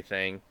and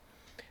everything.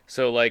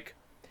 So like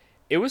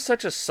it was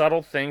such a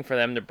subtle thing for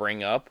them to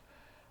bring up.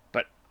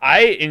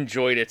 I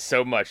enjoyed it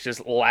so much,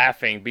 just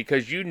laughing,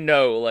 because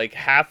like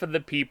half of the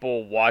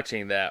people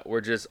watching that were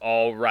just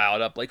all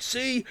riled up, like,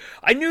 "See,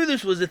 I knew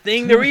this was a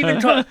thing. They're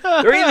even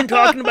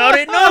talking about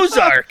it in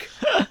Ozark."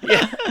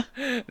 Yeah,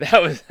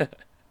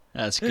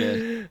 That's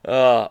good.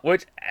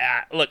 Look,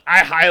 I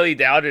highly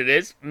doubt it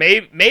is.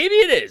 Maybe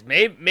it is.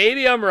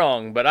 Maybe I'm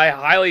wrong, but I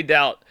highly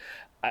doubt.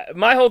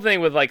 My whole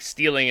thing with like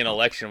stealing an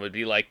election would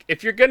be like,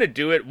 if you're gonna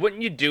do it,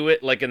 wouldn't you do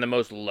it like in the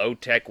most low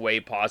tech way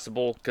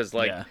possible? Because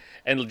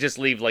and just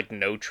leave like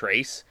no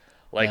trace.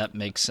 Like that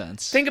makes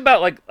sense. Think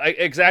about like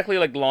exactly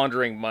like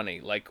laundering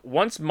money. Like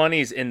once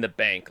money's in the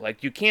bank,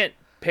 like you can't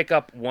pick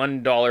up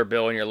 $1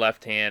 bill in your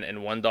left hand and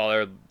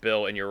 $1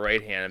 bill in your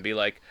right hand and be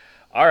like,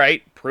 all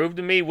right, prove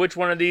to me which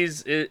one of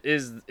these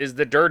is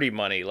the dirty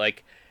money.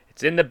 Like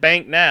it's in the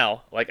bank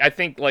now. Like I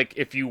think like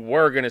if you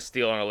were gonna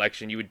steal an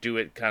election, you would do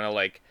it kind of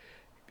like.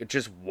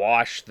 Just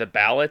wash the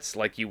ballots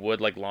like you would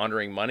like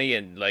laundering money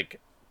and like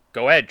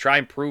go ahead try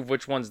and prove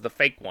which one's the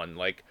fake one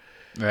like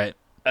right.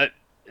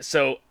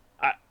 So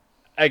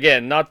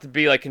again, not to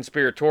be like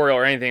conspiratorial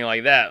or anything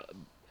like that,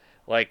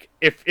 like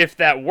if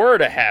that were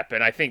to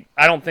happen, I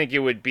don't think it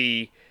would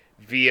be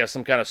via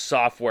some kind of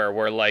software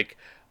where like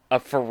a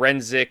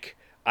forensic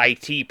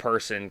IT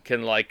person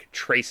can like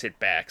trace it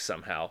back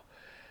somehow.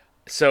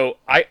 So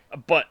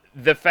but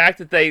the fact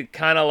that they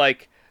kind of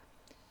like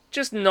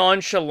just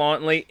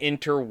nonchalantly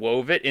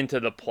interwove it into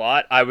the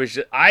plot, I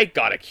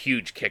got a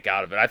huge kick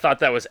out of it. I thought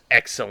that was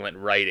excellent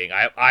writing.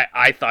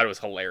 I thought it was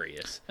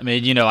hilarious. I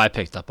mean, I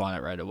picked up on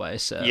it right away,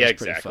 so yeah, it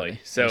was exactly. Funny.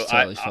 So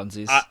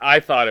totally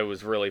I thought it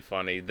was really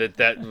funny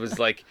that was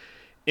like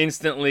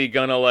instantly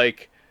gonna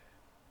like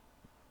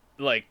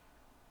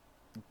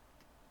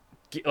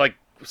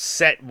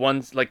set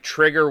one like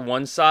trigger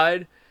one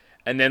side.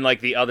 And then, like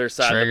the other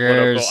side of the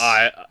political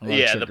eye,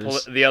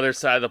 the other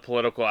side of the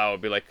political eye would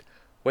be like,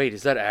 wait,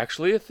 is that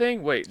actually a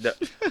thing? Wait,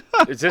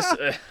 is this?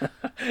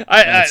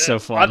 That's so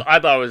funny. I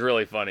thought it was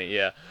really funny.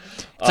 Yeah,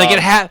 it's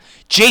like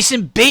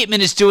Jason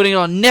Bateman is doing it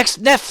on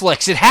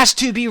Netflix. It has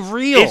to be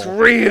real. It's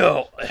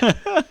real.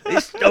 They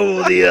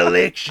stole the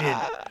election.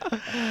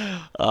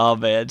 Oh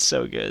man,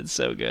 so good,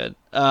 so good.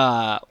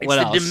 What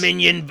else? The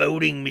Dominion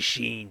voting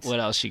machines.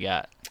 What else you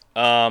got?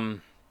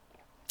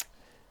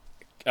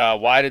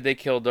 Why did they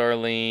kill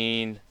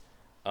Darlene?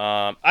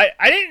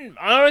 I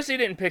honestly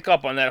didn't pick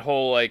up on that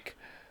whole like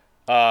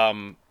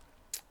phone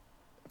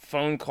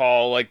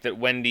call like that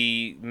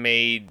Wendy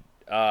made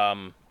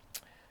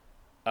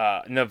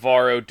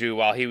Navarro do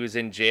while he was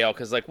in jail,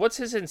 because like what's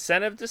his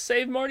incentive to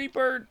save Marty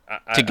Byrde?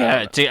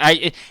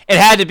 It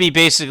had to be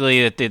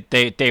basically that that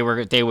the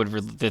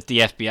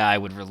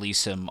FBI would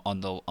release him on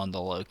the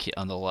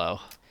low.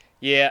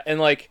 Yeah, and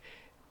like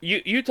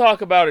you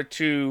talk about it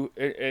too.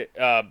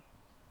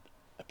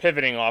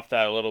 Pivoting off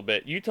that a little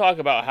bit, you talk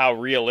about how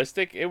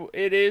realistic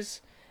it is,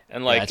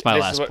 and like that's my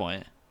last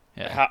point.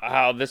 Yeah.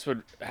 How this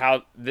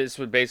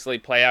would basically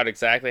play out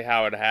exactly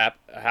how it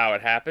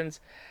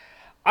happens.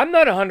 I'm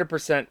not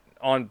 100%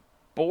 on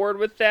board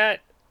with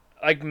that.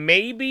 Like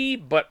maybe,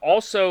 but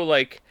also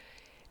like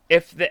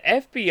if the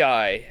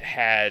FBI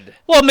had,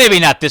 well, maybe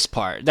not this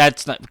part.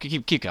 That's not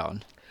keep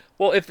going.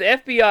 Well, if the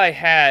FBI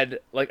had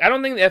like, I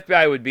don't think the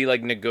FBI would be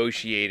like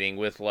negotiating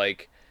with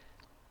like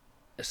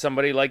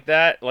somebody like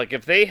that. Like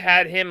if they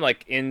had him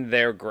like in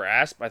their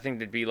grasp, I think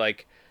they'd be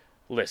like,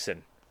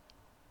 listen,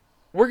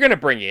 we're gonna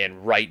bring you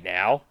in right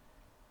now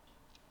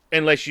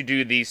unless you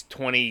do these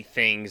 20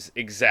 things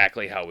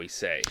exactly how we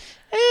say.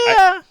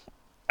 Yeah,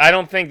 I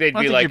don't think they'd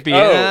be like,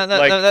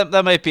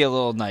 that might be a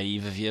little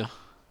naive of you.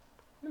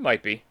 It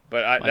might be,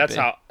 but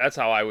that's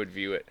how I would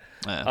view it.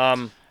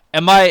 Yeah.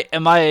 Am I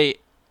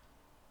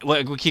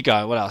we keep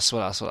going. What else?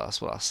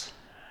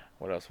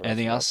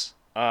 Anything else?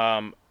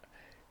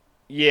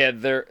 Yeah,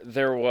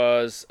 there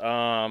was,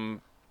 but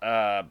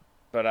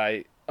I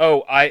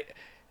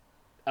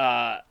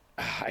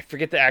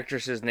forget the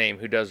actress's name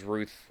who does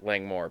Ruth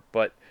Langmore,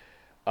 but,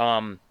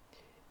 the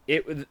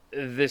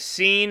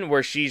scene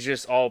where she's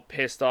just all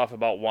pissed off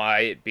about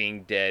Wyatt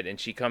being dead, and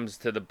she comes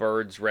to the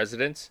Byrde's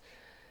residence,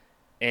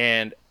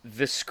 and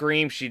the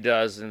scream she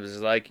does and was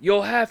like,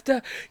 "You'll have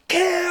to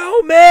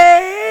kill me."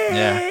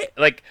 Yeah.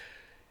 Like,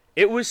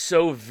 it was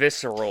so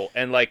visceral,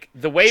 and like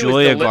the way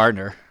Julia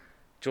Gardner.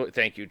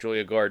 Thank you,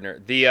 Julia Gardner.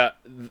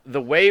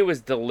 The way it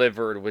was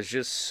delivered was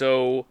just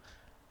so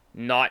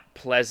not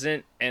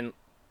pleasant, and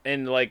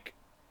like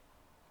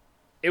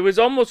it was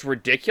almost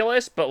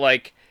ridiculous, but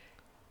like,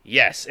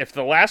 yes, if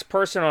the last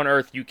person on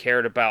earth you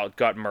cared about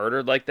got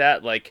murdered like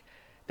that, like,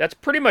 that's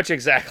pretty much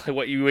exactly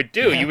what you would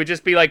do. Yeah. You would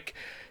just be like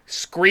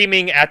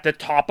screaming at the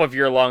top of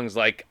your lungs,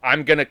 like,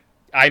 I'm going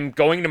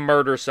to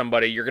murder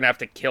somebody. You're going to have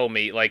to kill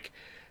me. Like,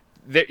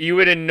 that you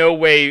would in no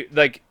way,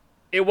 like,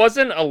 it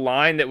wasn't a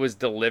line that was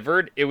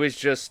delivered. It was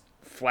just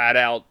flat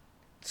out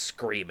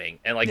screaming.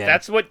 And like,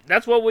 that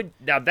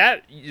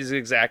is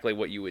exactly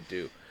what you would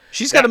do.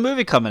 She's got a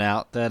movie coming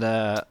out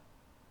that,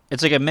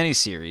 it's like a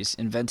mini-series,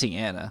 Inventing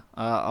Anna.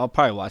 I'll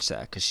probably watch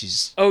that because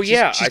she's I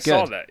good.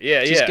 saw that.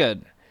 Yeah, she's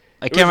good.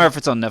 I can't remember if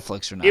it's on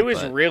Netflix or not. It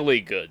was really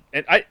good.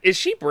 And is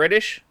she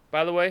British,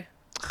 by the way?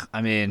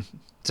 I mean,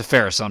 it's a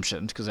fair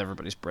assumption because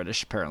everybody's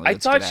British, apparently. I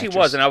thought she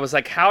was, and I was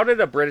like, how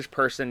did a British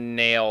person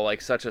nail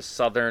like such a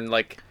southern,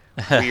 like,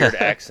 weird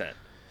accent?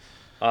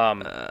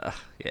 Yeah,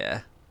 no,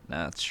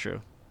 that's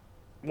true.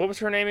 What was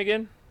her name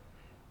again?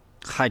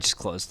 I just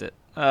closed it.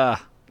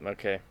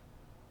 Okay.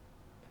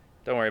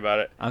 Don't worry about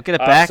it. I'll get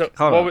it back. So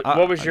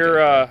what was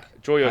your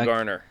Julia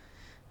Garner?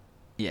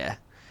 Yeah.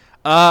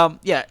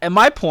 Yeah, and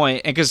my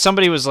point, and because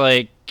somebody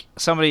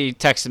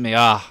texted me,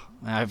 I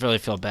really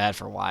feel bad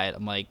for Wyatt.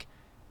 I'm like,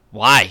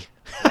 why?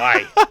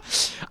 Why?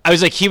 I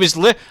was like,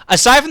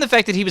 aside from the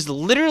fact that he was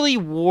literally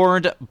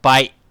warned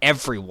by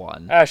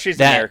everyone.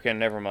 She's American,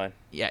 never mind.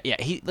 Yeah,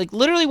 he like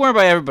literally warned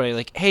by everybody,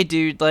 like, hey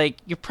dude, like,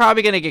 you're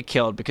probably gonna get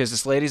killed because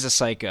this lady's a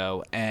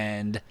psycho,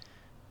 and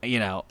you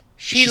know,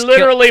 she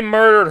literally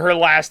murdered her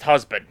last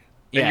husband.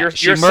 Yeah,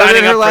 you're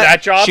signing up for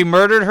that job? She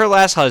murdered her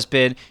last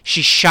husband.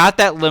 She shot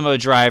that limo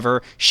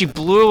driver. She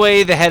blew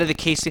away the head of the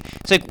case.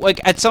 It's like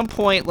at some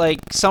point, like,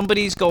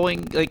 somebody's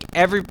going, like,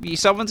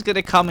 someone's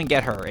gonna come and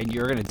get her, and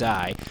you're gonna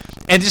die.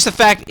 And just the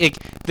fact, like,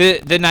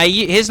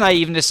 his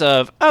naiveness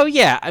of, oh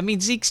yeah, I mean,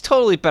 Zeke's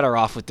totally better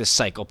off with this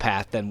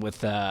psychopath than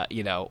with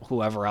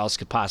whoever else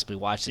could possibly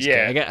watch this.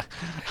 Yeah,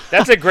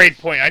 that's a great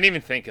point. I didn't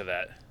even think of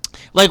that.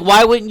 Like,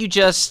 why wouldn't you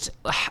just...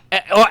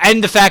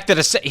 and the fact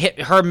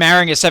that her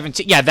marrying a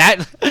 17... Yeah,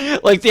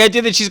 that... Like, the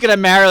idea that she's going to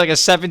marry, like, a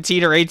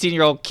 17 or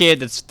 18-year-old kid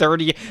that's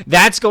 30...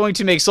 That's going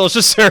to make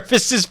social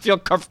services feel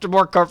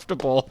more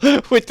comfortable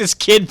with this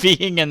kid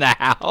being in the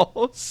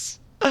house.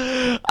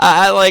 And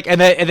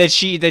that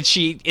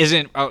she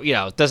isn't...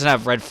 doesn't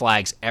have red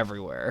flags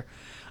everywhere.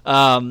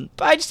 But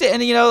I just...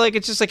 And, like,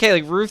 it's just like, hey,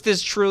 like, Ruth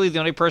is truly the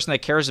only person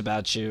that cares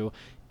about you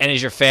and is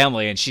your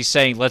family, and she's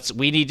saying,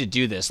 we need to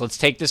do this. Let's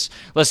take this.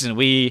 Listen,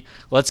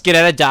 let's get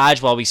out of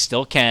Dodge while we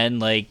still can.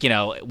 Like,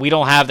 we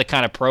don't have the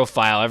kind of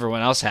profile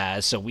everyone else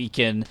has, so we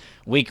can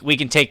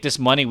take this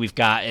money we've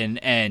got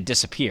and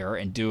disappear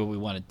and do what we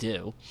want to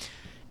do.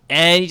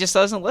 And he just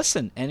doesn't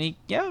listen, and he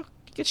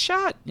gets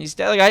shot. He's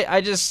dead. Like,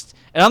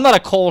 and I'm not a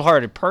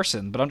cold-hearted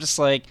person, but I'm just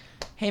like,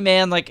 hey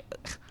man, like,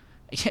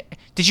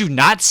 did you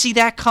not see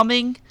that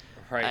coming?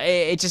 Right.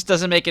 It just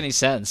doesn't make any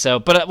sense. So,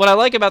 but what I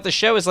like about the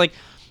show is, like,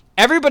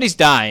 everybody's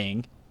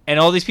dying, and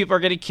all these people are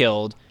getting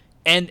killed,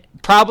 and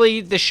probably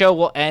the show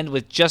will end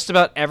with just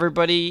about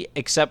everybody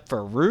except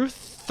for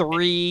Ruth,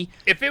 3.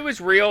 If it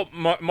was real,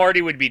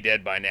 Marty would be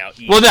dead by now.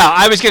 Well, no,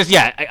 I was gonna,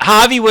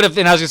 Javi would have.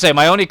 And I was gonna say,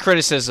 my only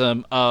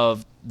criticism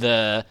of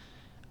the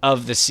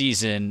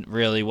season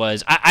really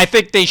was, I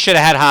think they should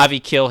have had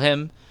Javi kill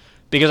him,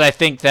 because I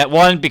think that,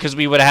 one, because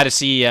we would have had to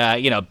see,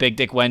 Big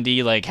Dick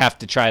Wendy, like, have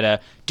to try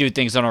to do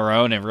things on her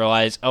own and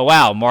realize, oh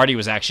wow, Marty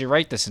was actually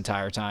right this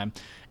entire time.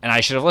 And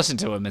I should have listened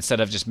to him instead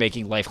of just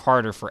making life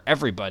harder for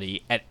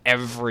everybody at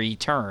every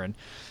turn.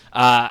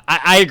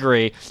 I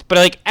agree, but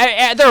like,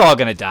 they're all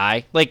gonna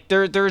die. Like,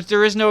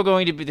 there's not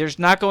going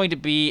to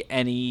be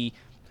any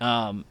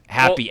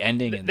happy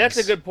ending in that's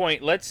this. A good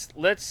point.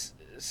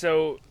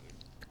 So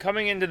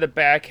coming into the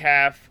back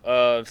half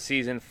of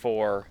season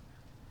 4,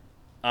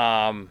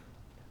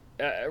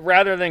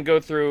 rather than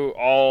go through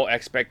all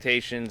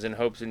expectations and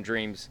hopes and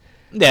dreams,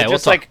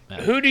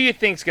 who do you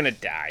think's gonna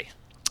die?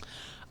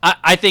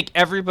 I think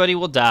everybody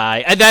will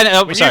die. And then,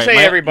 when you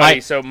say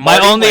everybody, so my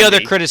only other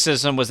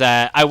criticism was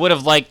that I would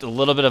have liked a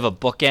little bit of a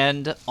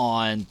bookend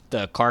on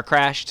the car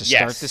crash to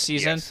start the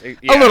season. Yes.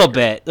 Yeah, a little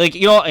bit, like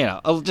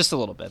just a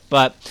little bit.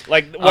 But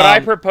like what I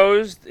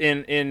proposed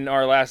in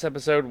our last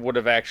episode would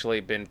have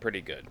actually been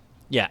pretty good.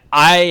 Yeah,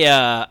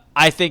 I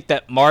think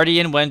that Marty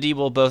and Wendy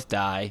will both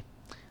die.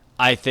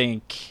 I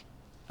think.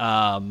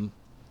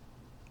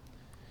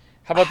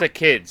 How about the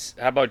kids?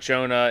 How about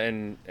Jonah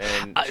and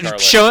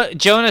Charlotte?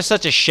 Jonah's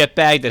such a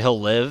shitbag that he'll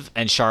live,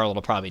 and Charlotte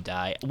will probably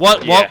die.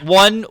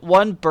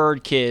 One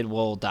bird kid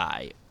will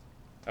die.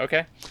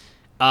 Okay.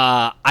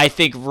 I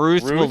think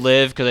Ruth will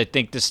live, because I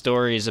think this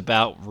story is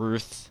about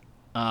Ruth,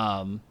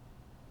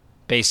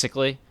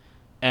 basically,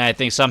 and I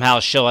think somehow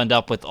she'll end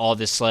up with all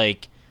this,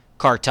 like,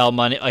 cartel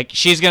money. Like,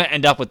 she's gonna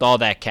end up with all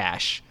that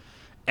cash,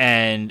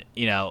 and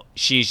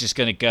she's just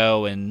gonna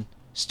go and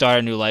start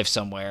a new life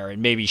somewhere,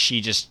 and maybe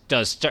she just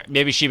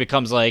maybe she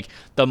becomes like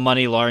the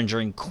money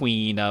laundering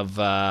queen of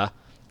I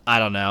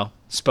don't know,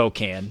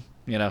 Spokane,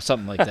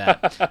 something like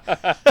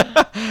that.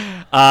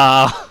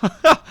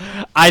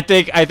 I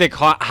think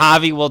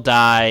Javi will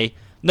die.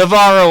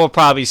 Navarro will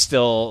probably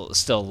still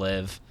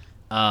live.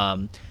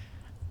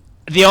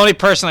 The only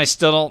person I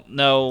still don't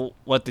know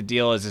what the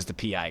deal is the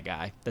PI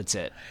guy. That's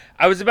it.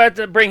 I was about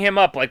to bring him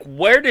up. Like,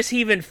 where does he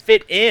even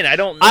fit in? I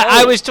don't know. When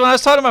I was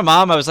talking to my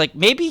mom, I was like,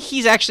 maybe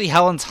he's actually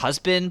Helen's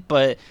husband.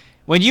 But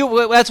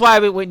that's why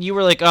when you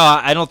were like, oh,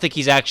 I don't think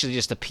he's actually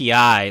just a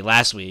PI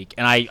last week,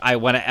 and I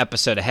went an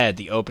episode ahead,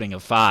 the opening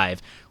of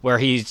 5, where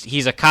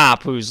he's a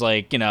cop who's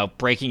like,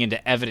 breaking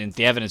into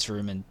the evidence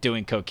room and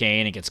doing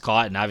cocaine and gets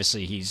caught, and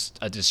obviously he's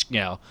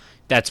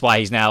that's why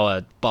he's now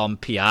a bum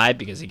PI,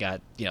 because he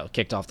got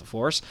kicked off the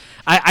force.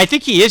 I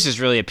think he is just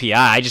really a PI.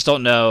 I just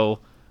don't know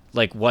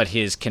like what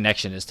his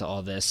connection is to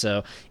all this.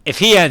 So if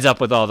he ends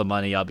up with all the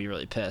money, I'll be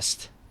really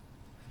pissed.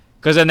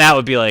 Because then that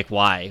would be like,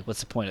 why?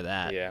 What's the point of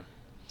that? Yeah.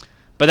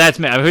 But that's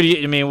me. Who do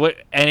you? I mean, what?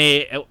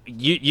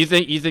 You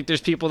think there's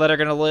people that are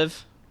gonna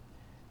live?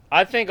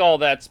 I think all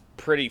that's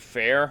pretty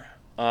fair.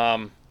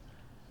 I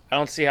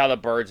don't see how the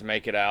birds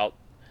make it out.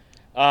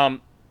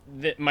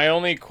 My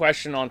only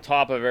question on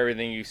top of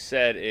everything you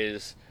said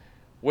is,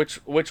 which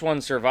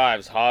one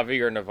survives, Javi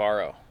or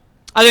Navarro?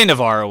 I think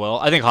Navarro will.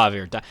 I think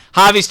Javi will die.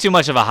 Javi's too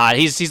much of a hot.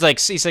 He's like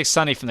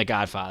Sonny from The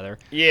Godfather.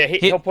 Yeah,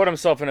 he'll put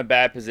himself in a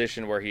bad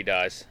position where he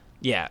dies.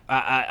 Yeah,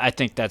 I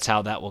think that's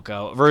how that will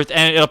go. Ruth,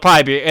 and it'll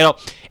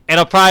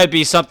probably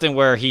be something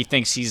where he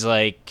thinks he's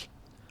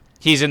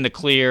in the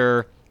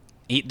clear.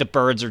 The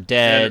birds are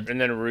dead,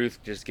 and then Ruth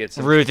just gets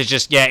him. Ruth is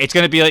just it's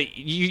gonna be like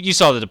you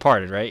saw The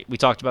Departed, right? We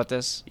talked about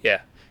this.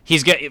 Yeah,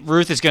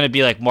 Ruth is gonna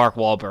be like Mark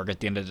Wahlberg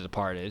at the end of The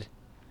Departed,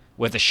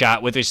 with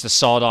just a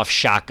sawed-off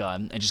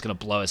shotgun and just gonna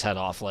blow his head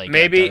off like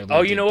maybe.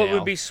 Oh, you know what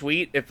would be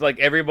sweet if like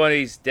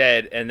everybody's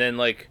dead and then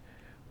like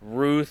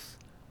Ruth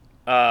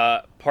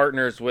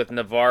partners with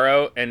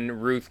Navarro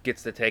and Ruth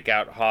gets to take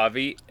out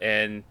Javi,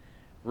 and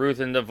Ruth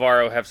and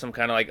Navarro have some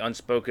kind of like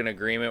unspoken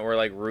agreement where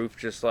like Ruth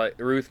just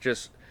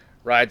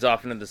rides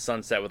off into the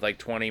sunset with like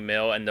 20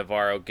 mil and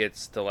Navarro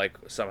gets to like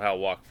somehow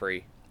walk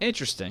free.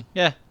 Interesting.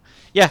 Yeah.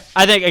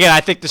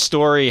 I think the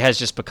story has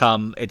just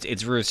become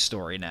it's Ruth's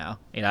story now.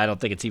 I don't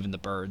think it's even the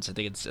birds. I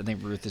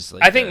think Ruth is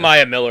like. I think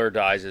Maya Miller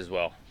dies as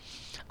well.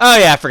 Oh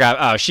yeah, I forgot.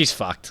 Oh, she's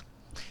fucked.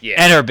 Yeah.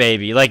 And her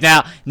baby. Like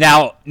now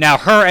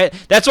her.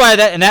 That's why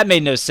that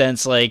made no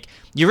sense. Like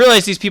you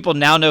realize these people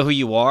now know who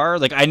you are.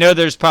 Like I know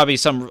there's probably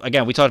some.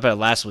 Again, we talked about it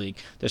last week.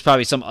 There's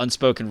probably some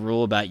unspoken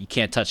rule about you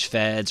can't touch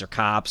feds or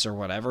cops or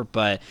whatever.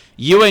 But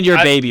you and your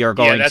baby are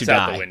going to die.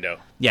 Out the window.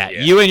 Yeah,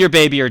 you and your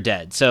baby are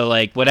dead. So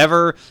like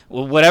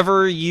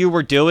whatever you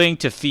were doing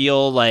to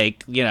feel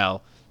like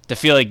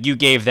you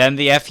gave them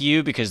the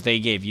FU because they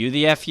gave you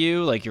the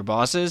FU, like your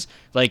bosses,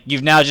 like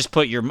you've now just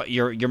put your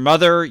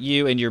mother,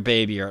 you, and your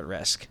baby are at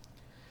risk.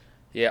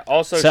 Yeah.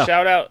 Also,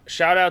 shout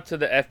out to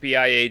the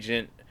FBI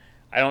agent.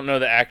 I don't know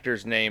the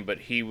actor's name, but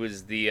he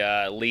was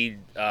the lead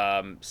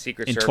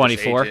Secret Service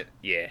 24? agent.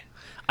 Yeah.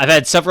 I've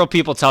had several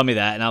people tell me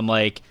that, and I'm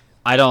like,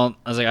 I don't.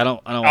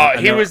 Oh,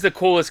 he was the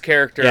coolest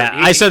character. Yeah,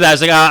 I said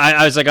that.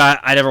 I was like,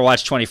 I never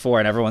watched 24,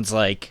 and everyone's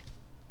like,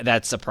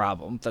 that's a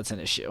problem. That's an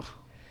issue.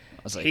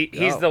 I was like,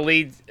 he's the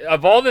lead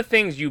of all the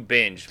things you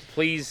binge.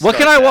 Please. What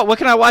can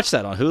I watch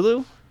that on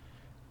Hulu?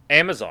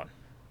 Amazon.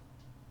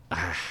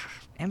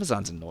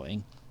 Amazon's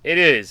annoying. It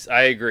is.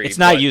 I agree. It's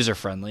not user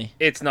friendly.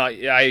 It's not.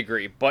 I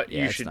agree, but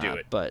you should do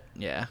it. But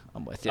yeah,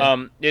 I'm with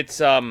you.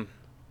 It's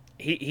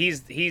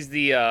he's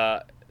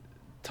the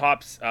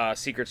top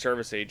Secret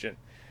Service agent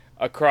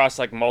across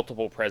like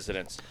multiple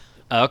presidents.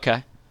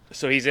 Okay.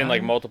 So he's in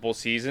like multiple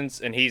seasons,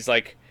 and he's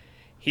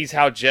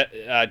how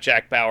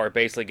Jack Bauer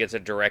basically gets a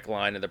direct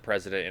line to the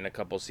president in a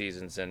couple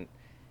seasons, and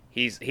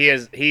he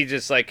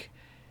just like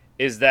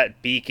is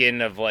that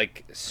beacon of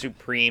like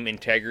supreme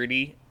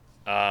integrity,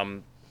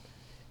 and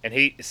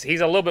he's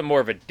a little bit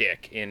more of a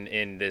dick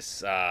in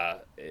this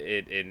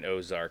in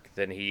Ozark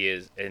than he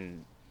is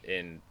in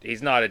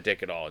he's not a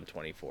dick at all in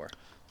 24.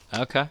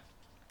 Okay,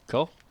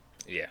 cool.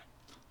 Yeah,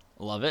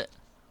 love it.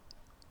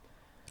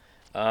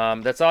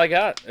 That's all I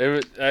got.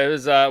 It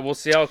was we'll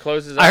see how it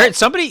closes out. I heard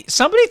somebody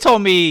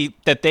told me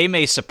that they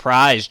may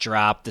surprise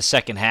drop the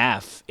second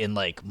half in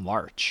like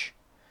March.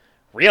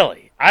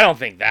 Really? I don't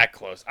think that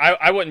close.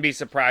 I wouldn't be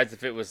surprised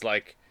if it was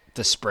like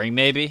the spring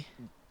maybe.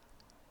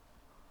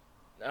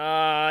 No,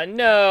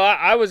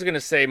 I was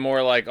gonna say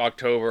more like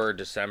October or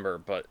December,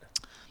 but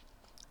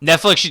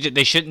Netflix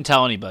they shouldn't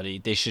tell anybody.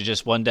 They should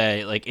just one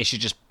day like it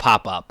should just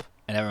pop up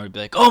and everyone would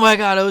be like, "Oh my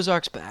God,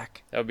 Ozark's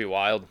back." That would be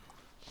wild.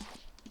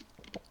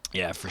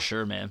 Yeah, for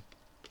sure, man.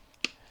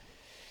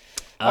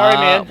 All right,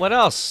 man. What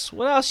else?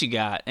 What else you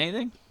got?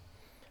 Anything?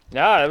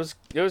 Nah, it was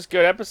a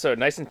good episode.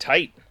 Nice and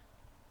tight.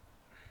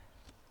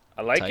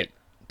 I like it.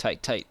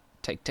 Tight. Tight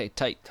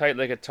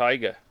like a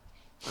tiger.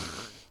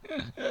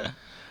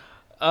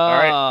 All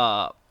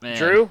right, man.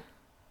 Drew.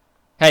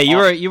 Hey,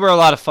 you were a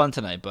lot of fun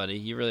tonight, buddy.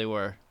 You really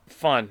were.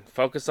 Fun.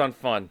 Focus on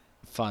fun.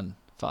 Fun.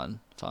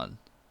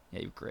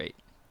 Yeah, you're great.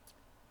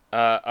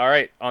 All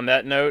right. On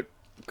that note,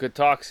 good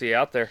talk. See you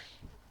out there.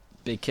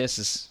 Big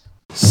kisses.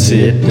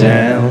 Sit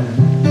down.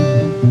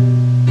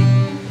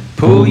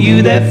 Pull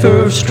you that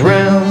first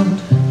round.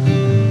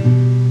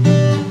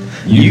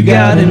 You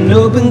got an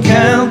open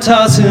count,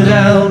 toss it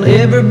out.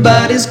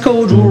 Everybody's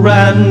cordial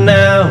right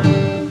now.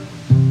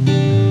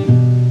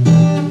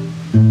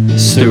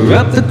 Stir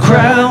up the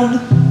crowd.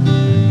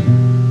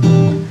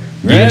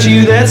 Get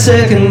you that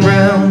second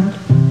round.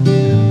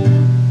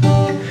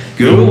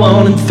 Go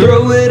on and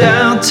throw it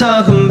out.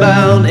 Talking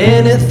about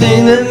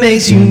anything that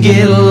makes you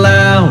get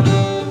loud.